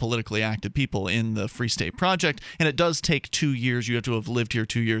lot of politically active people in the Free State Project, and it does take 2 years. You have to have lived here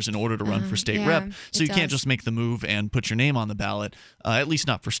 2 years in order to run for state rep. So you can't just make the move and put your name on the ballot, at least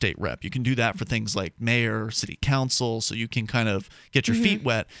not for state rep. You can do that for things like mayor, city council, so you can kind of get your feet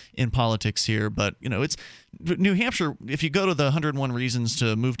wet in politics here. But, it's New Hampshire. If you go to the 101 Reasons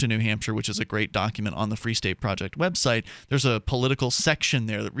to Move to New Hampshire, which is a great document on the Free State Project website, there's a political section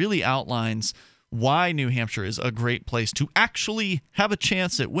there that really outlines why New Hampshire is a great place to actually have a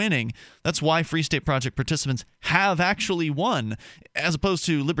chance at winning. That's why Free State Project participants have actually won, as opposed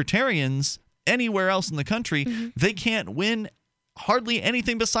to libertarians anywhere else in the country. They can't win hardly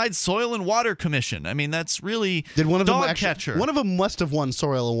anything besides Soil and Water Commission. I mean, that's really dog catcher. One of them must have won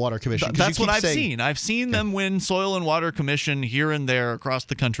Soil and Water Commission. That's what I've seen. I've seen them win Soil and Water Commission here and there across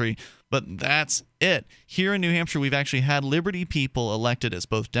the country, but that's it. Here in New Hampshire, we've actually had Liberty people elected as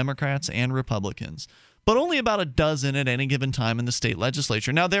both Democrats and Republicans, but only about a dozen at any given time in the state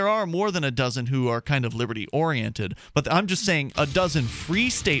legislature. Now, there are more than a dozen who are kind of liberty-oriented, but I'm just saying a dozen Free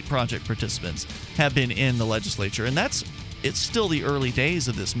State Project participants have been in the legislature, and it's still the early days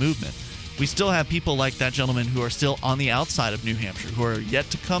of this movement. We still have people like that gentleman who are still on the outside of New Hampshire, who are yet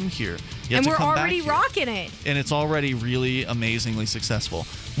to come here. And we're already rocking it. And it's already really amazingly successful.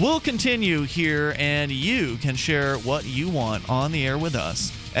 We'll continue here, and you can share what you want on the air with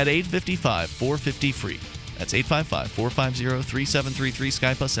us at 855-450-FREE. That's 855-450-3733.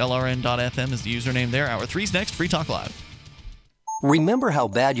 Skype us, LRN.FM is the username there. Hour 3's next, Free Talk Live. Remember how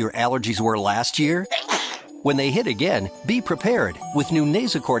bad your allergies were last year? When they hit again, be prepared with new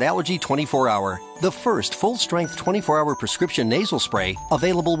Nasacort Allergy 24-Hour, the first full-strength 24-hour prescription nasal spray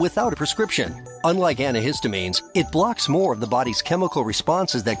available without a prescription. Unlike antihistamines, it blocks more of the body's chemical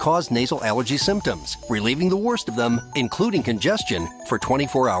responses that cause nasal allergy symptoms, relieving the worst of them, including congestion, for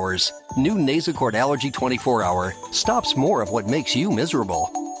 24 hours. New Nasacort Allergy 24-Hour stops more of what makes you miserable.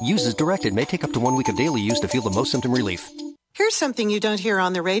 Use as directed. May take up to 1 week of daily use to feel the most symptom relief. Here's something you don't hear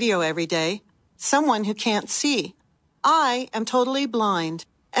on the radio every day. Someone who can't see. I am totally blind,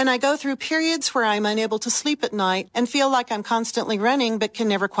 and I go through periods where I'm unable to sleep at night and feel like I'm constantly running but can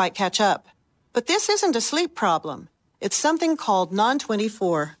never quite catch up. But this isn't a sleep problem. It's something called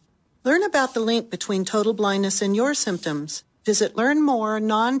non-24. Learn about the link between total blindness and your symptoms. Visit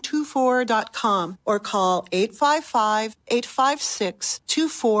learnmorenon24.com or call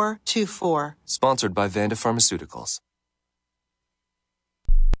 855-856-2424. Sponsored by Vanda Pharmaceuticals.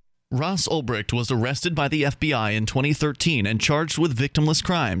 Ross Ulbricht was arrested by the FBI in 2013 and charged with victimless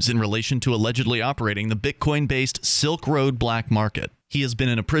crimes in relation to allegedly operating the Bitcoin-based Silk Road black market. He has been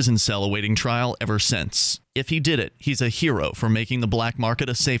in a prison cell awaiting trial ever since. If he did it, he's a hero for making the black market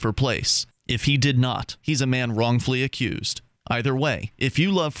a safer place. If he did not, he's a man wrongfully accused. Either way, if you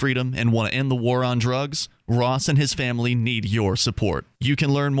love freedom and want to end the war on drugs, Ross and his family need your support. You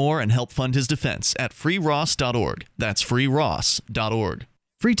can learn more and help fund his defense at freeross.org. That's freeross.org.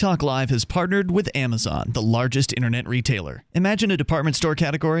 Free Talk Live has partnered with Amazon, the largest internet retailer. Imagine a department store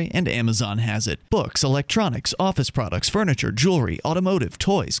category, and Amazon has it. Books, electronics, office products, furniture, jewelry, automotive,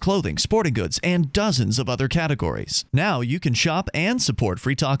 toys, clothing, sporting goods, and dozens of other categories. Now you can shop and support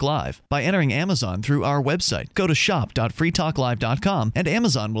Free Talk Live by entering Amazon through our website. Go to shop.freetalklive.com, and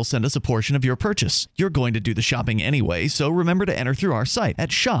Amazon will send us a portion of your purchase. You're going to do the shopping anyway, so remember to enter through our site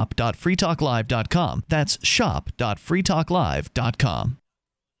at shop.freetalklive.com. That's shop.freetalklive.com.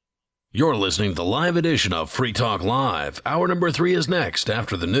 You're listening to the live edition of Free Talk Live. Hour number 3 is next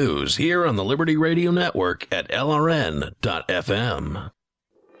after the news here on the Liberty Radio Network at LRN.FM.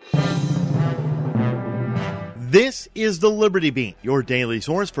 This is the Liberty Beat, your daily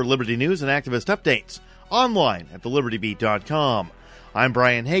source for liberty news and activist updates. Online at thelibertybeat.com. I'm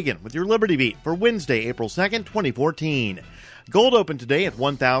Brian Hagan with your Liberty Beat for Wednesday, April 2nd, 2014. Gold opened today at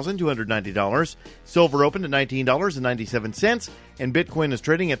 $1,290. Silver opened at $19.97. And Bitcoin is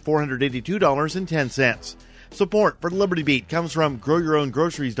trading at $482.10. Support for Liberty Beat comes from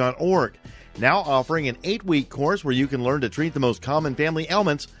GrowYourOwnGroceries.org, now offering an 8-week course where you can learn to treat the most common family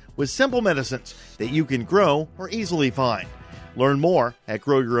ailments with simple medicines that you can grow or easily find. Learn more at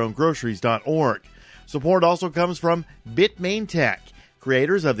GrowYourOwnGroceries.org. Support also comes from Bitmain Tech,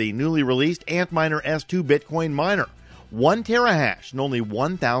 creators of the newly released Antminer S2 Bitcoin miner. 1 terahash and only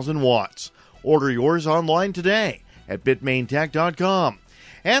 1,000 watts. Order yours online today at bitmaintech.com.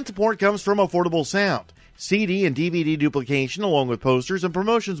 And support comes from Affordable Sound, CD and DVD duplication along with posters and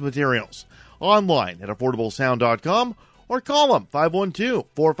promotions materials. Online at affordablesound.com or call them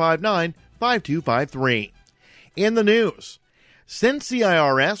 512-459-5253. In the news, since the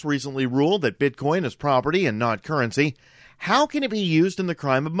IRS recently ruled that Bitcoin is property and not currency, how can it be used in the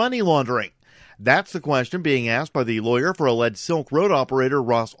crime of money laundering? That's the question being asked by the lawyer for alleged Silk Road operator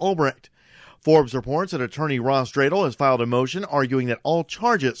Ross Ulbricht. Forbes reports that attorney Ross Dradle has filed a motion arguing that all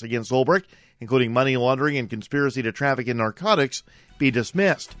charges against Ulbricht, including money laundering and conspiracy to traffic in narcotics, be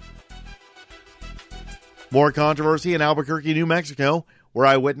dismissed. More controversy in Albuquerque, New Mexico, where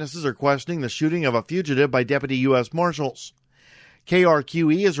eyewitnesses are questioning the shooting of a fugitive by deputy U.S. Marshals.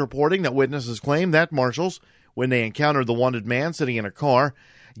 KRQE is reporting that witnesses claim that marshals, when they encountered the wanted man sitting in a car,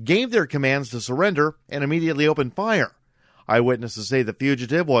 gave their commands to surrender and immediately opened fire. Eyewitnesses say the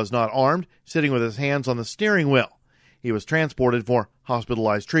fugitive was not armed, sitting with his hands on the steering wheel. He was transported for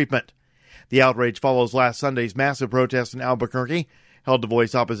hospitalized treatment. The outrage follows last Sunday's massive protest in Albuquerque, held to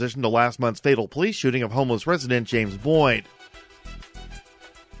voice opposition to last month's fatal police shooting of homeless resident James Boyd.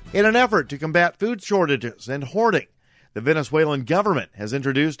 In an effort to combat food shortages and hoarding, the Venezuelan government has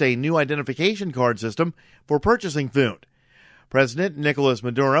introduced a new identification card system for purchasing food. President Nicolas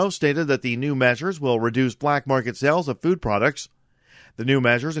Maduro stated that the new measures will reduce black market sales of food products. The new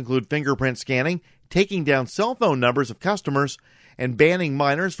measures include fingerprint scanning, taking down cell phone numbers of customers, and banning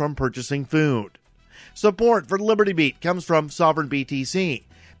minors from purchasing food. Support for Liberty Beat comes from Sovereign BTC,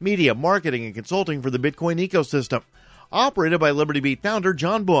 media, marketing, and consulting for the Bitcoin ecosystem, operated by Liberty Beat founder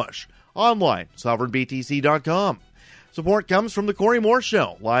John Bush. Online, sovereignbtc.com. Support comes from The Corey Moore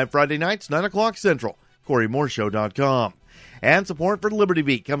Show, live Friday nights, 9 o'clock Central, CoreyMooreShow.com. And support for Liberty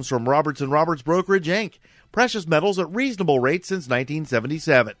Beat comes from Roberts & Roberts Brokerage, Inc., precious metals at reasonable rates since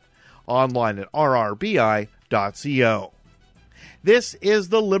 1977. Online at rrbi.co. This is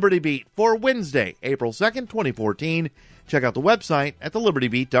the Liberty Beat for Wednesday, April 2nd, 2014. Check out the website at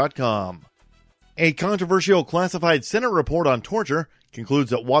thelibertybeat.com. A controversial classified Senate report on torture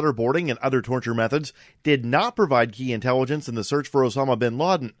concludes that waterboarding and other torture methods did not provide key intelligence in the search for Osama bin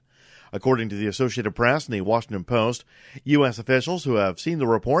Laden. According to the Associated Press and the Washington Post, U.S. officials who have seen the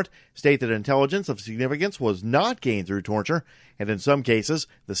report state that intelligence of significance was not gained through torture, and in some cases,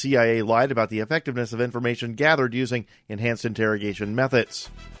 the CIA lied about the effectiveness of information gathered using enhanced interrogation methods.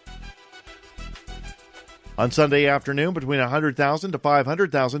 On Sunday afternoon, between 100,000 to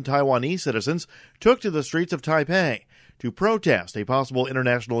 500,000 Taiwanese citizens took to the streets of Taipei to protest a possible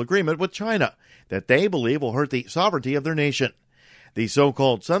international agreement with China that they believe will hurt the sovereignty of their nation. The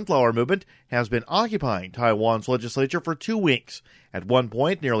so-called Sunflower Movement has been occupying Taiwan's legislature for 2 weeks. At one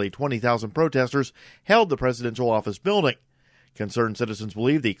point, nearly 20,000 protesters held the presidential office building. Concerned citizens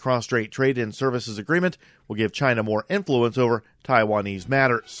believe the cross-strait trade and services agreement will give China more influence over Taiwanese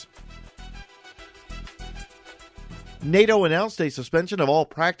matters. NATO announced a suspension of all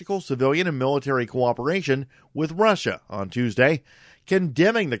practical civilian and military cooperation with Russia on Tuesday,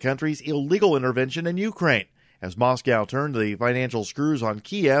 condemning the country's illegal intervention in Ukraine, as Moscow turned the financial screws on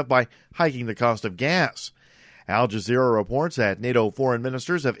Kiev by hiking the cost of gas. Al Jazeera reports that NATO foreign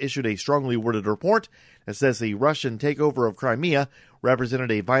ministers have issued a strongly worded report that says the Russian takeover of Crimea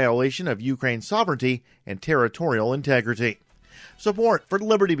represented a violation of Ukraine's sovereignty and territorial integrity. Support for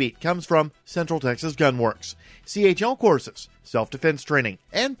Liberty Beat comes from Central Texas Gunworks, CHL courses, self-defense training,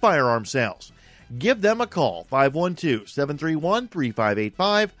 and firearm sales. Give them a call,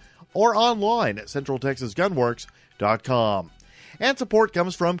 512-731-3585, or online at centraltexasgunworks.com. And support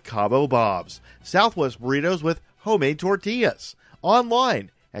comes from Cabo Bob's, Southwest burritos with homemade tortillas,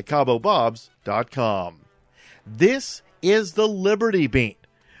 online at cabobobs.com. This is the Liberty Beat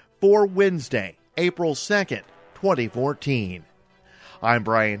for Wednesday, April 2nd, 2014. I'm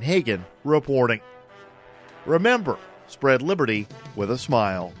Brian Hagan reporting. Remember, spread liberty with a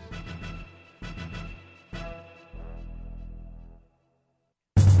smile.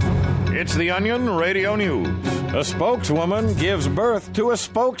 It's the Onion Radio News. A spokeswoman gives birth to a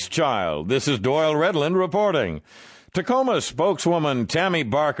spokeschild. This is Doyle Redland reporting. Tacoma spokeswoman Tammy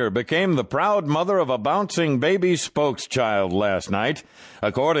Barker became the proud mother of a bouncing baby spokeschild last night.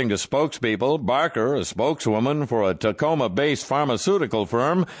 According to spokespeople, Barker, a spokeswoman for a Tacoma-based pharmaceutical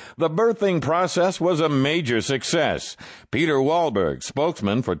firm, the birthing process was a major success. Peter Wahlberg,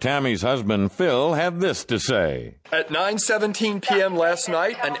 spokesman for Tammy's husband Phil, had this to say. At 9:17 p.m. last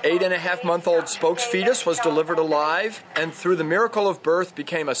night, an 8.5-month-old spokes fetus was delivered alive and through the miracle of birth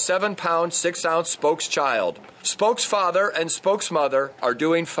became a 7-pound, 6-ounce spokes child. Spokes father and spokes mother are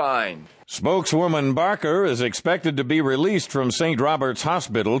doing fine. Spokeswoman Barker is expected to be released from St. Robert's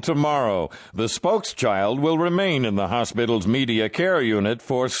Hospital tomorrow. The spokes child will remain in the hospital's media care unit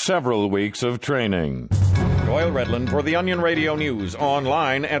for several weeks of training. Doyle Redland for the Onion Radio News,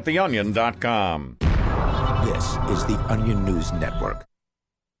 online at theonion.com. This is the Onion News Network.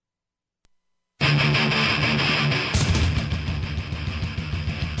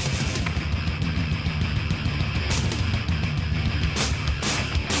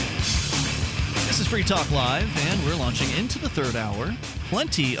 This is Free Talk Live, and we're launching into the third hour.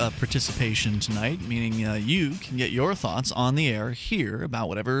 Plenty of participation tonight, meaning you can get your thoughts on the air here about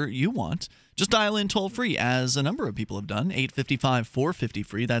whatever you want. Just dial in toll-free, as a number of people have done,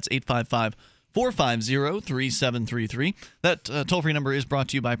 855-450-FREE. That's 855-450-3733. That toll-free number is brought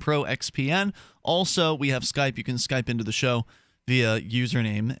to you by ProXPN. Also, we have Skype. You can Skype into the show via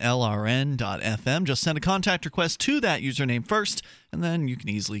username lrn.fm. Just send a contact request to that username first, and then you can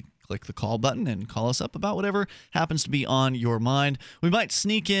easily click the call button and call us up about whatever happens to be on your mind. We might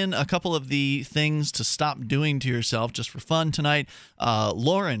sneak in a couple of the things to stop doing to yourself just for fun tonight.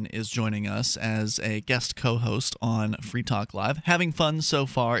 Lauren is joining us as a guest co-host on Free Talk Live. Having fun so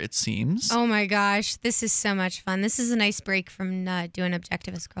far, it seems. Oh my gosh, this is so much fun. This is a nice break from doing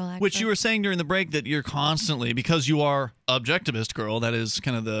Objectivist Girl, actually. Which you were saying during the break that you're constantly, because you are Objectivist Girl, that is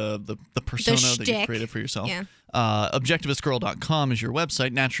kind of the persona that you've created for yourself. Yeah. Objectivistgirl.com is your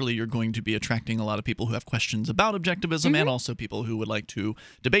website. Naturally, you're going to be attracting a lot of people who have questions about objectivism and also people who would like to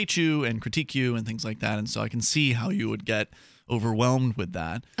debate you and critique you and things like that. And so I can see how you would get overwhelmed with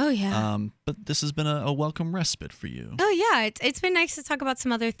that. Oh, yeah. But this has been a welcome respite for you. Oh, yeah. It's been nice to talk about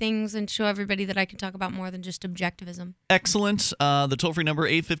some other things and show everybody that I can talk about more than just objectivism. Excellent. The toll-free number,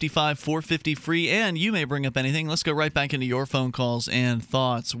 855-450-FREE, and you may bring up anything. Let's go right back into your phone calls and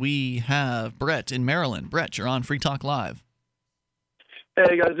thoughts. We have Brett in Maryland. Brett, you're on Free Talk Live. Hey,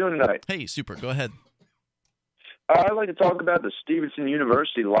 how you guys doing tonight? Hey, super. Go ahead. I'd like to talk about the Stevenson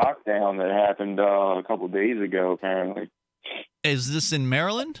University lockdown that happened a couple of days ago, apparently. Is this in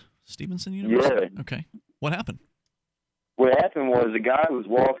Maryland? Stevenson University? Yeah. Okay. What happened? What happened was a guy was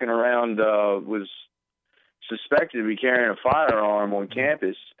walking around, was suspected to be carrying a firearm on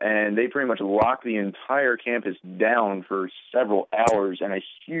campus, and they pretty much locked the entire campus down for several hours, and a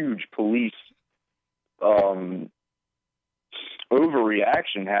huge police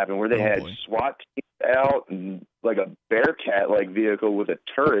overreaction happened where they had SWAT teams out and like a Bearcat-like vehicle with a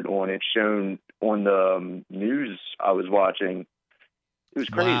turret on it shown on the news I was watching. It was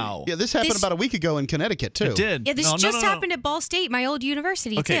crazy. Wow. Yeah, this happened about a week ago in Connecticut, too. It did. Yeah, this just happened at Ball State, my old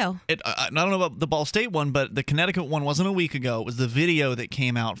university, too. I don't know about the Ball State one, but the Connecticut one wasn't a week ago. It was the video that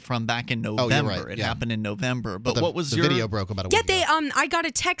came out from back in November. Oh, you're right. It happened in November. But what was the your video broke about a week ago. I got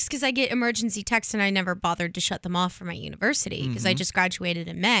a text because I get emergency texts, and I never bothered to shut them off for my university because I just graduated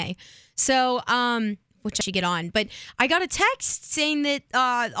in May. So, which I should get on. But I got a text saying that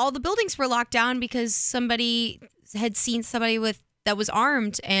all the buildings were locked down because somebody had seen somebody that was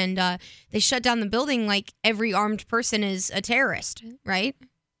armed, and they shut down the building like every armed person is a terrorist, right?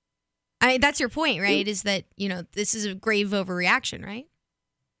 That's your point, right? Is that, this is a grave overreaction, right?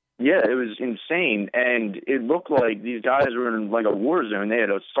 Yeah, it was insane, and it looked like these guys were in like a war zone. They had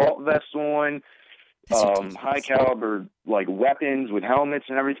assault vests on, high caliber like weapons with helmets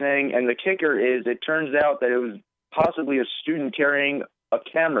and everything. And the kicker is, it turns out that it was possibly a student carrying a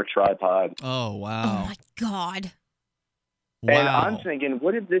camera tripod. Oh wow! Oh my God! Wow. And I'm thinking,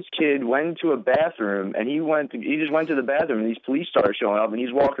 what if this kid went to a bathroom and he just went to the bathroom and these police started showing up and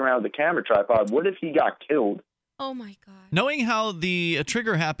he's walking around with a camera tripod? What if he got killed? Oh my God! Knowing how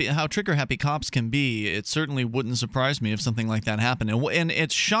trigger happy cops can be, it certainly wouldn't surprise me if something like that happened. And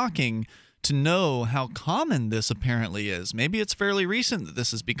it's shocking to know how common this apparently is. Maybe it's fairly recent that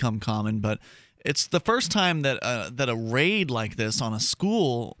this has become common, but it's the first time that a raid like this on a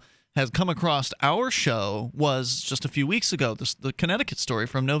school has come across our show was just a few weeks ago. The Connecticut story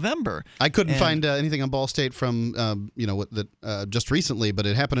from November. I couldn't find anything on Ball State from just recently, but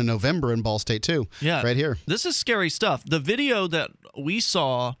it happened in November in Ball State too. Yeah, right here. This is scary stuff. The video that we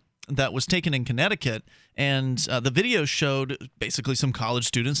saw that was taken in Connecticut And the video showed basically some college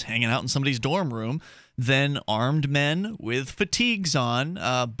students hanging out in somebody's dorm room. Then armed men with fatigues on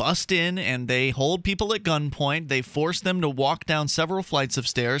bust in, and they hold people at gunpoint. They force them to walk down several flights of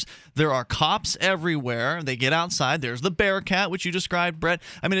stairs. There are cops everywhere. They get outside. There's the Bearcat, which you described, Brett.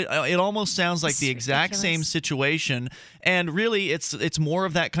 I mean, it almost sounds like the exact same situation. And really, it's more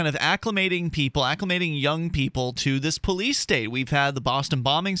of that kind of acclimating young people to this police state. We've had the Boston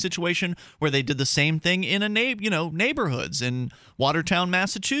bombing situation where they did the same thing in neighborhoods in Watertown,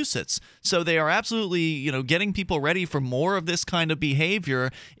 Massachusetts. So they are absolutely getting people ready for more of this kind of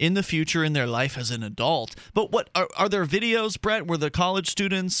behavior in the future in their life as an adult. But what are there videos, Brett, where the college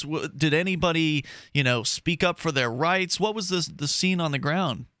students, did anybody speak up for their rights? What was the scene on the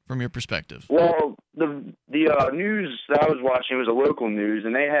ground from your perspective? Well, the news that I was watching was a local news,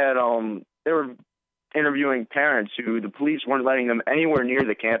 and they were interviewing parents who the police weren't letting them anywhere near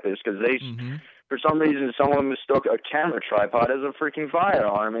the campus because they. Mm-hmm. For some reason, someone mistook a camera tripod as a freaking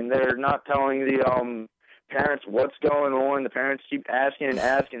firearm, and they're not telling the parents what's going on. The parents keep asking and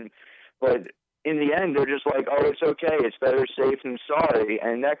asking, but in the end, they're just like, oh, it's okay. It's better safe than sorry,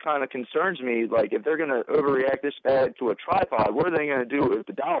 and that kind of concerns me. Like, if they're going to overreact this bad to a tripod, what are they going to do if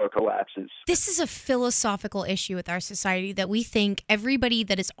the dollar collapses? This is a philosophical issue with our society that we think everybody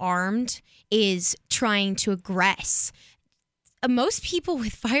that is armed is trying to aggress. Most people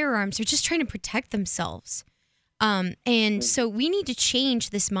with firearms are just trying to protect themselves. And so we need to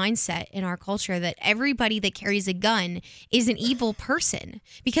change this mindset in our culture that everybody that carries a gun is an evil person.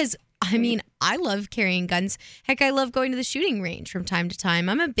 Because, I mean, I love carrying guns. Heck, I love going to the shooting range from time to time.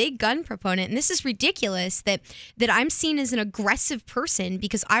 I'm a big gun proponent, and this is ridiculous that I'm seen as an aggressive person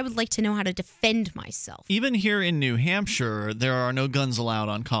because I would like to know how to defend myself. Even here in New Hampshire, there are no guns allowed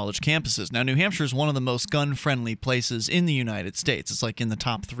on college campuses. Now, New Hampshire is one of the most gun-friendly places in the United States. It's like in the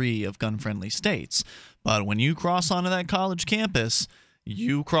top 3 of gun-friendly states. But when you cross onto that college campus,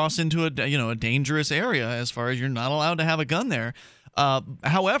 you cross into a dangerous area as far as you're not allowed to have a gun there.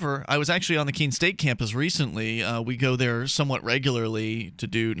 However, I was actually on the Keene State campus recently. We go there somewhat regularly to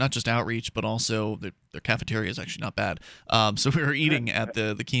do not just outreach, but also their cafeteria is actually not bad. So we were eating at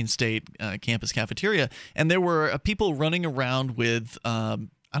the Keene State campus cafeteria, and there were people running around with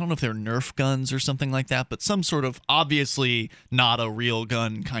I don't know if they're Nerf guns or something like that, but some sort of obviously not a real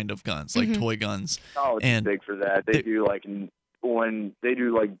gun kind of guns, like toy guns. Oh, it's big for that. They do when they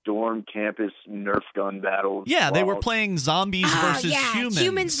do dorm campus Nerf gun battles. Yeah, they were playing zombies versus humans.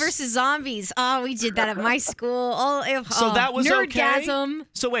 Humans versus zombies. Oh, we did that at my school. So that was nerdgasm. Okay?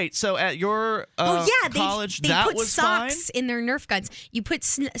 So wait, so at your college, they that put was socks fine? in their Nerf guns. You put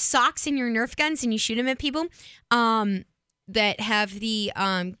socks in your Nerf guns and you shoot them at people. That have the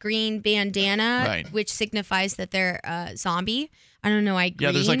green bandana, which signifies that they're zombie. I don't know.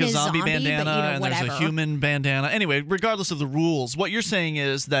 Yeah, there's like a zombie bandana but, and whatever. there's a human bandana. Anyway, regardless of the rules, what you're saying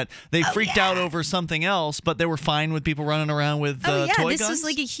is that they freaked out over something else, but they were fine with people running around with toy guns? This was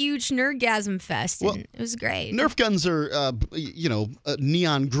like a huge nerdgasm fest, and it was great. Nerf guns are,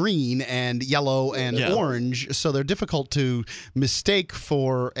 neon green and yellow and orange, so they're difficult to mistake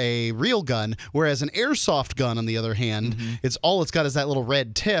for a real gun, whereas an airsoft gun, on the other hand, it's got is that little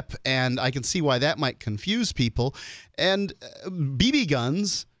red tip, and I can see why that might confuse people. And BB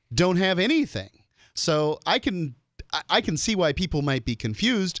guns don't have anything. So I can see why people might be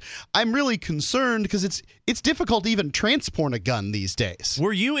confused. I'm really concerned because it's difficult to even transport a gun these days.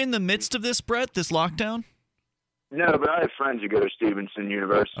 Were you in the midst of this, Brett, this lockdown? No, but I have friends who go to Stevenson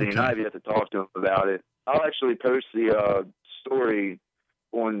University, and I've yet to talk to them about it. I'll actually post the story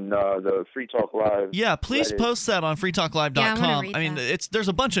on the Free Talk Live. Yeah, please post that on freetalklive.com. I mean, there's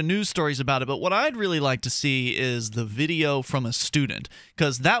a bunch of news stories about it, but what I'd really like to see is the video from a student,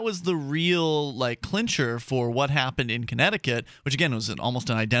 because that was the real clincher for what happened in Connecticut, which again was almost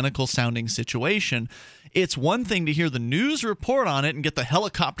an identical sounding situation. It's one thing to hear the news report on it and get the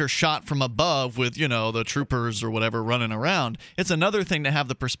helicopter shot from above with, the troopers or whatever running around. It's another thing to have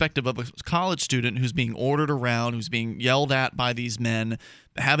the perspective of a college student who's being ordered around, who's being yelled at by these men,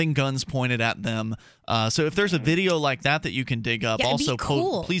 having guns pointed at them. So if there's a video like that you can dig up, also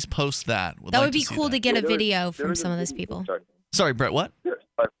please post that. That would be cool to get a video from some of those people. Sorry, Brett, what?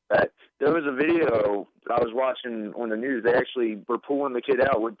 There was a video I was watching on the news. They actually were pulling the kid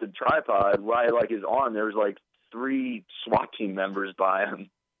out with the tripod right his arm. There was 3 SWAT team members by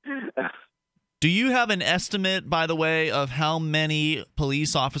him. Do you have an estimate, by the way, of how many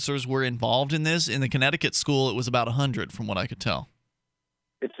police officers were involved in this? In the Connecticut school, it was about 100 from what I could tell.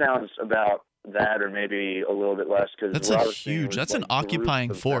 It sounds about that or maybe a little bit less. That's an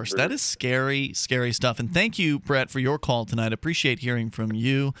occupying force. That is scary, scary stuff. And thank you, Brett, for your call tonight. Appreciate hearing from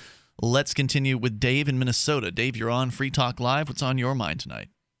you. Let's continue with Dave in Minnesota. Dave, you're on Free Talk Live. What's on your mind tonight?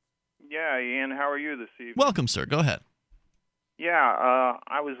 Yeah, Ian, how are you this evening? Welcome, sir. Go ahead. Yeah,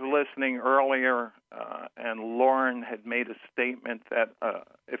 I was listening earlier, and Lauren had made a statement that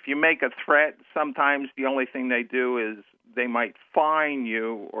if you make a threat, sometimes the only thing they do is they might fine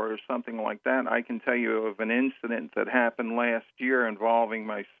you or something like that. I can tell you of an incident that happened last year involving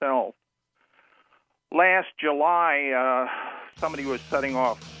myself. Last July, somebody was setting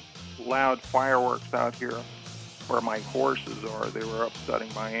off loud fireworks out here where my horses are. They were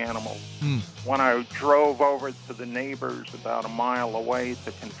upsetting my animals. When I drove over to the neighbors about a mile away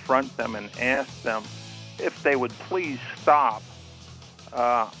to confront them and ask them if they would please stop,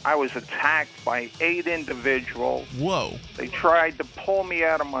 I was attacked by 8 individuals. Whoa. They tried to pull me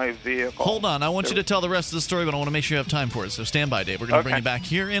out of my vehicle. Hold on. I want you to tell the rest of the story, but I want to make sure you have time for it. So stand by, Dave. We're going to bring you back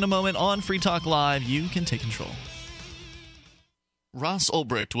here in a moment on Free Talk Live. You can take control. Ross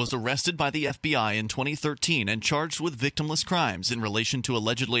Ulbricht was arrested by the FBI in 2013 and charged with victimless crimes in relation to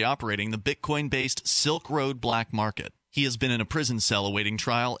allegedly operating the Bitcoin-based Silk Road black market. He has been in a prison cell awaiting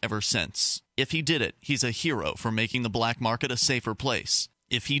trial ever since. If he did it, he's a hero for making the black market a safer place.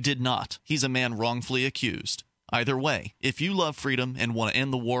 If he did not, he's a man wrongfully accused. Either way, if you love freedom and want to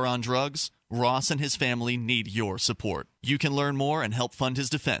end the war on drugs, Ross and his family need your support. You can learn more and help fund his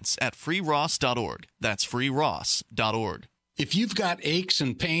defense at freeross.org. That's freeross.org. If you've got aches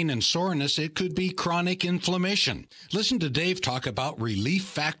and pain and soreness, it could be chronic inflammation. Listen to Dave talk about Relief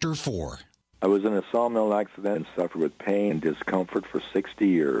Factor 4. I was in a sawmill accident and suffered with pain and discomfort for 60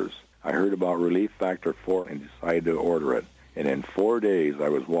 years. I heard about Relief Factor 4 and decided to order it. And in 4 days, I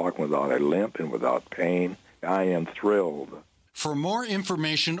was walking without a limp and without pain. I am thrilled. For more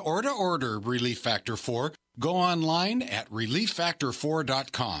information or to order Relief Factor 4, go online at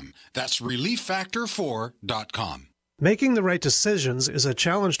relieffactor4.com. That's relieffactor4.com. Making the right decisions is a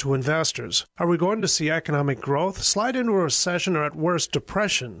challenge to investors. Are we going to see economic growth, slide into a recession, or at worst,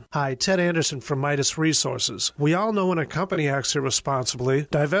 depression? Hi, Ted Anderson from Midas Resources. We all know when a company acts irresponsibly,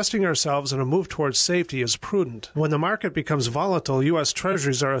 divesting ourselves in a move towards safety is prudent. When the market becomes volatile, U.S.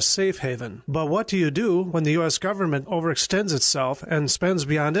 Treasuries are a safe haven. But what do you do when the U.S. government overextends itself and spends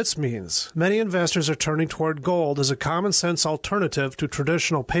beyond its means? Many investors are turning toward gold as a common-sense alternative to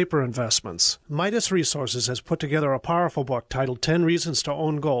traditional paper investments. Midas Resources has put together a powerful book titled 10 Reasons to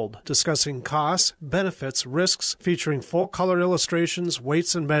Own Gold, discussing costs, benefits, risks, featuring full-color illustrations,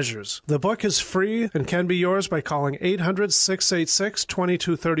 weights, and measures. The book is free and can be yours by calling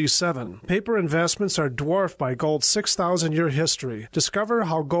 800-686-2237. Paper investments are dwarfed by gold's 6,000-year history. Discover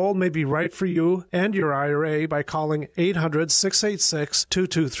how gold may be right for you and your IRA by calling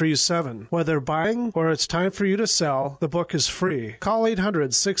 800-686-2237. Whether buying or it's time for you to sell, the book is free. Call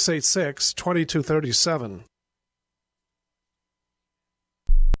 800-686-2237.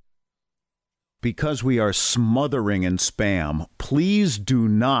 Because we are smothering in spam, please do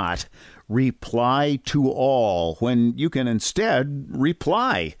not reply to all when you can instead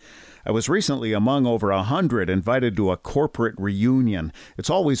reply. I was recently among over 100 invited to a corporate reunion.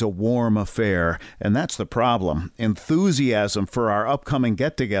 It's always a warm affair, and that's the problem. Enthusiasm for our upcoming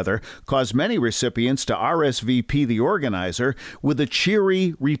get-together caused many recipients to RSVP the organizer with a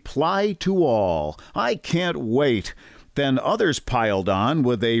cheery reply to all. I can't wait. Then others piled on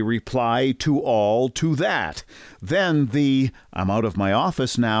with a reply to all to that. Then the "I'm out of my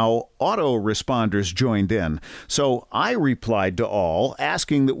office now" autoresponders joined in. So I replied to all,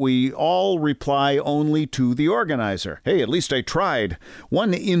 asking that we all reply only to the organizer. Hey, at least I tried.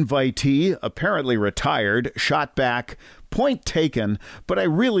 One invitee, apparently retired, shot back, "Point taken, but I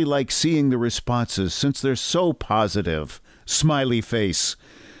really like seeing the responses since they're so positive." Smiley face.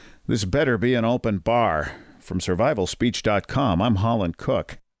 This better be an open bar. From survivalspeech.com, I'm Holland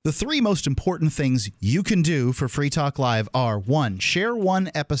Cook. The 3 most important things you can do for Free Talk Live are: 1. Share 1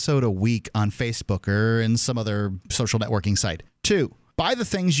 episode a week on Facebook or in some other social networking site. 2. Buy the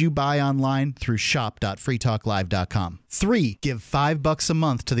things you buy online through shop.freetalklive.com. 3. Give $5 a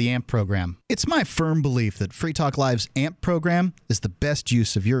month to the AMP program. It's my firm belief that Free Talk Live's AMP program is the best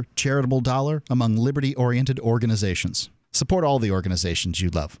use of your charitable dollar among liberty-oriented organizations. Support all the organizations you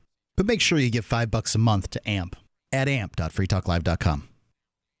love. But make sure you give $5 a month to AMP at amp.freetalklive.com.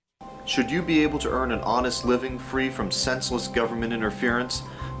 Should you be able to earn an honest living free from senseless government interference?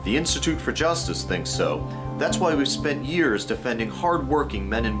 The Institute for Justice thinks so. That's why we've spent years defending hard-working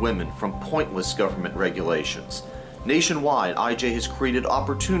men and women from pointless government regulations. Nationwide, IJ has created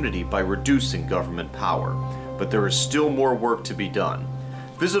opportunity by reducing government power. But there is still more work to be done.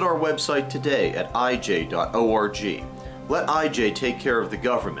 Visit our website today at ij.org. Let IJ take care of the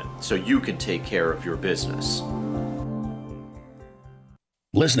government so you can take care of your business.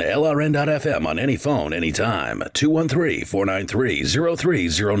 Listen to LRN.FM on any phone, anytime.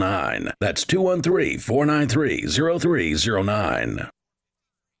 213-493-0309. That's 213-493-0309.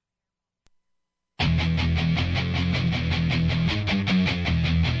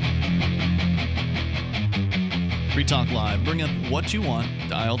 Free Talk Live. Bring up what you want.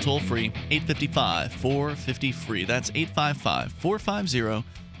 Dial toll free 855-450-FREE. That's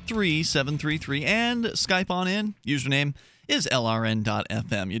 855-450-3733. And Skype on in. Username is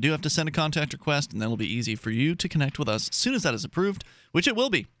LRN.FM. You do have to send a contact request, and then it'll be easy for you to connect with us as soon as that is approved, which it will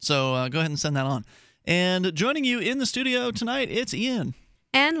be. So go ahead and send that on. And joining you in the studio tonight, it's Ian.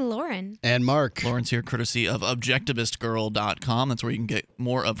 And Lauren. And Mark. Lauren's here courtesy of Objectivistgirl.com. That's where you can get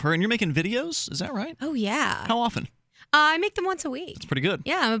more of her. And you're making videos? Is that right? Oh, yeah. How often? I make them once a week. That's pretty good.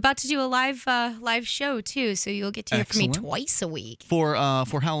 Yeah, I'm about to do a live show, too, so you'll get to hear from me twice a week. For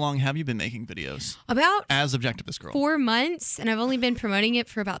how long have you been making videos? About as Objectivist Girl. 4 months, and I've only been promoting it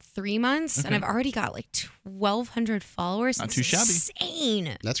for about 3 months, and I've already got like 1,200 followers. Not too shabby.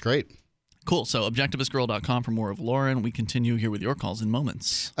 Insane. That's great. Cool. So Objectivistgirl.com for more of Lauren. We continue here with your calls in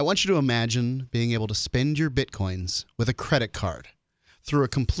moments. I want you to imagine being able to spend your Bitcoins with a credit card through a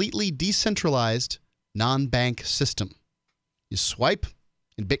completely decentralized, non-bank system. You swipe,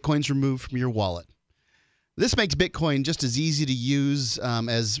 and Bitcoin's removed from your wallet. This makes Bitcoin just as easy to use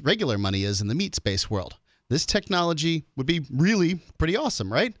as regular money is in the meat space world. This technology would be really pretty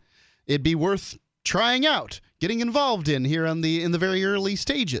awesome, right? It'd be worth trying out, getting involved in here in the very early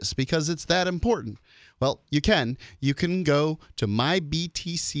stages because it's that important. Well, you can. You can go to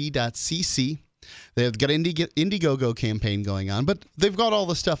mybtc.cc. They've got an Indiegogo campaign going on, but they've got all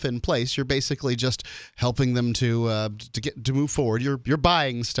the stuff in place. You're basically just helping them to move forward. You're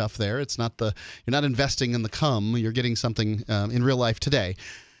buying stuff there. It's not you're not investing in the come. You're getting something in real life today.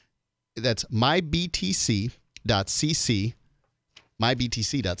 That's mybtc.cc.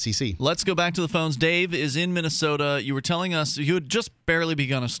 mybtc.cc. Let's go back to the phones. Dave is in Minnesota. You were telling us you had just barely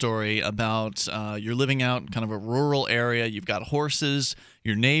begun a story about you're living out in kind of a rural area. You've got horses.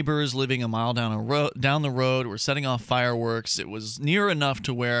 Your neighbors living a mile down the road were setting off fireworks. It was near enough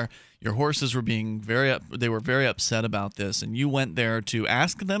to where your horses were being they were very upset about this, and you went there to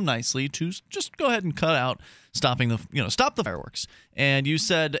ask them nicely to just go ahead and stop the fireworks. And you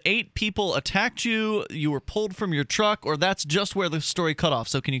said 8 people attacked you. You were pulled from your truck, or that's just where the story cut off.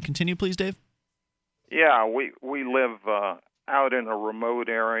 So can you continue, please, Dave? Yeah, we live out in a remote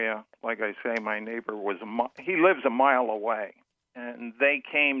area. Like I say, my neighbor he lives a mile away. And they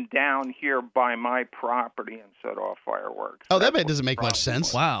came down here by my property and set off fireworks. Oh, that doesn't make much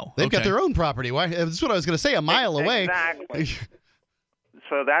sense. Wow. They've got their own property. Why? That's what I was going to say, a mile away. Exactly.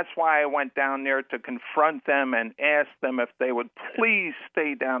 So that's why I went down there to confront them and ask them if they would please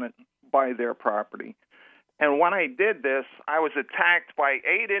stay down by their property. And when I did this, I was attacked by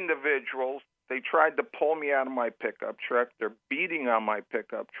 8 individuals. They tried to pull me out of my pickup truck. They're beating on my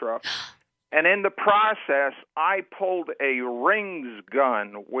pickup truck. And in the process, I pulled a rings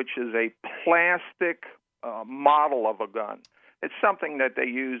gun, which is a plastic model of a gun. It's something that they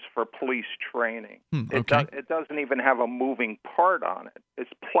use for police training. Okay. It doesn't even have a moving part on it.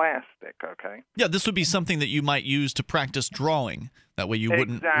 It's plastic, okay? Yeah, this would be something that you might use to practice drawing. That way you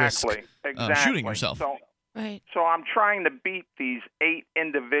wouldn't risk shooting yourself. Right. So I'm trying to beat these 8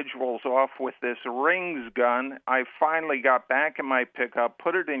 individuals off with this rings gun. I finally got back in my pickup,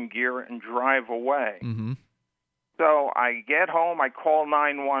 put it in gear, and drive away. Mm-hmm. So I get home, I call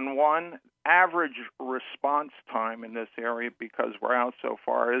 911. Average response time in this area, because we're out so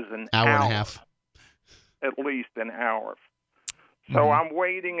far, is an hour and a half. At least an hour. So I'm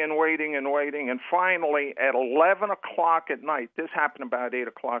waiting and waiting and waiting, and finally at 11 o'clock at night, this happened about 8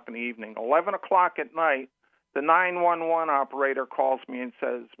 o'clock in the evening, 11 o'clock at night, the 911 operator calls me and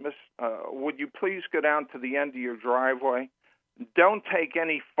says, Miss, would you please go down to the end of your driveway? Don't take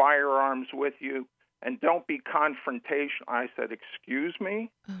any firearms with you, and don't be confrontational. I said, excuse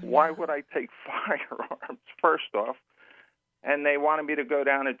me? Why would I take firearms, first off? And they wanted me to go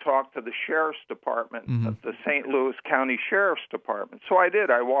down and talk to the sheriff's department, the St. Louis County Sheriff's Department. So I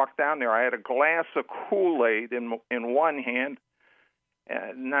did. I walked down there. I had a glass of Kool-Aid in one hand.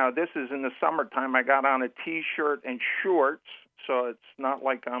 Now, this is in the summertime. I got on a T-shirt and shorts, so it's not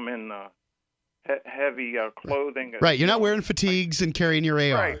like I'm in heavy clothing. Right. You're not wearing fatigues and carrying your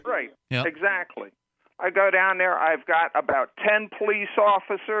AR. Right. Yep. Exactly. I go down there. I've got about 10 police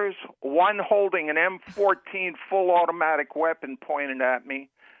officers, one holding an M14 full automatic weapon pointed at me,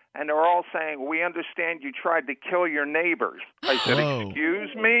 and they're all saying, "We understand you tried to kill your neighbors." I said,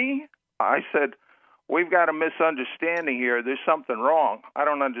 "Excuse me?" I said, we've got a misunderstanding here. There's something wrong. I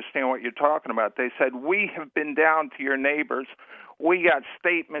don't understand what you're talking about. They said, we have been down to your neighbors. We got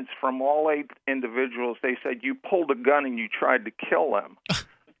statements from all 8 individuals. They said, you pulled a gun and you tried to kill them.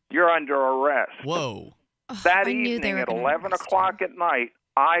 You're under arrest. Whoa. That evening at 11 o'clock at night,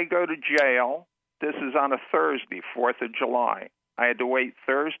 I go to jail. This is on a Thursday, 4th of July. I had to wait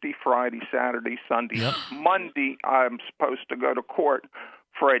Thursday, Friday, Saturday, Sunday. Yep. Monday, I'm supposed to go to court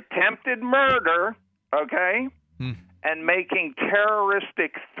for attempted murder, okay, and making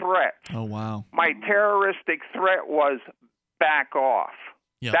terroristic threats. Oh, wow. My terroristic threat was back off.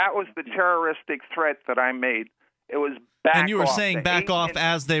 Yep. That was the terroristic threat that I made. It was back off. And you were saying back off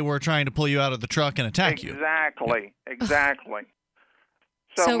as they were trying to pull you out of the truck and attack you. Exactly, exactly.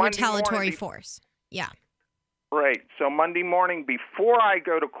 So Monday retaliatory morning, force. Yeah. Right. So Monday morning, before I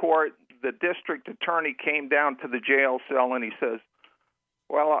go to court, the district attorney came down to the jail cell and he says,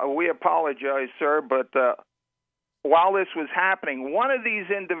 well, we apologize, sir, but while this was happening, one of these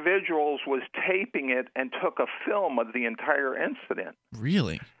individuals was taping it and took a film of the entire incident.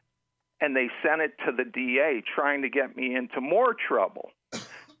 Really? And they sent it to the DA, trying to get me into more trouble.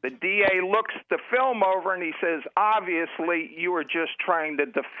 The DA looks the film over and he says, obviously, you were just trying to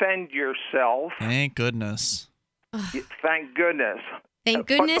defend yourself. Thank goodness. Thank goodness. Thank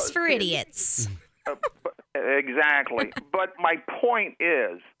goodness for idiots. Exactly. But my point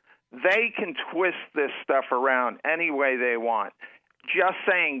is, they can twist this stuff around any way they want. Just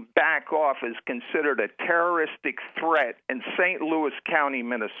saying back off is considered a terroristic threat in St. Louis County,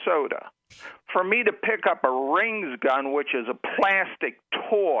 Minnesota. For me to pick up a rings gun, which is a plastic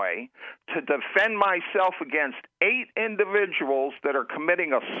toy, to defend myself against 8 individuals that are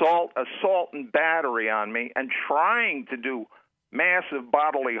committing assault, and battery on me and trying to do massive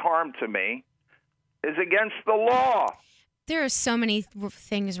bodily harm to me is against the law. There are so many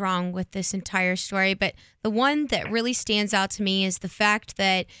things wrong with this entire story, but the one that really stands out to me is the fact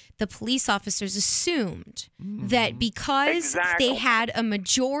that the police officers assumed that because they had a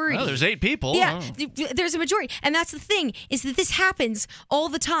majority. Oh, there's 8 people. Yeah, there's a majority. And that's the thing, is that this happens all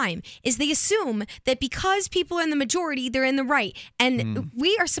the time, is they assume that because people are in the majority, they're in the right. And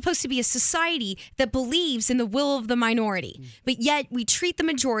we are supposed to be a society that believes in the will of the minority. But yet we treat the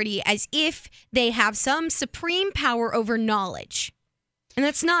majority as if they have some supreme power over knowledge. And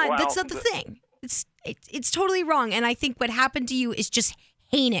that's not the thing. It's totally wrong, and I think what happened to you is just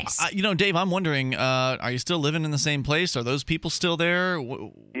heinous. Dave, I'm wondering, are you still living in the same place? Are those people still there?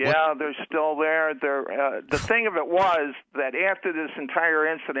 Yeah, they're still there. The thing of it was that after this entire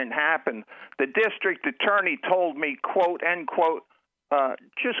incident happened, the district attorney told me, quote, end quote,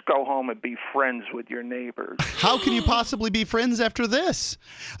 just go home and be friends with your neighbors. How can you possibly be friends after this?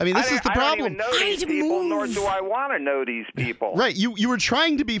 I mean, this is the problem. I don't even know these people, nor do I want to know these people. Right. You were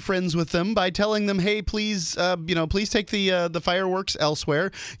trying to be friends with them by telling them, hey, please, please take the fireworks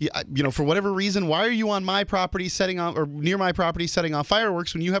elsewhere. For whatever reason, why are you on my property setting off or near my property setting off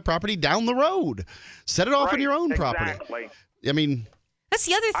fireworks when you have property down the road? Set it off on your own property. I mean. That's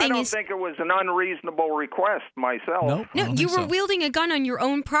the other thing. I don't think it was an unreasonable request myself. No, you were wielding a gun on your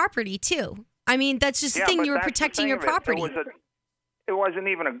own property, too. I mean, that's just the thing. You were protecting your property. It wasn't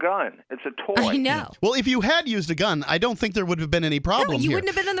even a gun. It's a toy. I know. Well, if you had used a gun, I don't think there would have been any problem. No, you wouldn't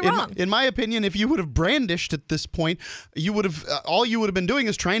have been in the wrong. In my opinion, if you would have brandished at this point, you would have all you would have been doing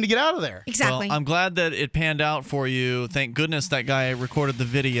is trying to get out of there. Exactly. Well, I'm glad that it panned out for you. Thank goodness that guy recorded the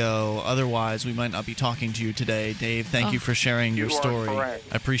video. Otherwise, we might not be talking to you today. Dave, thank you for sharing your story. I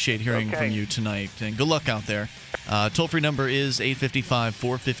appreciate hearing from you tonight. And good luck out there. Toll-free number is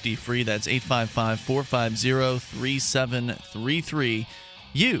 855-450-FREE. That's 855-450-3733.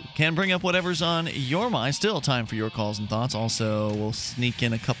 You can bring up whatever's on your mind. Still time for your calls and thoughts. Also, we'll sneak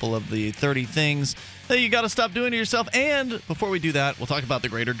in a couple of the 30 things that you got to stop doing to yourself. And before we do that, we'll talk about the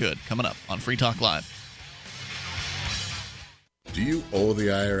greater good coming up on Free Talk Live. Do you owe the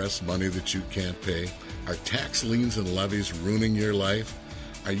IRS money that you can't pay? Are tax liens and levies ruining your life?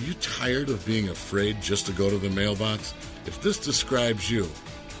 Are you tired of being afraid just to go to the mailbox? If this describes you,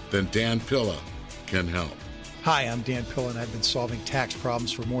 then Dan Pilla can help. Hi, I'm Dan Pilla, and I've been solving tax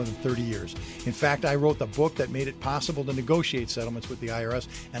problems for more than 30 years. In fact, I wrote the book that made it possible to negotiate settlements with the IRS,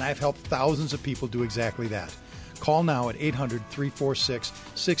 and I've helped thousands of people do exactly that. Call now at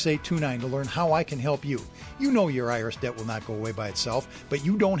 800-346-6829 to learn how I can help you. You know your IRS debt will not go away by itself, but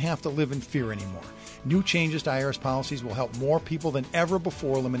you don't have to live in fear anymore. New changes to IRS policies will help more people than ever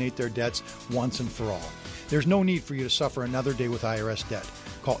before eliminate their debts once and for all. There's no need for you to suffer another day with IRS debt.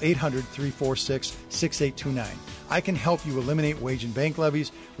 Call 800-346-6829. I can help you eliminate wage and bank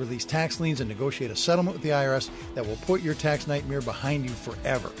levies, release tax liens, and negotiate a settlement with the IRS that will put your tax nightmare behind you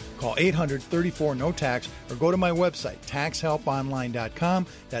forever. Call 800-34-NO-TAX or go to my website, taxhelponline.com.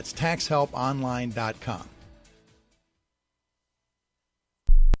 That's taxhelponline.com.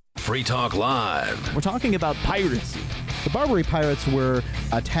 Free Talk Live. We're talking about piracy. The Barbary pirates were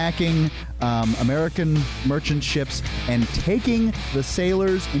attacking American merchant ships and taking the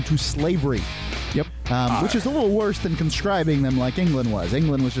sailors into slavery. Yep. Which is a little worse than conscribing them like England was.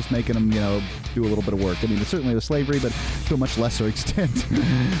 England was just making them, do a little bit of work. I mean, it certainly was slavery, but to a much lesser extent.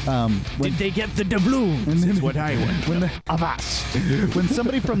 Did they get the doubloons? That's what I want. When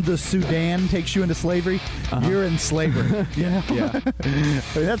somebody from the Sudan takes you into slavery, you're in slavery. Yeah. I mean,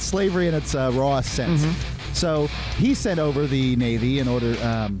 that's slavery in its rawest sense. Mm-hmm. So he sent over the Navy in order,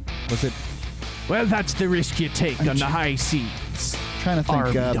 was it? Well, that's the risk you take on the high seas. Trying to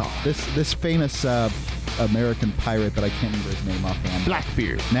think, this famous American pirate, but I can't remember his name offhand.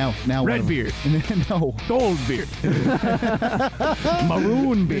 Blackbeard. Now Redbeard. No. Goldbeard.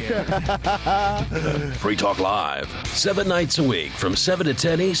 Maroonbeard. Free Talk Live, 7 nights a week from 7 to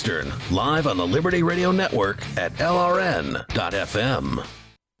 10 Eastern, live on the Liberty Radio Network at LRN.FM.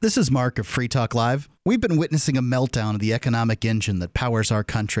 This is Mark of Free Talk Live. We've been witnessing a meltdown of the economic engine that powers our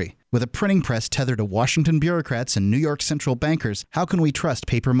country. With a printing press tethered to Washington bureaucrats and New York central bankers, how can we trust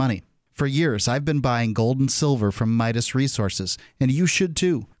paper money? For years, I've been buying gold and silver from Midas Resources, and you should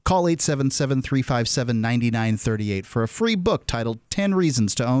too. Call 877-357-9938 for a free book titled 10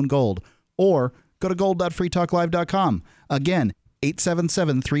 Reasons to Own Gold, or go to gold.freetalklive.com. Again,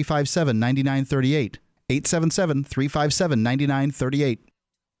 877-357-9938. 877-357-9938.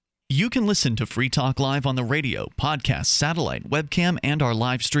 You can listen to Free Talk Live on the radio, podcast, satellite, webcam, and our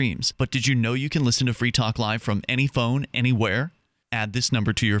live streams. But did you know you can listen to Free Talk Live from any phone, anywhere? Add this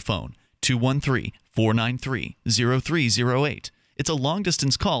number to your phone, 213-493-0308. It's a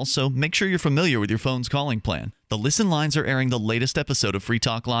long-distance call, so make sure you're familiar with your phone's calling plan. The listen lines are airing the latest episode of Free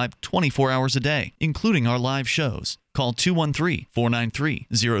Talk Live 24 hours a day, including our live shows. Call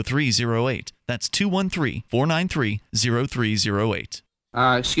 213-493-0308. That's 213-493-0308.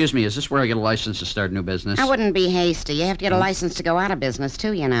 Excuse me, is this where I get a license to start a new business? I wouldn't be hasty. You have to get a license to go out of business,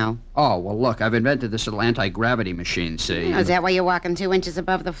 too, you know. Oh, well, look, I've invented this little anti-gravity machine, see? Oh, is that why you're walking 2 inches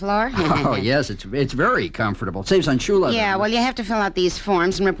above the floor? Oh, yes, it's very comfortable. It saves on shoe leather. Yeah, well, you have to fill out these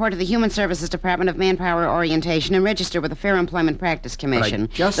forms and report to the Human Services Department of Manpower Orientation and register with the Fair Employment Practice Commission,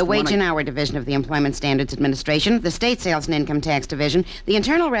 the Wage and Hour Division of the Employment Standards Administration, the State Sales and Income Tax Division, the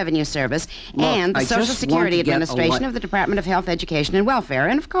Internal Revenue Service, and the Social Security Administration of the Department of Health, Education, and Welfare,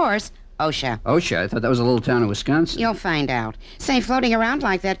 and, of course, OSHA. OSHA? I thought that was a little town in Wisconsin. You'll find out. Say, floating around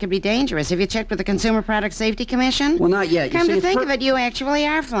like that could be dangerous. Have you checked with the Consumer Product Safety Commission? Well, not yet. Come to think of it, you actually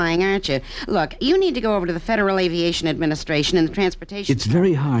are flying, aren't you? Look, you need to go over to the Federal Aviation Administration and the Transportation... It's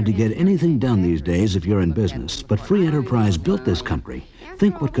very hard to get anything done these days if you're in business, but free enterprise built this country.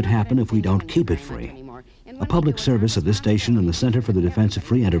 Think what could happen if we don't keep it free. A public service of this station and the Center for the Defense of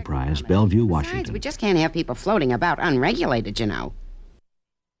Free Enterprise, Bellevue, Washington. Besides, we just can't have people floating about unregulated, you know.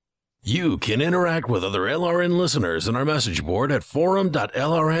 You can interact with other LRN listeners in our message board at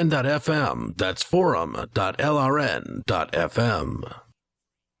forum.lrn.fm. That's forum.lrn.fm.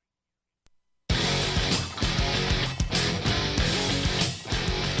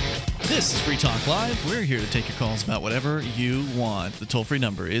 This is Free Talk Live. We're here to take your calls about whatever you want. The toll-free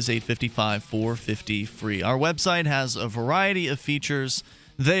number is 855-450-FREE. Our website has a variety of features.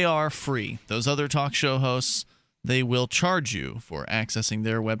 They are free. Those other talk show hosts, they will charge you for accessing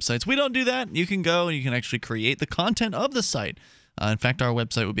their websites. We don't do that. You can go and you can actually create the content of the site. In fact, our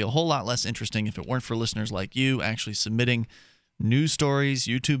website would be a whole lot less interesting if it weren't for listeners like you actually submitting news stories,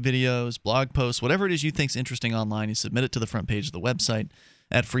 YouTube videos, blog posts, whatever it is you think is interesting online. You submit it to the front page of the website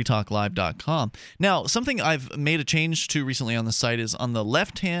at freetalklive.com. Now, something I've made a change to recently on the site is on the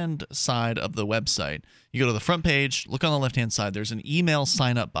left-hand side of the website. You go to the front page, look on the left-hand side. There's an email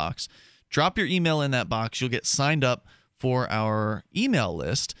sign-up box. Drop your email in that box. You'll get signed up for our email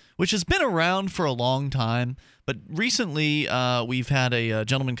list, which has been around for a long time. But recently, we've had a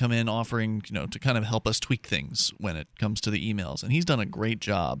gentleman come in offering, to kind of help us tweak things when it comes to the emails, and he's done a great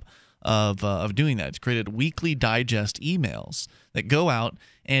job of doing that. It's created weekly digest emails that go out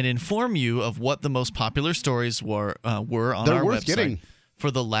and inform you of what the most popular stories were on our website. Getting.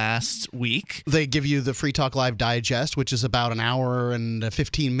 for the last week. They give you the Free Talk Live Digest, which is about an hour and a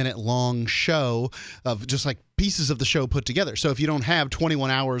 15-minute long show of just like pieces of the show put together. So if you don't have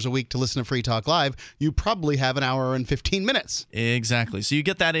 21 hours a week to listen to Free Talk Live, you probably have an hour and 15 minutes. Exactly. So you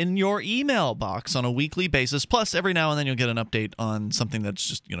get that in your email box on a weekly basis. Plus, every now and then you'll get an update on something that's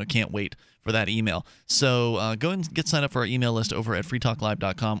just, can't wait for that email. So go and get signed up for our email list over at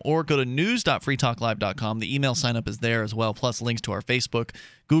freetalklive.com or go to news.freetalklive.com. The email sign up is there as well, plus links to our Facebook,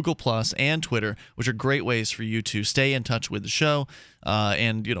 Google Plus, and Twitter, which are great ways for you to stay in touch with the show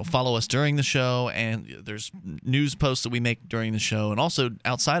and follow us during the show. And there's news posts that we make during the show and also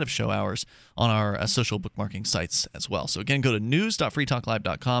outside of show hours on our social bookmarking sites as well. So again, go to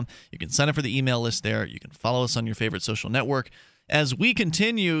news.freetalklive.com. You can sign up for the email list there. You can follow us on your favorite social network. As we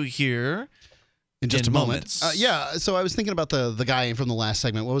continue here in just a moment. moments. So I was thinking about the guy from the last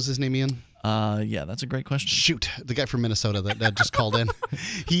segment. What was his name, Ian? Yeah, that's a great question. Shoot, the guy from Minnesota that just called in.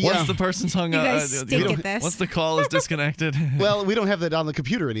 Once the person's hung up, once the call is disconnected. Well, we don't have that on the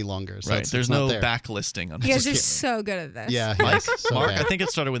computer any longer. So right, there's no backlisting on it. You guys are so good at this. Yeah, Mike, so Mark, bad. I think it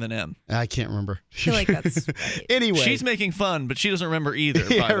started with an M. I can't remember. I feel like that's right. Anyway. She's making fun, but she doesn't remember either,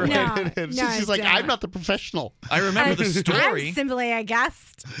 by the way. No, She's like, I'm not the professional. I remember the story. I'm simply a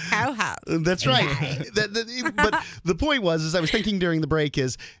guest co-host. That's right. But the point was, I was thinking during the break,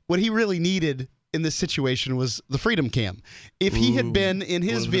 is what he really needed in this situation was the Freedom Cam. If he had been in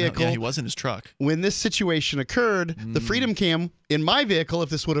his vehicle, he was in his truck when this situation occurred, the Freedom Cam in my vehicle, if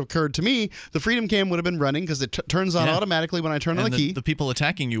this would have occurred to me, the Freedom Cam would have been running because it turns on automatically when I turn on the key. The people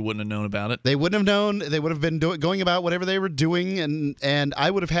attacking you wouldn't have known about it. They wouldn't have known. They would have been going about whatever they were doing, and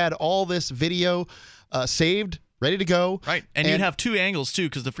I would have had all this video saved, ready to go. Right, and you'd have two angles too,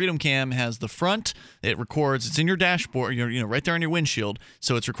 because the Freedom Cam has the front. It records. It's in your dashboard. You're right there on your windshield,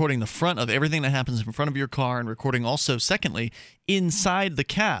 so it's recording the front of everything that happens in front of your car, and recording also, secondly, inside the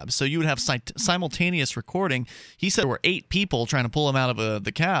cab. So you would have simultaneous recording. He said there were 8 people trying to pull him out of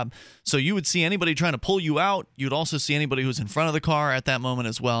the cab. So you would see anybody trying to pull you out. You'd also see anybody who's in front of the car at that moment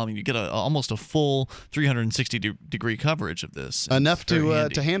as well. I mean, you get almost a full 360-degree coverage of this. Enough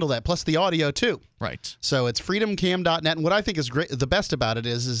to handle that, plus the audio too. Right. So it's freedomcam.net, and what I think is great, the best about it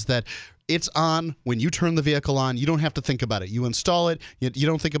is that it's on when you turn the vehicle on. You don't have to think about it. You install it. You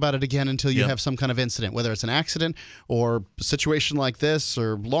don't think about it again until you have some kind of incident, whether it's an accident or a situation like this,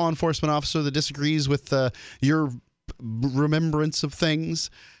 or law enforcement officer that disagrees with your remembrance of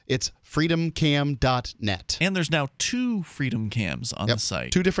things. It's freedomcam.net. And there's now 2 Freedom Cams on the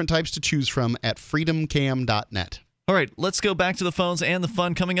site. 2 different types to choose from at freedomcam.net. All right, let's go back to the phones and the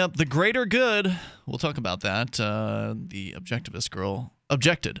fun coming up. The greater good. We'll talk about that. The Objectivist girl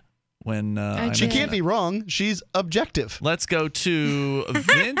objected when she can't be wrong. She's objective. Let's go to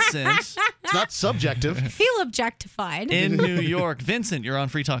Vincent. It's not subjective. I feel objectified. In New York. Vincent, you're on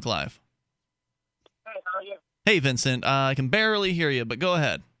Free Talk Live. Hey, how are you? Hey, Vincent. I can barely hear you, but go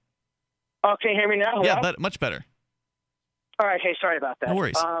ahead. Oh, can you hear me now? Hello? Yeah, but much better. All right. Hey, sorry about that. No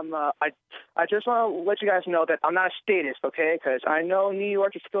worries. I just want to let you guys know that I'm not a statist, okay? Because I know New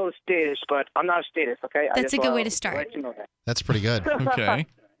York is still a statist, but I'm not a statist, okay? That's a good way to start. Let you know that. That's pretty good. Okay.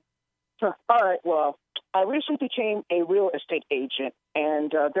 All right. Well, I recently became a real estate agent,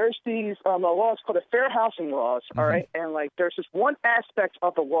 and there's these laws called the fair housing laws, all right? And, there's this one aspect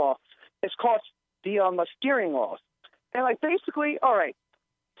of the law. It's called the steering laws. And, basically, all right,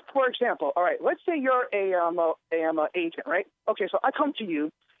 for example, all right, let's say you're a agent, right? Okay, so I come to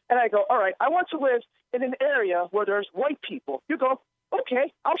you, and I go, all right, I want to live in an area where there's white people. You go,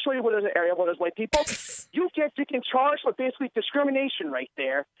 okay, I'll show you where there's an area where there's white people. You can charge for basically discrimination right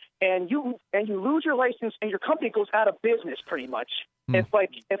there, and you lose your license, and your company goes out of business pretty much. If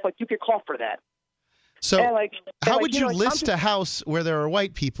you get caught for that. So how would you list a house where there are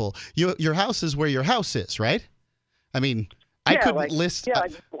white people? Your house is where your house is, right? I mean, I couldn't list. Yeah,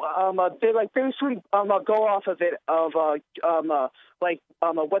 they basically go off of it of what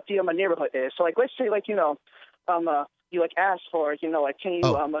the neighborhood is. So let's say you ask for can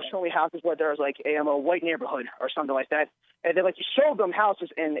you show me houses where there's a white neighborhood or something like that, and then you show them houses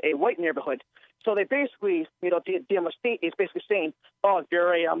in a white neighborhood. So they basically the state is basically saying, oh,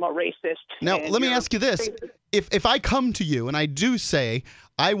 you're a racist. Now let me ask you this: if I come to you and I do say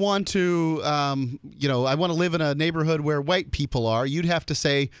I want to I want to live in a neighborhood where white people are, you'd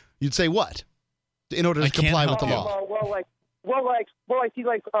say what in order to comply with the law?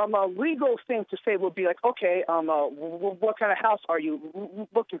 A legal thing to say would be okay, what kind of house are you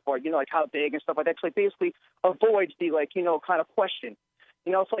looking for? How big and stuff like that. So basically avoids the kind of question.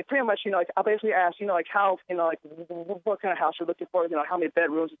 You know, it's like pretty much, you know, like I basically ask, you know, like how, you know, like what kind of house you're looking for, you know, how many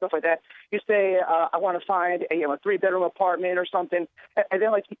bedrooms and stuff like that. You say, I want to find a 3-bedroom apartment or something, and then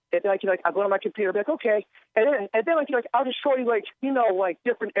like I go to my computer, be like, okay, and then like I'll just show you like, you know, like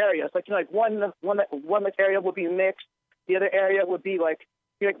different areas, like, you know, like one area will be mixed, the other area would be like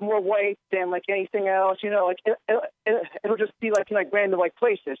more white than like anything else, you know, like it'll just be like, you know, like random like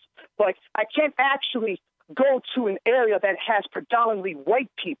places. But like I can't actually go to an area that has predominantly white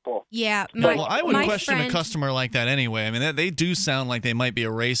people. Yeah. Well, I would question a customer like that anyway. I mean, they do sound like they might be a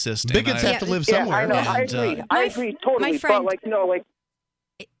racist. Bigots have to live somewhere. I know. I agree totally. My friend, but like, you know, like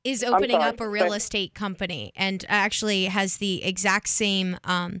is opening up a real estate company and actually has the exact same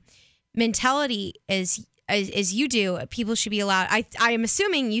mentality as you do. People should be allowed. I am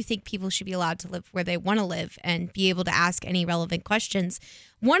assuming you think people should be allowed to live where they want to live and be able to ask any relevant questions.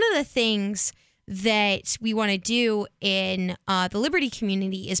 One of the things that we want to do in the Liberty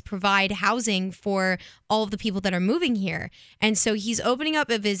community is provide housing for all of the people that are moving here. And so he's opening up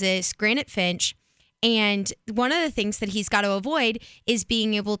a business, Granite Finch. And one of the things that he's got to avoid is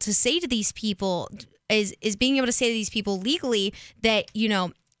being able to say to these people legally that, you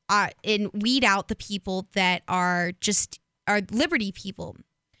know, and weed out the people that are Liberty people,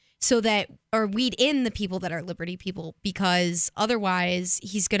 or weed in the people that are Liberty people, because otherwise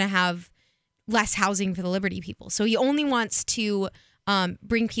he's going to have less housing for the Liberty people. So he only wants to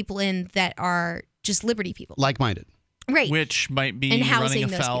bring people in that are just Liberty people. Like-minded. Right. Which might be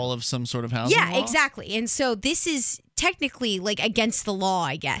running afoul of some sort of housing law. Yeah, exactly. And so this is technically like against the law,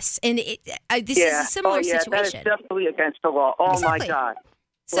 I guess. And this is a similar situation. That is definitely against the law. Oh, exactly. My God.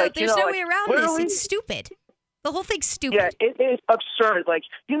 So like, there's no way around this. It's stupid. The whole thing's stupid. Yeah, it is absurd. Like,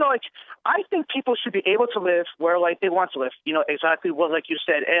 you know, like I think people should be able to live where like they want to live. You know, exactly what like you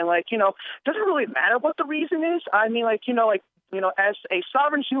said, and like, you know, doesn't really matter what the reason is. I mean, like, you know, as a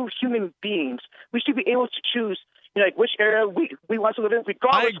sovereign human beings, we should be able to choose, you know, like which area we want to live in,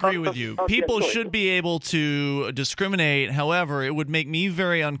 regardless. I agree with you. People should be able to discriminate. However, it would make me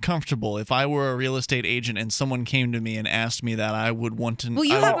very uncomfortable if I were a real estate agent and someone came to me and asked me that. I would want to. Well,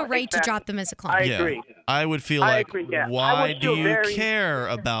 you have a right to drop them as a client. I agree. I would feel why do you care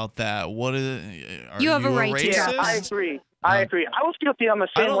about that? What is? You have a right to drop them. I agree. I agree. I would feel I'm the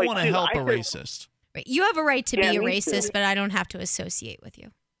same way. I don't want to help a racist. Right. You have a right to be a racist, but I don't have to associate with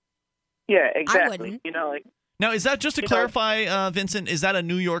you. Yeah, exactly. I wouldn't. You know, like. Now, is that just to clarify, Vincent? Is that a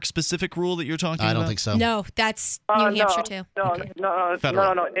New York specific rule that you're talking about? I don't think so. No, that's New Hampshire too. No. It's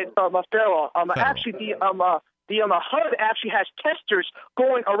federal. Actually, the HUD actually has testers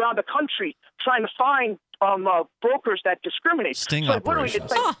going around the country trying to find brokers that discriminate. Sting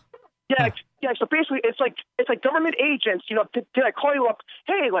operations. Yeah. So basically, it's like government agents. You know, did I call you up?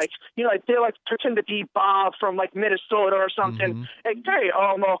 Hey, like, you know, like they like pretend to be Bob from like Minnesota or something. Mm-hmm. Hey,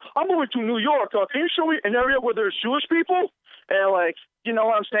 I'm moving to New York. Can you show me an area where there's Jewish people? And like, you know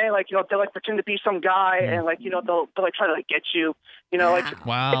what I'm saying? Like, you know, they like pretend to be some guy, and like, you know, they'll like try to like get you. You know, like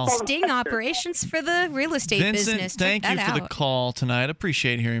wow. Sting operations for the real estate Vincent, business. Thank you for the call tonight.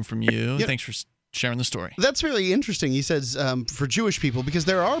 Appreciate hearing from you. Yep. Thanks for sharing the story. That's really interesting. He says for Jewish people, because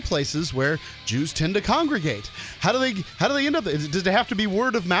there are places where Jews tend to congregate. How do they end up there? Does it have to be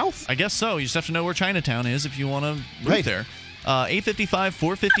word of mouth? I guess so. You just have to know where Chinatown is if you want to move there.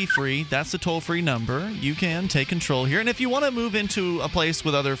 855-450-FREE. That's the toll-free number. You can take control here. And if you want to move into a place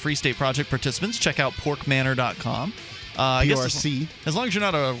with other Free State Project participants, check out porkmanor.com. PRC. As long as you're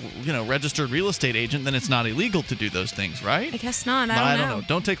not a registered real estate agent, then it's not illegal to do those things, right? I guess not. I don't know.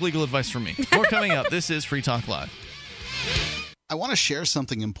 Don't take legal advice from me. More coming up. This is Free Talk Live. I want to share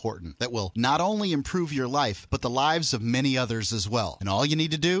something important that will not only improve your life, but the lives of many others as well. And all you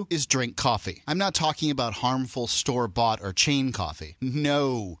need to do is drink coffee. I'm not talking about harmful store-bought or chain coffee.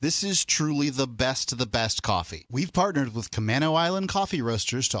 No, this is truly the best of the best coffee. We've partnered with Camano Island Coffee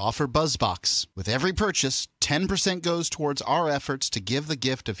Roasters to offer BuzzBox. With every purchase, 10% goes towards our efforts to give the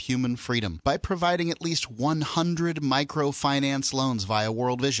gift of human freedom by providing at least 100 microfinance loans via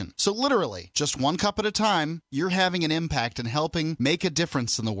World Vision. So literally, just one cup at a time, you're having an impact and helping make a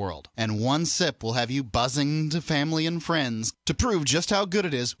difference in the world. And one sip will have you buzzing to family and friends. To prove just how good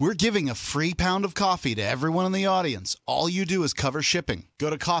it is, we're giving a free pound of coffee to everyone in the audience. All you do is cover shipping. Go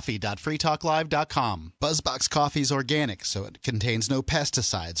to coffee.freetalklive.com. BuzzBox coffee is organic, so it contains no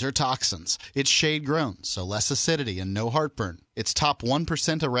pesticides or toxins. It's shade-grown, so less acidity and no heartburn. It's top 1%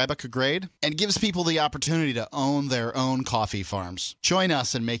 Arabica grade and gives people the opportunity to own their own coffee farms. Join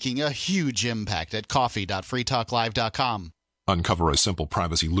us in making a huge impact at coffee.freetalklive.com. Uncover a simple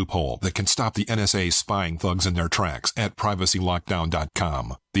privacy loophole that can stop the NSA spying thugs in their tracks at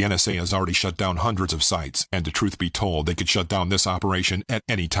privacylockdown.com. The NSA has already shut down hundreds of sites, and to truth be told, they could shut down this operation at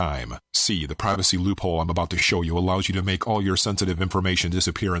any time. See, the privacy loophole I'm about to show you allows you to make all your sensitive information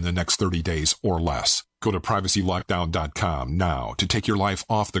disappear in the next 30 days or less. Go to privacylockdown.com now to take your life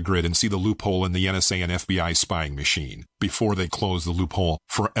off the grid and see the loophole in the NSA and FBI spying machine before they close the loophole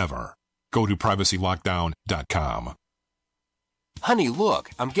forever. Go to privacylockdown.com. Honey,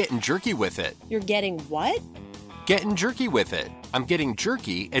 look, I'm getting jerky with it. You're getting what? Getting jerky with it. I'm getting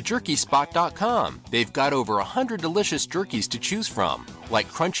jerky at jerkyspot.com. They've got over 100 delicious jerkies to choose from, like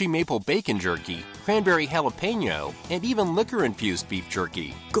crunchy maple bacon jerky, cranberry jalapeno, and even liquor-infused beef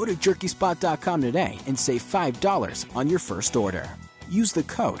jerky. Go to jerkyspot.com today and save $5 on your first order. Use the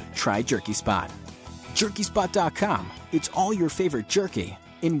code TRYJERKYSPOT. Jerkyspot.com. It's all your favorite jerky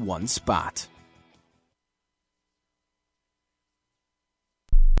in one spot.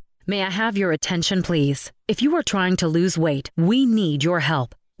 May I have your attention, please? If you are trying to lose weight, we need your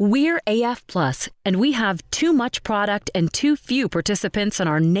help. We're AF Plus, and we have too much product and too few participants in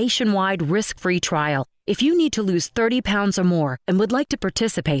our nationwide risk-free trial. If you need to lose 30 pounds or more and would like to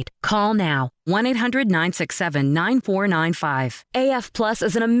participate, call now. 1-800-967-9495. AF Plus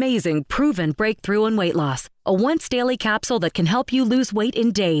is an amazing, proven breakthrough in weight loss. A once-daily capsule that can help you lose weight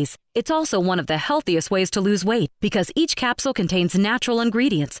in days. It's also one of the healthiest ways to lose weight because each capsule contains natural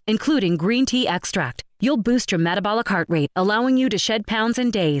ingredients, including green tea extract. You'll boost your metabolic heart rate, allowing you to shed pounds in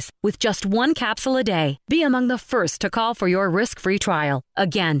days with just one capsule a day. Be among the first to call for your risk-free trial.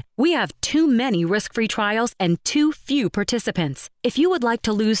 Again, we have too many risk-free trials and too few participants. If you would like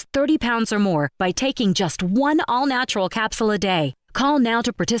to lose 30 pounds or more by taking just one all-natural capsule a day, call now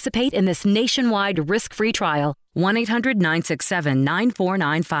to participate in this nationwide risk-free trial.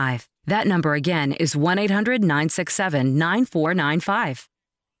 1-800-967-9495. That number again is 1-800-967-9495.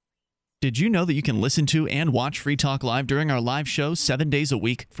 Did you know that you can listen to and watch Free Talk Live during our live show 7 days a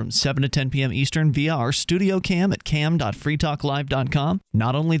week from 7 to 10 p.m. Eastern via our studio cam at cam.freetalklive.com?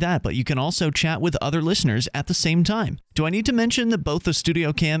 Not only that, but you can also chat with other listeners at the same time. Do I need to mention that both the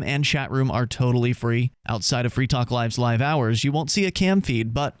studio cam and chat room are totally free? Outside of Free Talk Live's live hours, you won't see a cam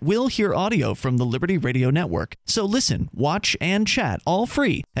feed, but will hear audio from the Liberty Radio Network. So listen, watch, and chat all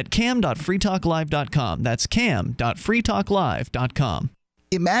free at cam.freetalklive.com. That's cam.freetalklive.com.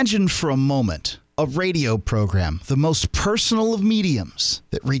 Imagine for a moment a radio program, the most personal of mediums,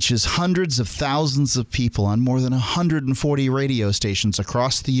 that reaches hundreds of thousands of people on more than 140 radio stations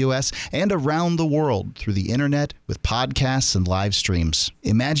across the U.S. and around the world through the internet with podcasts and live streams.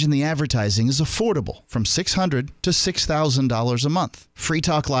 Imagine the advertising is affordable from $600 to $6,000 a month. Free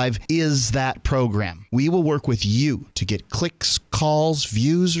Talk Live is that program. We will work with you to get clicks, calls,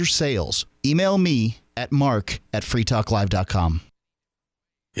 views, or sales. Email me at mark@freetalklive.com.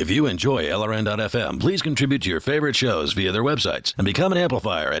 If you enjoy LRN.FM, please contribute to your favorite shows via their websites and become an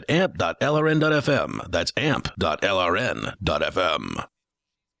amplifier at amp.lrn.fm. That's amp.lrn.fm.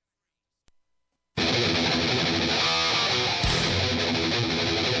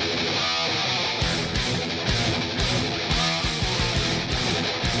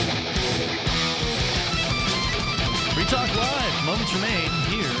 Free Talk Live, moments remain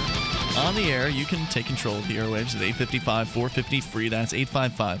here on the air. You can take control of the airwaves at 855-450-FREE. That's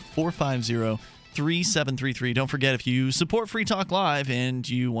 855-450-3733. Don't forget, if you support Free Talk Live and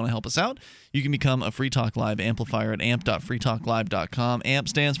you want to help us out, you can become a Free Talk Live amplifier at amp.freetalklive.com. AMP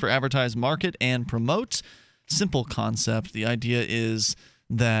stands for Advertise, Market, and Promote. Simple concept. The idea is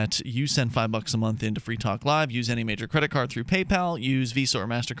that you send $5 a month into Free Talk Live, use any major credit card through PayPal, use Visa or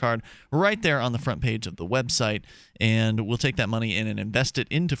MasterCard right there on the front page of the website, and we'll take that money in and invest it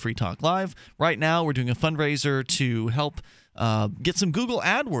into Free Talk Live. Right now, we're doing a fundraiser to help get some Google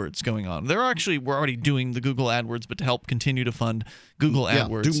AdWords going on. We're already doing the Google AdWords, but to help continue to fund Google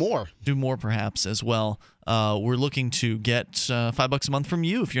AdWords. Do more perhaps as well. We're looking to get $5 a month from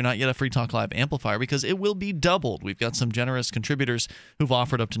you if you're not yet a Free Talk Live amplifier, because it will be doubled. We've got some generous contributors who've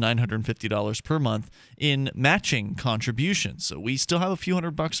offered up to $950 per month in matching contributions. So we still have a few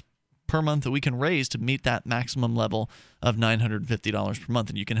 $100 per month that we can raise to meet that maximum level of $950 per month,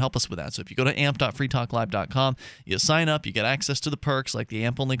 and you can help us with that. So if you go to amp.freetalklive.com, you sign up, you get access to the perks like the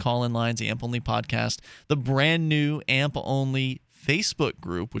AMP-only call-in lines, the AMP-only podcast, the brand new AMP-only Facebook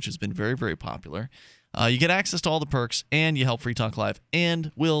group, which has been very, very popular. You get access to all the perks, and you help Free Talk Live,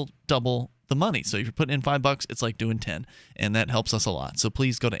 and we'll double the money. So if you're putting in $5, it's like doing 10, and that helps us a lot. So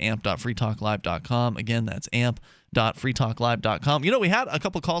please go to amp.freetalklive.com. Again, that's amp.freetalklive.com. lrn.freetalklive.com. You know, we had a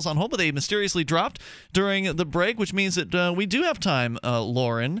couple calls on hold, but they mysteriously dropped during the break, which means that we do have time,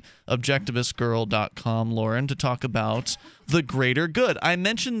 Lauren, objectivistgirl.com, Lauren, to talk about the greater good. I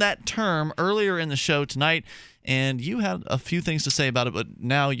mentioned that term earlier in the show tonight, and you had a few things to say about it, but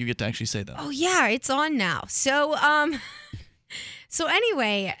now you get to actually say them. Oh, yeah, it's on now. So, So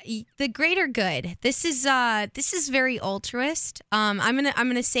anyway, the greater good. This is very altruist. I'm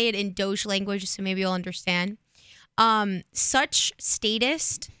gonna say it in Doge language, so maybe you'll understand. Such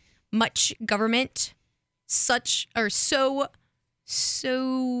statist, much government, so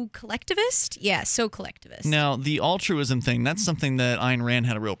collectivist. Yeah, so collectivist. Now, the altruism thing, that's something that Ayn Rand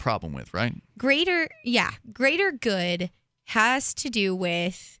had a real problem with, right? Greater good has to do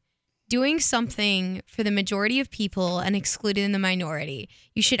with doing something for the majority of people and excluding the minority.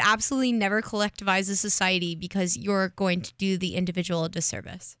 You should absolutely never collectivize a society because you're going to do the individual a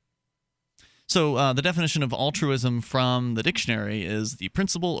disservice. So the definition of altruism from the dictionary is the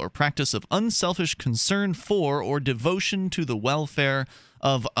principle or practice of unselfish concern for or devotion to the welfare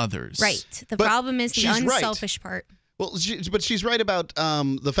of others. Right. The problem is the unselfish part. Well, but she's right about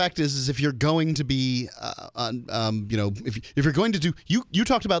the fact is if you're going to be, if you're going to do, you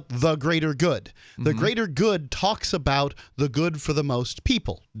talked about the greater good. The greater good talks about the good for the most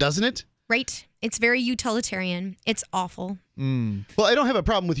people, doesn't it? Right. It's very utilitarian. It's awful. Well, I don't have a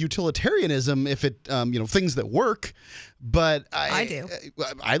problem with utilitarianism if it, things that work. But I do.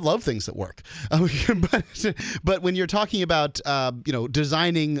 I love things that work. But when you're talking about,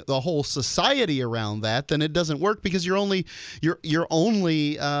 designing the whole society around that, then it doesn't work because you're only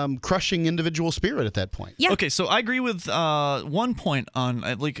crushing individual spirit at that point. Yeah. Okay, so I agree with one point on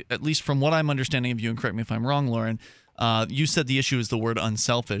at least from what I'm understanding of you, and correct me if I'm wrong, Lauren. You said the issue is the word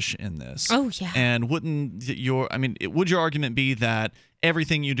unselfish in this. Oh, yeah. And would your argument be that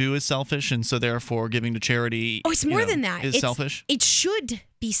everything you do is selfish, and so therefore giving to charity it's more than that. Is selfish? It should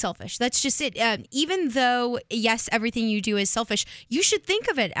be selfish. That's just it. Even though, yes, everything you do is selfish, you should think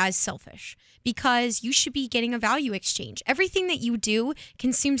of it as selfish because you should be getting a value exchange. Everything that you do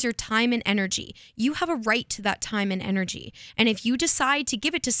consumes your time and energy. You have a right to that time and energy. And if you decide to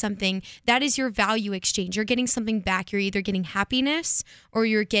give it to something, that is your value exchange. You're getting something back. You're either getting happiness or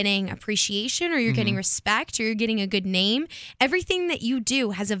you're getting appreciation or you're getting respect or you're getting a good name. Everything that you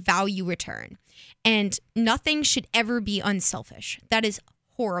do has a value return. And nothing should ever be unselfish. That is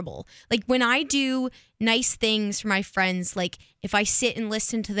horrible. Like when I do nice things for my friends, like if I sit and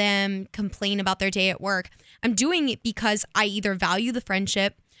listen to them complain about their day at work, I'm doing it because I either value the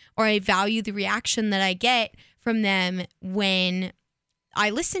friendship or I value the reaction that I get from them when I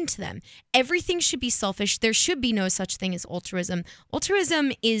listen to them. Everything should be selfish. There should be no such thing as altruism.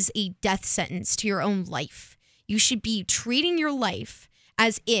 Altruism is a death sentence to your own life. You should be treating your life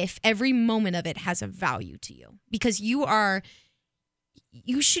as if every moment of it has a value to you because you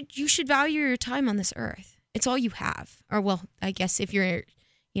should value your time on this earth. It's all you have. Or well, I guess if you're,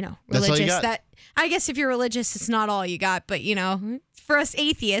 religious, I guess if you're religious, it's not all you got. But for us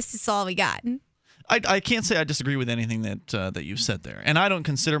atheists, it's all we got. I can't say I disagree with anything that you've said there, and I don't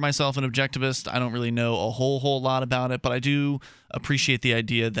consider myself an objectivist. I don't really know a whole lot about it, but I do appreciate the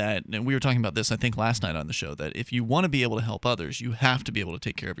idea that, and we were talking about this, I think, last night on the show, that if you want to be able to help others, you have to be able to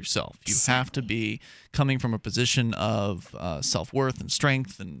take care of yourself. You have to be coming from a position of self-worth and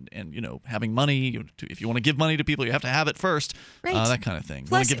strength and having money. If you want to give money to people, you have to have it first, right. That kind of thing.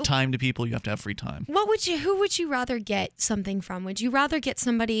 You want to give time to people, you have to have free time. Who would you rather get something from? Would you rather get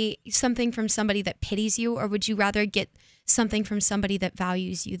something from somebody that pities you, or would you rather get something from somebody that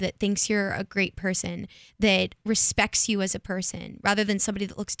values you, that thinks you're a great person, that respects you as a person, rather than somebody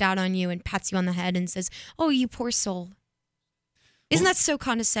that looks down on you and pats you on the head and says, "Oh, you poor soul"? Isn't that so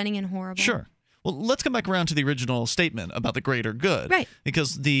condescending and horrible? Sure. Well, let's come back around to the original statement about the greater good. Right.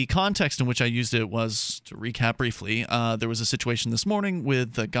 Because the context in which I used it was, to recap briefly, there was a situation this morning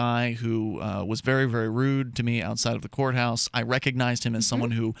with a guy who was very, very rude to me outside of the courthouse. I recognized him as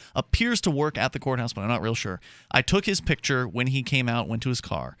someone who appears to work at the courthouse, but I'm not real sure. I took his picture when he came out, went to his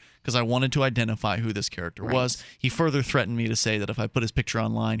car, because I wanted to identify who this character was. He further threatened me to say that if I put his picture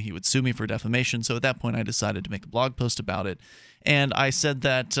online, he would sue me for defamation. So at that point, I decided to make a blog post about it. And I said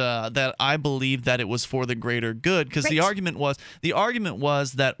that I believed that it was for the greater good, because the argument was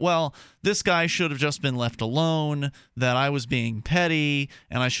that, well, this guy should have just been left alone, that I was being petty,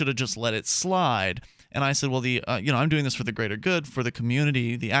 and I should have just let it slide. And I said, well, I'm doing this for the greater good, for the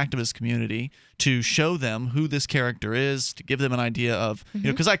community, the activist community, to show them who this character is, to give them an idea of,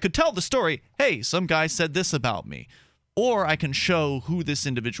 because I could tell the story, hey, some guy said this about me. Or I can show who this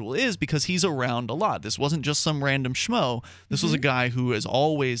individual is because he's around a lot. This wasn't just some random schmo. This was a guy who is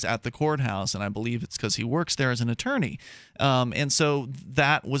always at the courthouse, and I believe it's because he works there as an attorney. And so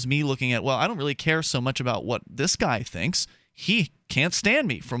that was me looking at, well, I don't really care so much about what this guy thinks. He can't stand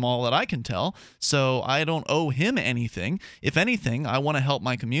me from all that I can tell, so I don't owe him anything. If anything, I want to help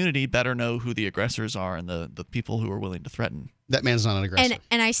my community better know who the aggressors are and the people who are willing to threaten. That man's not an aggressor.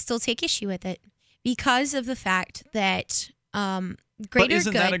 And I still take issue with it because of the fact that greater but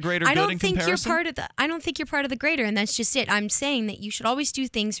isn't good. That a greater good in comparison? I don't think you're part of the greater, and that's just it. I'm saying that you should always do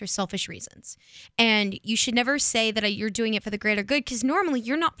things for selfish reasons, and you should never say that you're doing it for the greater good because normally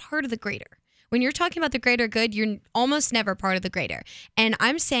you're not part of the greater. When you're talking about the greater good, you're almost never part of the greater. And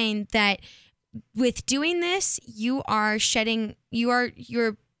I'm saying that with doing this, you're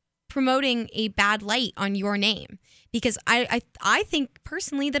promoting a bad light on your name because I think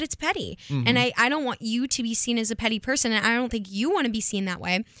personally that it's petty. And I don't want you to be seen as a petty person, and I don't think you want to be seen that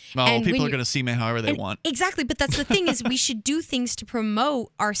way. Oh, and people are going to see me however they want. Exactly, but that's the thing is we should do things to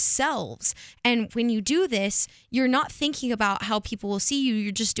promote ourselves. And when you do this, you're not thinking about how people will see you.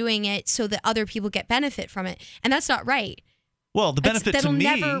 You're just doing it so that other people get benefit from it. And that's not right. Well, the benefit to me,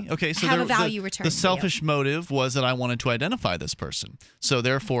 okay, so have a value return the selfish motive was that I wanted to identify this person. So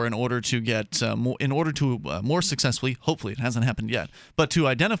therefore, in order to get, more successfully, hopefully it hasn't happened yet, but to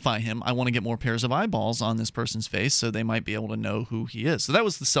identify him, I want to get more pairs of eyeballs on this person's face so they might be able to know who he is. So that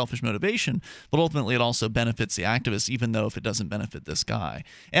was the selfish motivation, but ultimately it also benefits the activist, even though if it doesn't benefit this guy.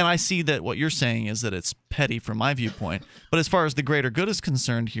 And I see that what you're saying is that it's petty from my viewpoint, but as far as the greater good is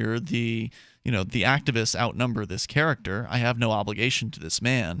concerned here, the activists outnumber this character. I have no obligation to this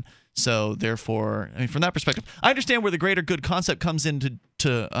man. So therefore, I mean, from that perspective, I understand where the greater good concept comes into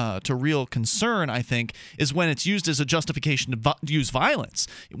to real concern, I think, is when it's used as a justification to use violence.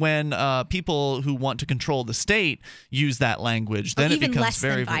 When people who want to control the state use that language, then it becomes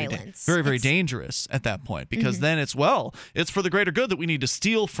very dangerous at that point. Because then it's for the greater good that we need to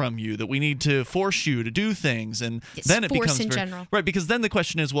steal from you, that we need to force you to do things. And then it becomes general. Right, because then the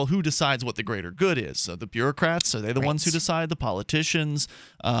question is, well, who decides what the greater good is? So the bureaucrats, are they the ones who decide? The politicians?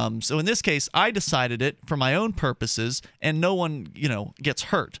 So in this case, I decided it for my own purposes, and no one, gets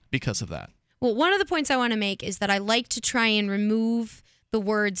hurt because of that. Well, one of the points I want to make is that I like to try and remove the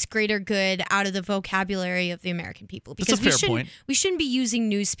words greater good out of the vocabulary of the American people. Because that's a fair point. We shouldn't be using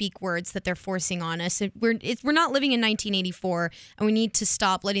newspeak words that they're forcing on us. We're not living in 1984, and we need to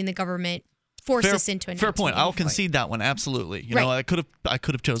stop letting the government force us into a fair point. I'll concede that one, absolutely. I could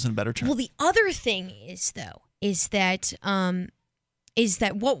have chosen a better term. Well, the other thing is that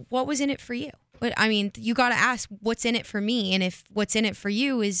what was in it for you? But I mean, you got to ask what's in it for me, and if what's in it for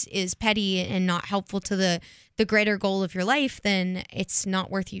you is petty and not helpful to the greater goal of your life, then it's not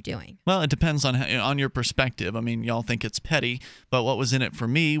worth you doing. Well, it depends on your perspective. I mean, y'all think it's petty, but what was in it for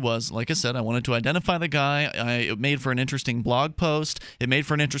me was, like I said, I wanted to identify the guy. It made for an interesting blog post. It made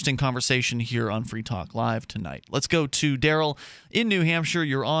for an interesting conversation here on Free Talk Live tonight. Let's go to Daryl in New Hampshire.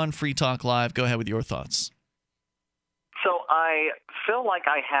 You're on Free Talk Live. Go ahead with your thoughts. So I feel like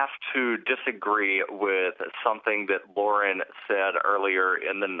I have to disagree with something that Lauren said earlier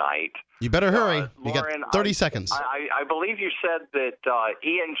in the night. You better hurry. Lauren, you got 30 seconds. I believe you said that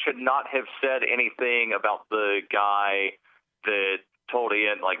Ian should not have said anything about the guy that told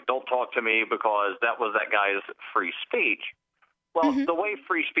Ian, don't talk to me because that was that guy's free speech. Well, the way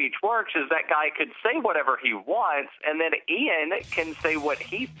free speech works is that guy could say whatever he wants, and then Ian can say what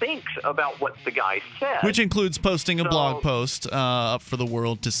he thinks about what the guy said. Which includes posting a blog post up for the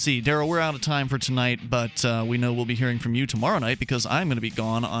world to see. Daryl, we're out of time for tonight, but we know we'll be hearing from you tomorrow night because I'm going to be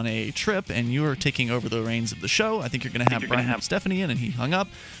gone on a trip, and you're taking over the reins of the show. I think you're going to have Brian and Stephanie in, and he hung up.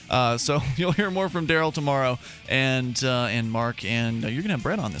 So you'll hear more from Daryl tomorrow and Mark, and you're going to have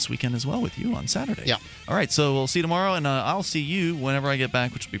Brett on this weekend as well with you on Saturday. Yeah. All right, so we'll see you tomorrow, and I'll see you whenever I get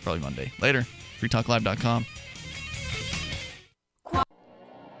back, which will be probably Monday. Later. freetalklive.com.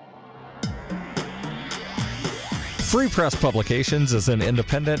 Free Press Publications is an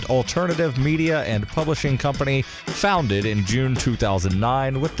independent alternative media and publishing company founded in June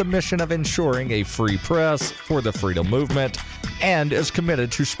 2009 with the mission of ensuring a free press for the freedom movement and is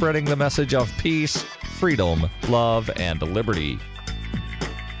committed to spreading the message of peace, freedom, love, and liberty.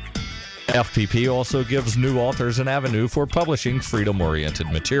 FPP also gives new authors an avenue for publishing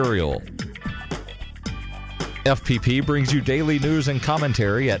freedom-oriented material. FPP brings you daily news and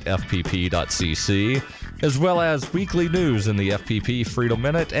commentary at fpp.cc, as well as weekly news in the FPP Freedom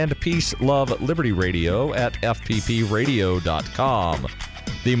Minute and Peace, Love, Liberty Radio at fppradio.com.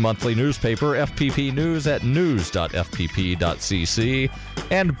 the monthly newspaper FPP News at news.fpp.cc,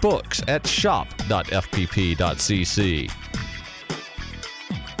 and books at shop.fpp.cc.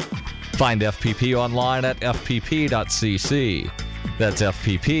 Find FPP online at fpp.cc. That's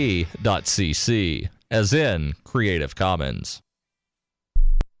fpp.cc, as in Creative Commons.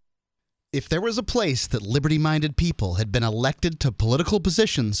 If there was a place that liberty-minded people had been elected to political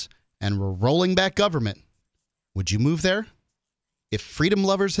positions and were rolling back government, would you move there? If freedom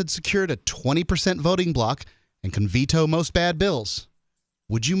lovers had secured a 20% voting bloc and can veto most bad bills,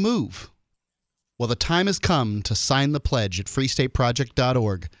 would you move? Well, the time has come to sign the pledge at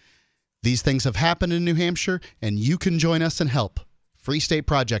freestateproject.org. These things have happened in New Hampshire, and you can join us and help.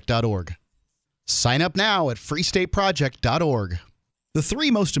 freestateproject.org. Sign up now at freestateproject.org. The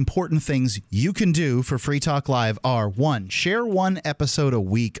three most important things you can do for Free Talk Live are: 1. Share one episode a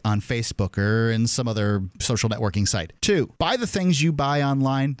week on Facebook or in some other social networking site. 2. Buy the things you buy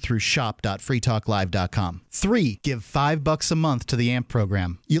online through shop.freetalklive.com. 3. Give $5 a month to the AMP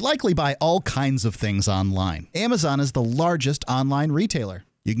program. You likely buy all kinds of things online. Amazon is the largest online retailer.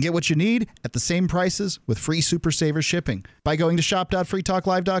 You can get what you need at the same prices with free Super Saver shipping by going to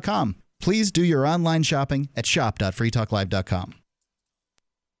shop.freetalklive.com. Please do your online shopping at shop.freetalklive.com.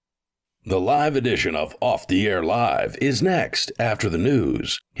 The live edition of Off the Air Live is next after the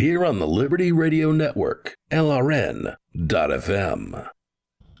news here on the Liberty Radio Network, LRN.FM.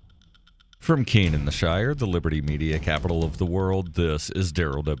 From Keene in the Shire, the Liberty Media capital of the world, this is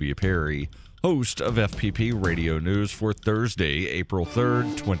Daryl W. Perry, host of FPP Radio News for Thursday, April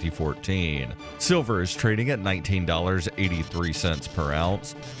 3rd, 2014. Silver is trading at $19.83 per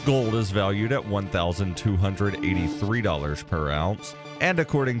ounce. Gold is valued at $1,283 per ounce. And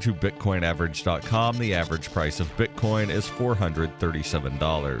according to BitcoinAverage.com, the average price of Bitcoin is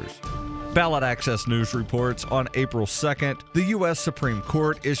 $437. Ballot Access News reports on April 2nd, the U.S. Supreme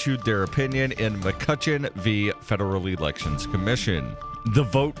Court issued their opinion in McCutcheon v. Federal Elections Commission. The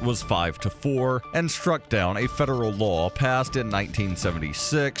vote was 5-4 and struck down a federal law passed in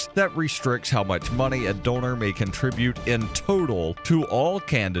 1976 that restricts how much money a donor may contribute in total to all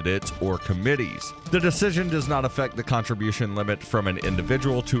candidates or committees. The decision does not affect the contribution limit from an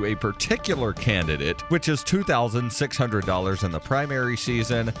individual to a particular candidate, which is $2,600 in the primary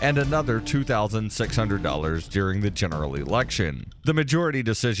season and another $2,600 during the general election. The majority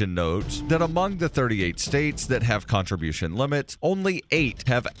decision notes that among the 38 states that have contribution limits, only 8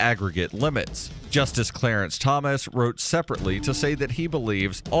 have aggregate limits. Justice Clarence Thomas wrote separately to say that he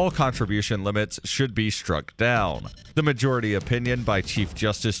believes all contribution limits should be struck down. The majority opinion by Chief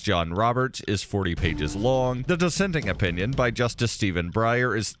Justice John Roberts is 40 pages long. The dissenting opinion by Justice Stephen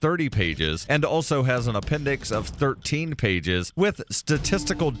Breyer is 30 pages and also has an appendix of 13 pages with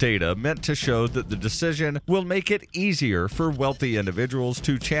statistical data meant to show that the decision will make it easier for wealthy individuals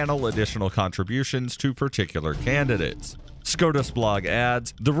to channel additional contributions to particular candidates. SCOTUS blog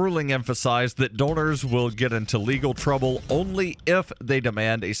adds, the ruling emphasized that donors will get into legal trouble only if they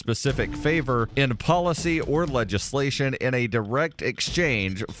demand a specific favor in policy or legislation in a direct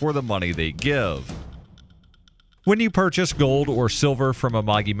exchange for the money they give. When you purchase gold or silver from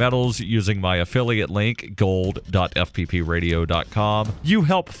Amagi Metals using my affiliate link, gold.fppradio.com, you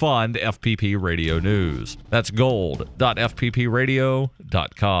help fund FPP Radio News. That's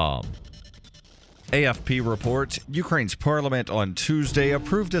gold.fppradio.com. AFP reports Ukraine's parliament on Tuesday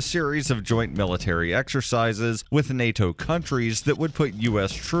approved a series of joint military exercises with NATO countries that would put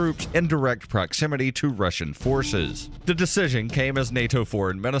U.S. troops in direct proximity to Russian forces. The decision came as NATO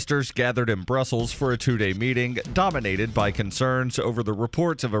foreign ministers gathered in Brussels for a two-day meeting dominated by concerns over the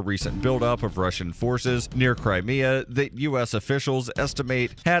reports of a recent buildup of Russian forces near Crimea that U.S. officials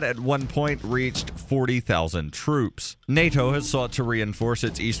estimate had at one point reached 40,000 troops. NATO has sought to reinforce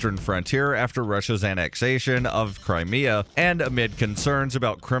its eastern frontier after Russia's annexation of Crimea and amid concerns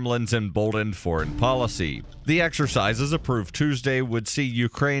about Kremlin's emboldened foreign policy. The exercises approved Tuesday would see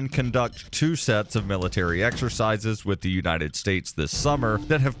Ukraine conduct 2 sets of military exercises with the United States this summer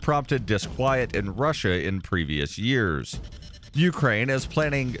that have prompted disquiet in Russia in previous years. Ukraine is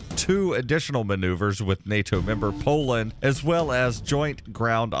planning 2 additional maneuvers with NATO member Poland, as well as joint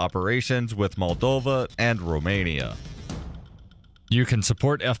ground operations with Moldova and Romania. You can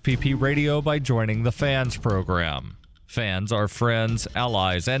support FPP Radio by joining the Fans program. Fans are friends,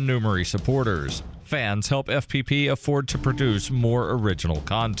 allies, and Numeri supporters. Fans help FPP afford to produce more original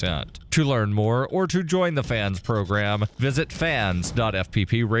content. To learn more or to join the Fans program, visit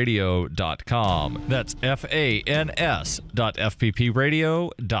fans.fppradio.com. That's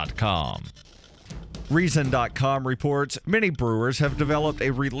FANS.fppradio.com. Reason.com reports many brewers have developed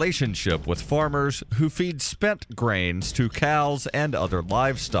a relationship with farmers who feed spent grains to cows and other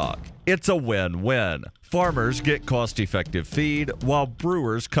livestock. It's a win-win. Farmers get cost-effective feed, while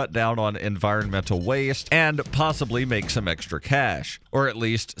brewers cut down on environmental waste and possibly make some extra cash, or at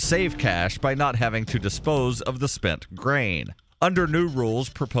least save cash by not having to dispose of the spent grain. Under new rules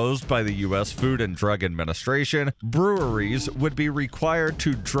proposed by the U.S. Food and Drug Administration, breweries would be required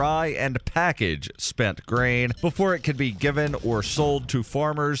to dry and package spent grain before it could be given or sold to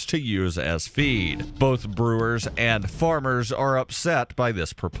farmers to use as feed. Both brewers and farmers are upset by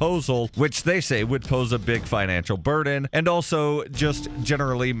this proposal, which they say would pose a big financial burden and also just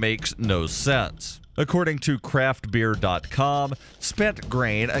generally makes no sense. According to craftbeer.com, spent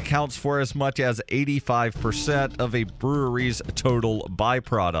grain accounts for as much as 85% of a brewery's total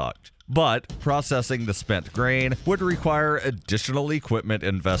byproduct. But processing the spent grain would require additional equipment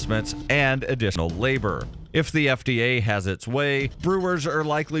investments and additional labor. If the FDA has its way, brewers are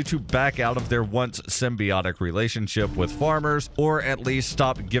likely to back out of their once symbiotic relationship with farmers, or at least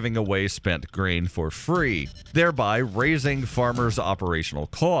stop giving away spent grain for free, thereby raising farmers' operational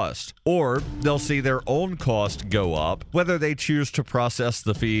cost. Or they'll see their own cost go up, whether they choose to process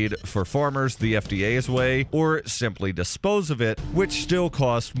the feed for farmers the FDA's way, or simply dispose of it, which still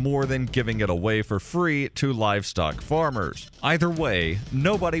costs more than giving it away for free to livestock farmers. Either way,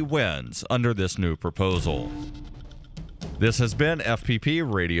 nobody wins under this new proposal. This has been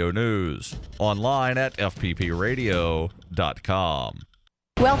FPP Radio News, online at fppradio.com.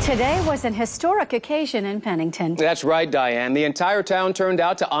 Well, today was an historic occasion in Pennington. That's right, Diane. The entire town turned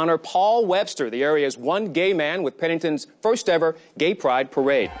out to honor Paul Webster, the area's one gay man with Pennington's first ever Gay Pride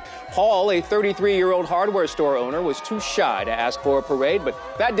Parade. Paul, a 33-year-old hardware store owner, was too shy to ask for a parade, but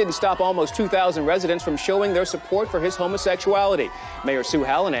that didn't stop almost 2,000 residents from showing their support for his homosexuality. Mayor Sue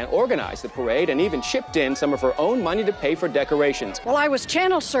Hallinan organized the parade and even chipped in some of her own money to pay for decorations. Well, I was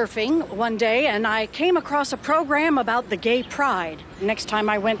channel surfing one day and I came across a program about the Gay Pride. Next time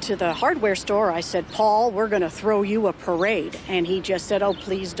I went to the hardware store, I said, Paul, we're going to throw you a parade. And he just said, oh,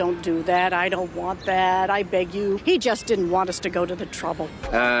 please don't do that. I don't want that. I beg you. He just didn't want us to go to the trouble.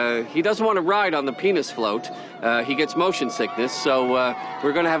 He doesn't want to ride on the penis float. He gets motion sickness, so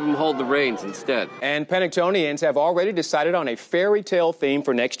we're going to have him hold the reins instead. And Penningtonians have already decided on a fairy tale theme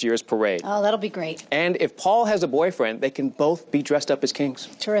for next year's parade. Oh, that'll be great. And if Paul has a boyfriend, they can both be dressed up as kings.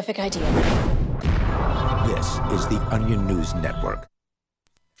 Terrific idea. This is the Onion News Network.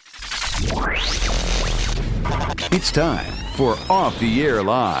 It's time for Off the Air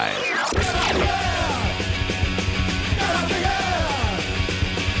Live.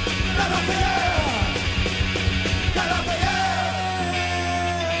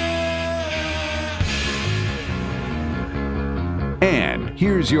 And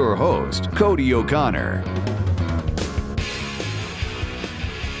here's your host, Cody O'Connor.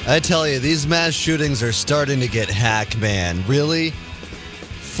 I tell you, these mass shootings are starting to get hack, man. Really?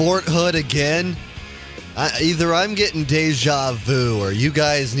 Fort Hood again? Either I'm getting deja vu or you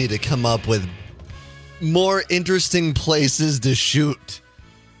guys need to come up with more interesting places to shoot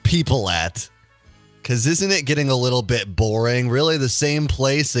people at. Because isn't it getting a little bit boring? Really, the same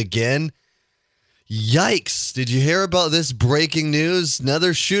place again? Yikes. Did you hear about this breaking news?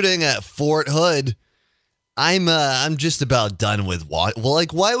 Another shooting at Fort Hood. I'm just about done with why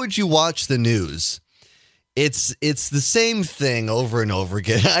would you watch the news? It's the same thing over and over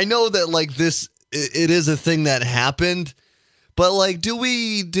again. I know that it is a thing that happened, but do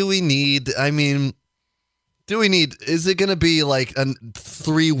we need, is it going to be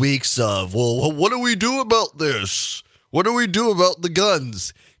 3 weeks of, well, what do we do about this? What do we do about the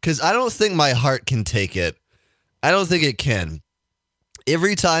guns? Because I don't think my heart can take it. I don't think it can.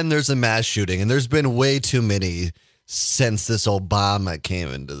 Every time there's a mass shooting, and there's been way too many since this Obama came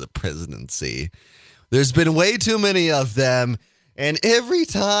into the presidency, there's been way too many of them, and every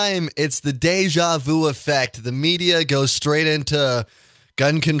time it's the deja vu effect. The media goes straight into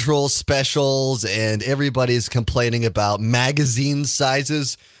gun control specials, and everybody's complaining about magazine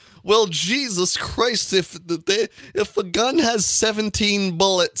sizes. Well, Jesus Christ, if a gun has 17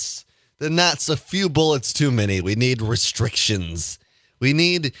 bullets, then that's a few bullets too many. We need restrictions. We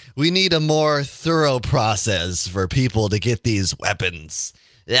need a more thorough process for people to get these weapons.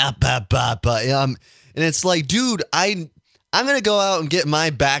 And it's like, dude, I'm going to go out and get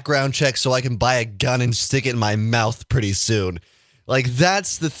my background check so I can buy a gun and stick it in my mouth pretty soon.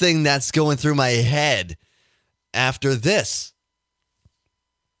 That's the thing that's going through my head after this.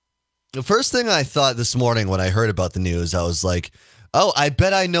 The first thing I thought this morning when I heard about the news, I was like, oh, I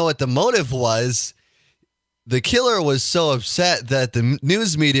bet I know what the motive was. the killer was so upset that the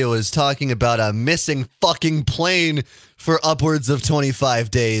news media was talking about a missing fucking plane for upwards of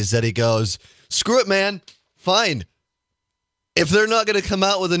 25 days that he goes, screw it, man. Fine. If they're not going to come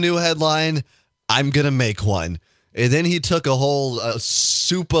out with a new headline, I'm going to make one. And then he took a whole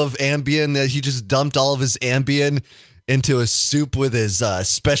soup of Ambien that he just dumped all of his Ambien into a soup with his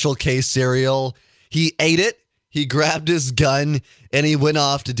special K cereal. He ate it. He grabbed his gun and he went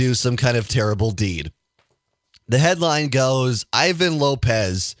off to do some kind of terrible deed. The headline goes, Ivan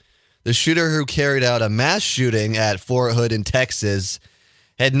Lopez, the shooter who carried out a mass shooting at Fort Hood in Texas,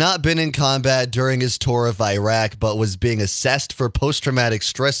 had not been in combat during his tour of Iraq, but was being assessed for post-traumatic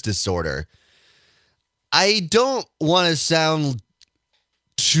stress disorder. I don't want to sound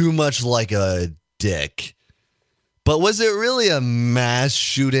too much like a dick, but was it really a mass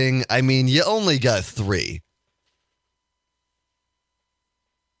shooting? I mean, you only got 3.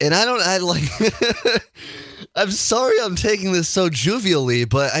 And I like, I'm sorry I'm taking this so jovially,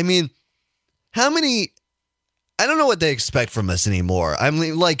 but I mean, how many, I don't know what they expect from us anymore. I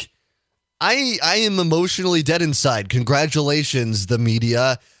mean, like, I am emotionally dead inside. Congratulations, the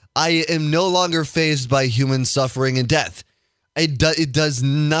media. I am no longer fazed by human suffering and death. It does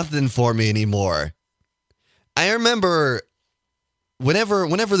nothing for me anymore. I remember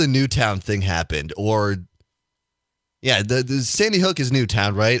whenever the Newtown thing happened, or yeah, the Sandy Hook is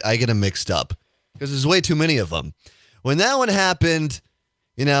Newtown, right? I get them mixed up because there's way too many of them. When that one happened,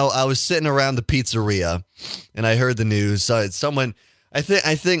 you know, I was sitting around the pizzeria and I heard the news. Someone, I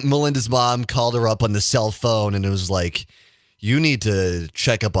think Melinda's mom called her up on the cell phone and it was like, you need to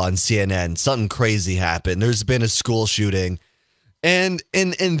check up on CNN. Something crazy happened. There's been a school shooting. And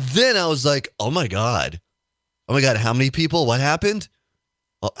then I was like, oh my God, how many people? What happened?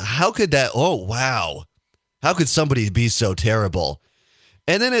 How could that? Oh, wow. How could somebody be so terrible?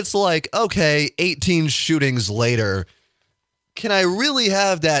 And then it's like, okay, 18 shootings later, can I really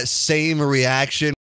have that same reaction